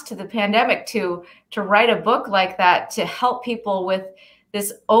response to the pandemic to write a book like that, to help people with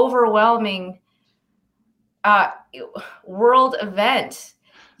this overwhelming world event.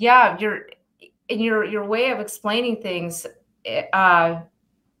 Yeah, your way of explaining things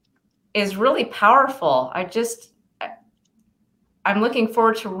is really powerful. I'm looking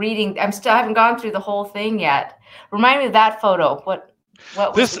forward to reading. I haven't gone through the whole thing yet. Remind me of that photo. What?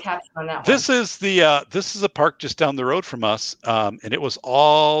 What was the caption on that one? This is a park just down the road from us, and it was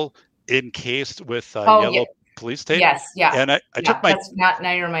all encased with yellow police tape. Yes, yeah. And I took my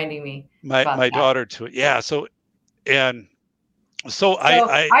now you're reminding me my daughter to it. Yeah. So I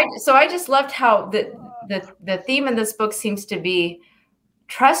just loved how the theme in this book seems to be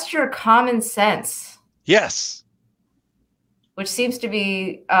trust your common sense. Yes. Which seems to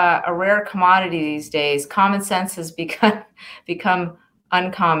be a rare commodity these days. Common sense has become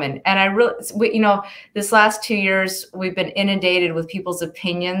uncommon. And I really, this last 2 years, we've been inundated with people's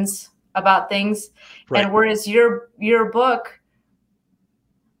opinions about things. Right. And whereas your book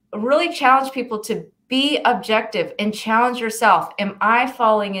really challenged people to be objective and challenge yourself. Am I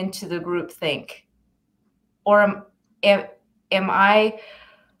falling into the group think? Or am I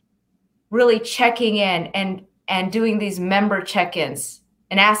really checking in and doing these member check-ins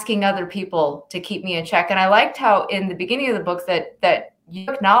and asking other people to keep me in check? And I liked how in the beginning of the book that you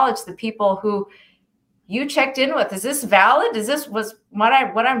acknowledge the people who you checked in with. Is this valid? Was what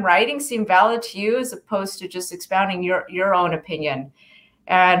I'm writing seem valid to you, as opposed to just expounding your own opinion?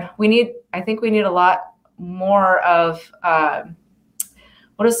 And I think we need a lot more of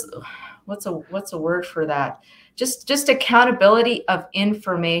what's a word for that? Just accountability of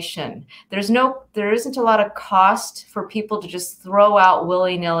information. There isn't a lot of cost for people to just throw out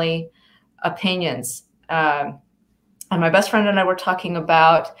willy-nilly opinions. And my best friend and I were talking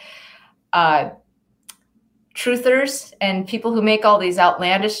about truthers and people who make all these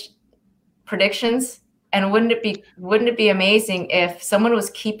outlandish predictions. And wouldn't it be amazing if someone was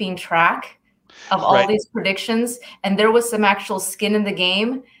keeping track of all these predictions and there was some actual skin in the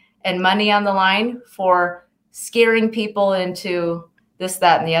game and money on the line for scaring people into this,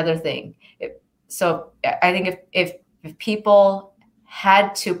 that, and the other thing? So I think if people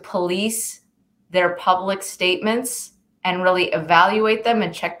had to police their public statements and really evaluate them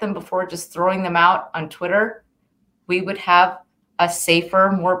and check them before just throwing them out on Twitter, we would have a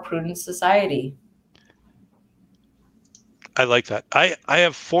safer, more prudent society. I like that. I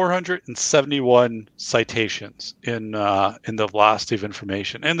have 471 citations in the velocity of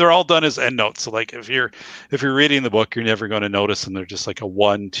information, and they're all done as endnotes. So like if you're reading the book, you're never going to notice them. They're just like a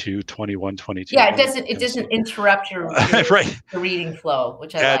 1, 2, 21, 22. Yeah, it doesn't interrupt your right. the reading flow,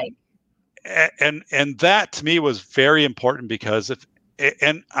 which I like. And that to me was very important, because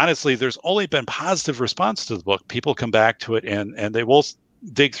and honestly, there's only been positive response to the book. People come back to it and they will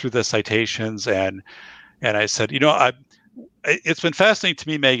dig through the citations, and I said, it's been fascinating to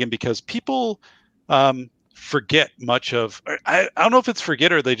me, Megan, because people forget much of, I don't know if it's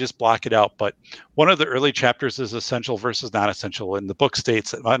forget or they just block it out, but one of the early chapters is essential versus non-essential. And the book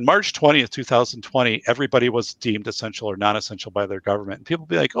states that on March 20th, 2020, everybody was deemed essential or non-essential by their government. And people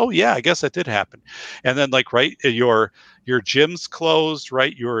be like, oh yeah, I guess that did happen. And then your gym's closed,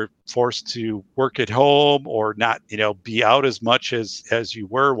 right? You're forced to work at home or not, be out as much as you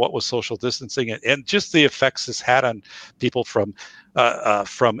were. What was social distancing, and just the effects this had on people from a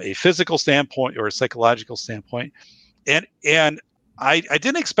physical standpoint or a psychological standpoint. And I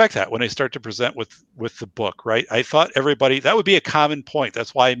didn't expect that when I start to present with the book, right? I thought that would be a common point.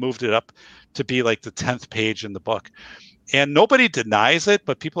 That's why I moved it up to be like the 10th page in the book. And nobody denies it,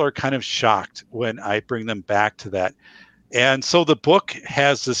 but people are kind of shocked when I bring them back to that. And so the book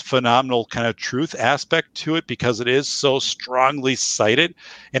has this phenomenal kind of truth aspect to it, because it is so strongly cited,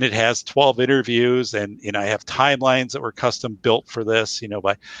 and it has 12 interviews, and I have timelines that were custom built for this,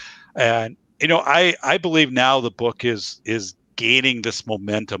 I believe now the book is gaining this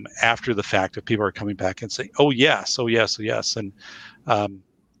momentum after the fact that people are coming back and saying, oh yes, oh yes, oh yes. And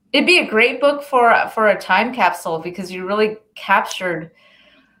it'd be a great book for a time capsule, because you really captured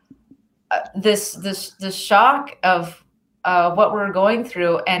this shock of what we're going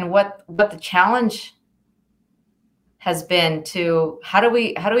through, and what the challenge has been to how do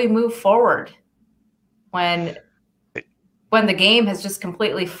we move forward when the game has just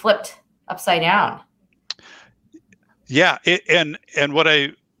completely flipped upside down. Yeah, and what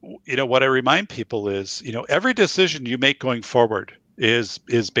I remind people is, every decision you make going forward is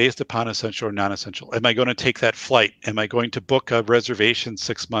based upon essential or non-essential. Am I going to take that flight? Am I going to book a reservation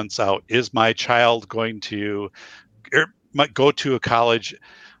 6 months out? Is my child going to might go to a college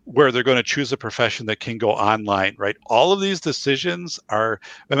where they're going to choose a profession that can go online, right? All of these decisions am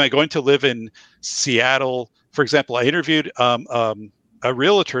I going to live in Seattle? For example, I interviewed a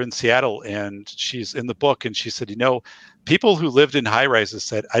realtor in Seattle, and she's in the book, and she said, people who lived in high rises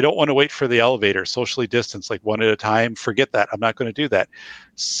said, I don't want to wait for the elevator, socially distanced, like one at a time. Forget that. I'm not going to do that.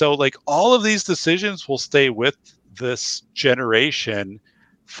 So like all of these decisions will stay with this generation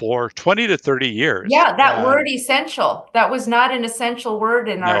for 20 to 30 years. Yeah, that word essential, that was not an essential word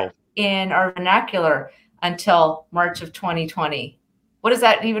in our vernacular until March of 2020. What is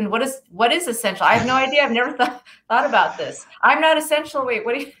that even? What is essential? I have no idea. I've never thought about this. I'm not essential. Wait,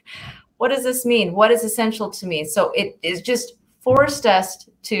 what does this mean? What is essential to me? So it is just forced us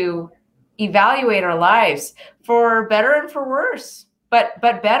to evaluate our lives for better and for worse, but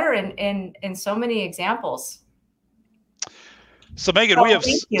better in so many examples. So Megan, we have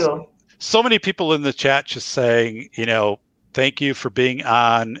so many people in the chat just saying, thank you for being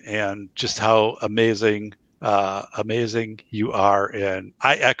on and just how amazing you are. And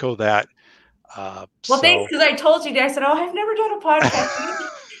I echo that. Thanks, because I told you, I said, I've never done a podcast.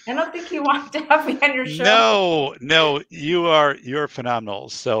 I don't think you want to have me on your show. No, you're phenomenal.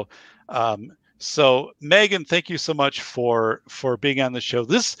 So Megan, thank you so much for being on the show.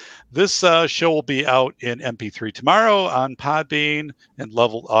 This show will be out in MP3 tomorrow on Podbean and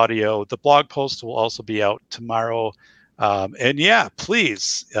Leveled Audio. The blog post will also be out tomorrow. And yeah,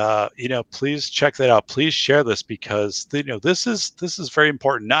 please, please check that out. Please share this because this is very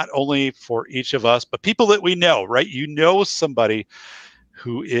important, not only for each of us, but people that we know, right? Somebody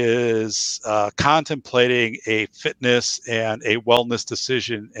who is contemplating a fitness and a wellness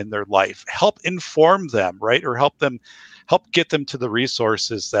decision in their life. Help inform them, right? Or help get them to the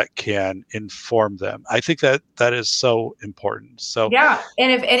resources that can inform them. I think that is so important. So yeah,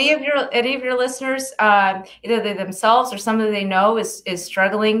 and if any of your listeners, either they themselves or somebody they know is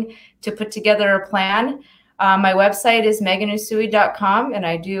struggling to put together a plan, my website is meganusui.com, and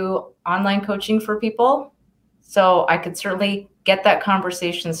I do online coaching for people. So I could certainly get that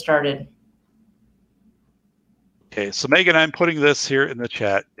conversation started. Okay, so Megan, I'm putting this here in the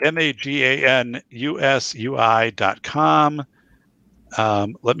chat, MAGANUSUI.com.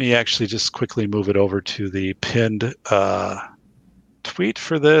 Let me actually just quickly move it over to the pinned tweet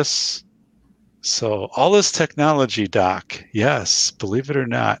for this. So all this technology, Doc. Yes, believe it or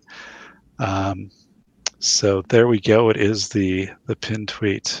not. So there we go. It is the pinned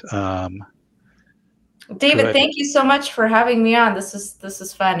tweet. David, thank you so much for having me on. This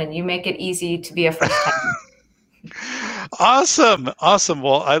is fun, and you make it easy to be a first time. Awesome.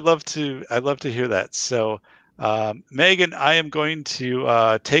 Well, I love to hear that. So, Megan, I am going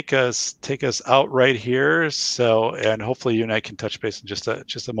to take us out right here. So, and hopefully you and I can touch base in just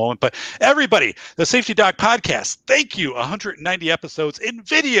a moment. But everybody, the Safety Doc Podcast, thank you. 190 episodes in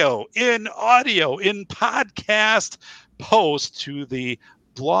video, in audio, in podcast, post to the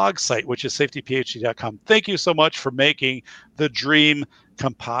blog site, which is safetyphd.com. Thank you so much for making the dream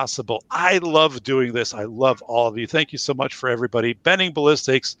come possible. I love doing this. I love all of you. Thank you so much for everybody. Bending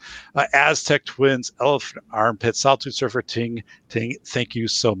Ballistics, Aztec Twins, Elephant Armpit, Saltooth Surfer, Ting. Thank you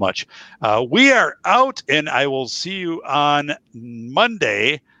so much. We are out, and I will see you on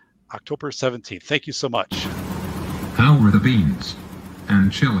Monday, October 17th. Thank you so much. How were the beans and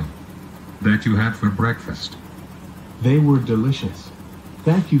chili that you had for breakfast? They were delicious.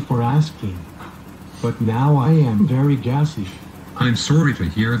 Thank you for asking. But now I am very gassy. I'm sorry to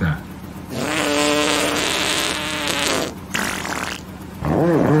hear that.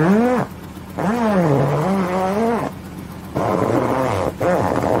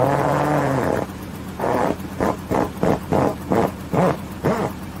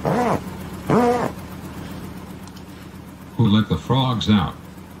 Who let the frogs out?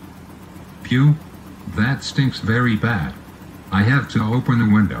 Pew, that stinks very bad. I have to open the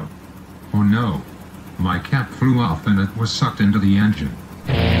window. Oh no. My cap flew off and it was sucked into the engine.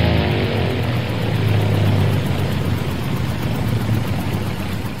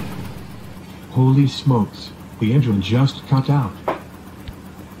 Holy smokes, the engine just cut out.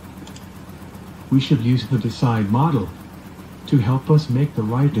 We should use the Decide model to help us make the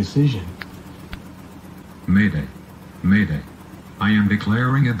right decision. Mayday. Mayday. I am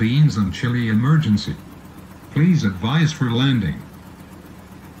declaring a beans and chili emergency. Please advise for landing.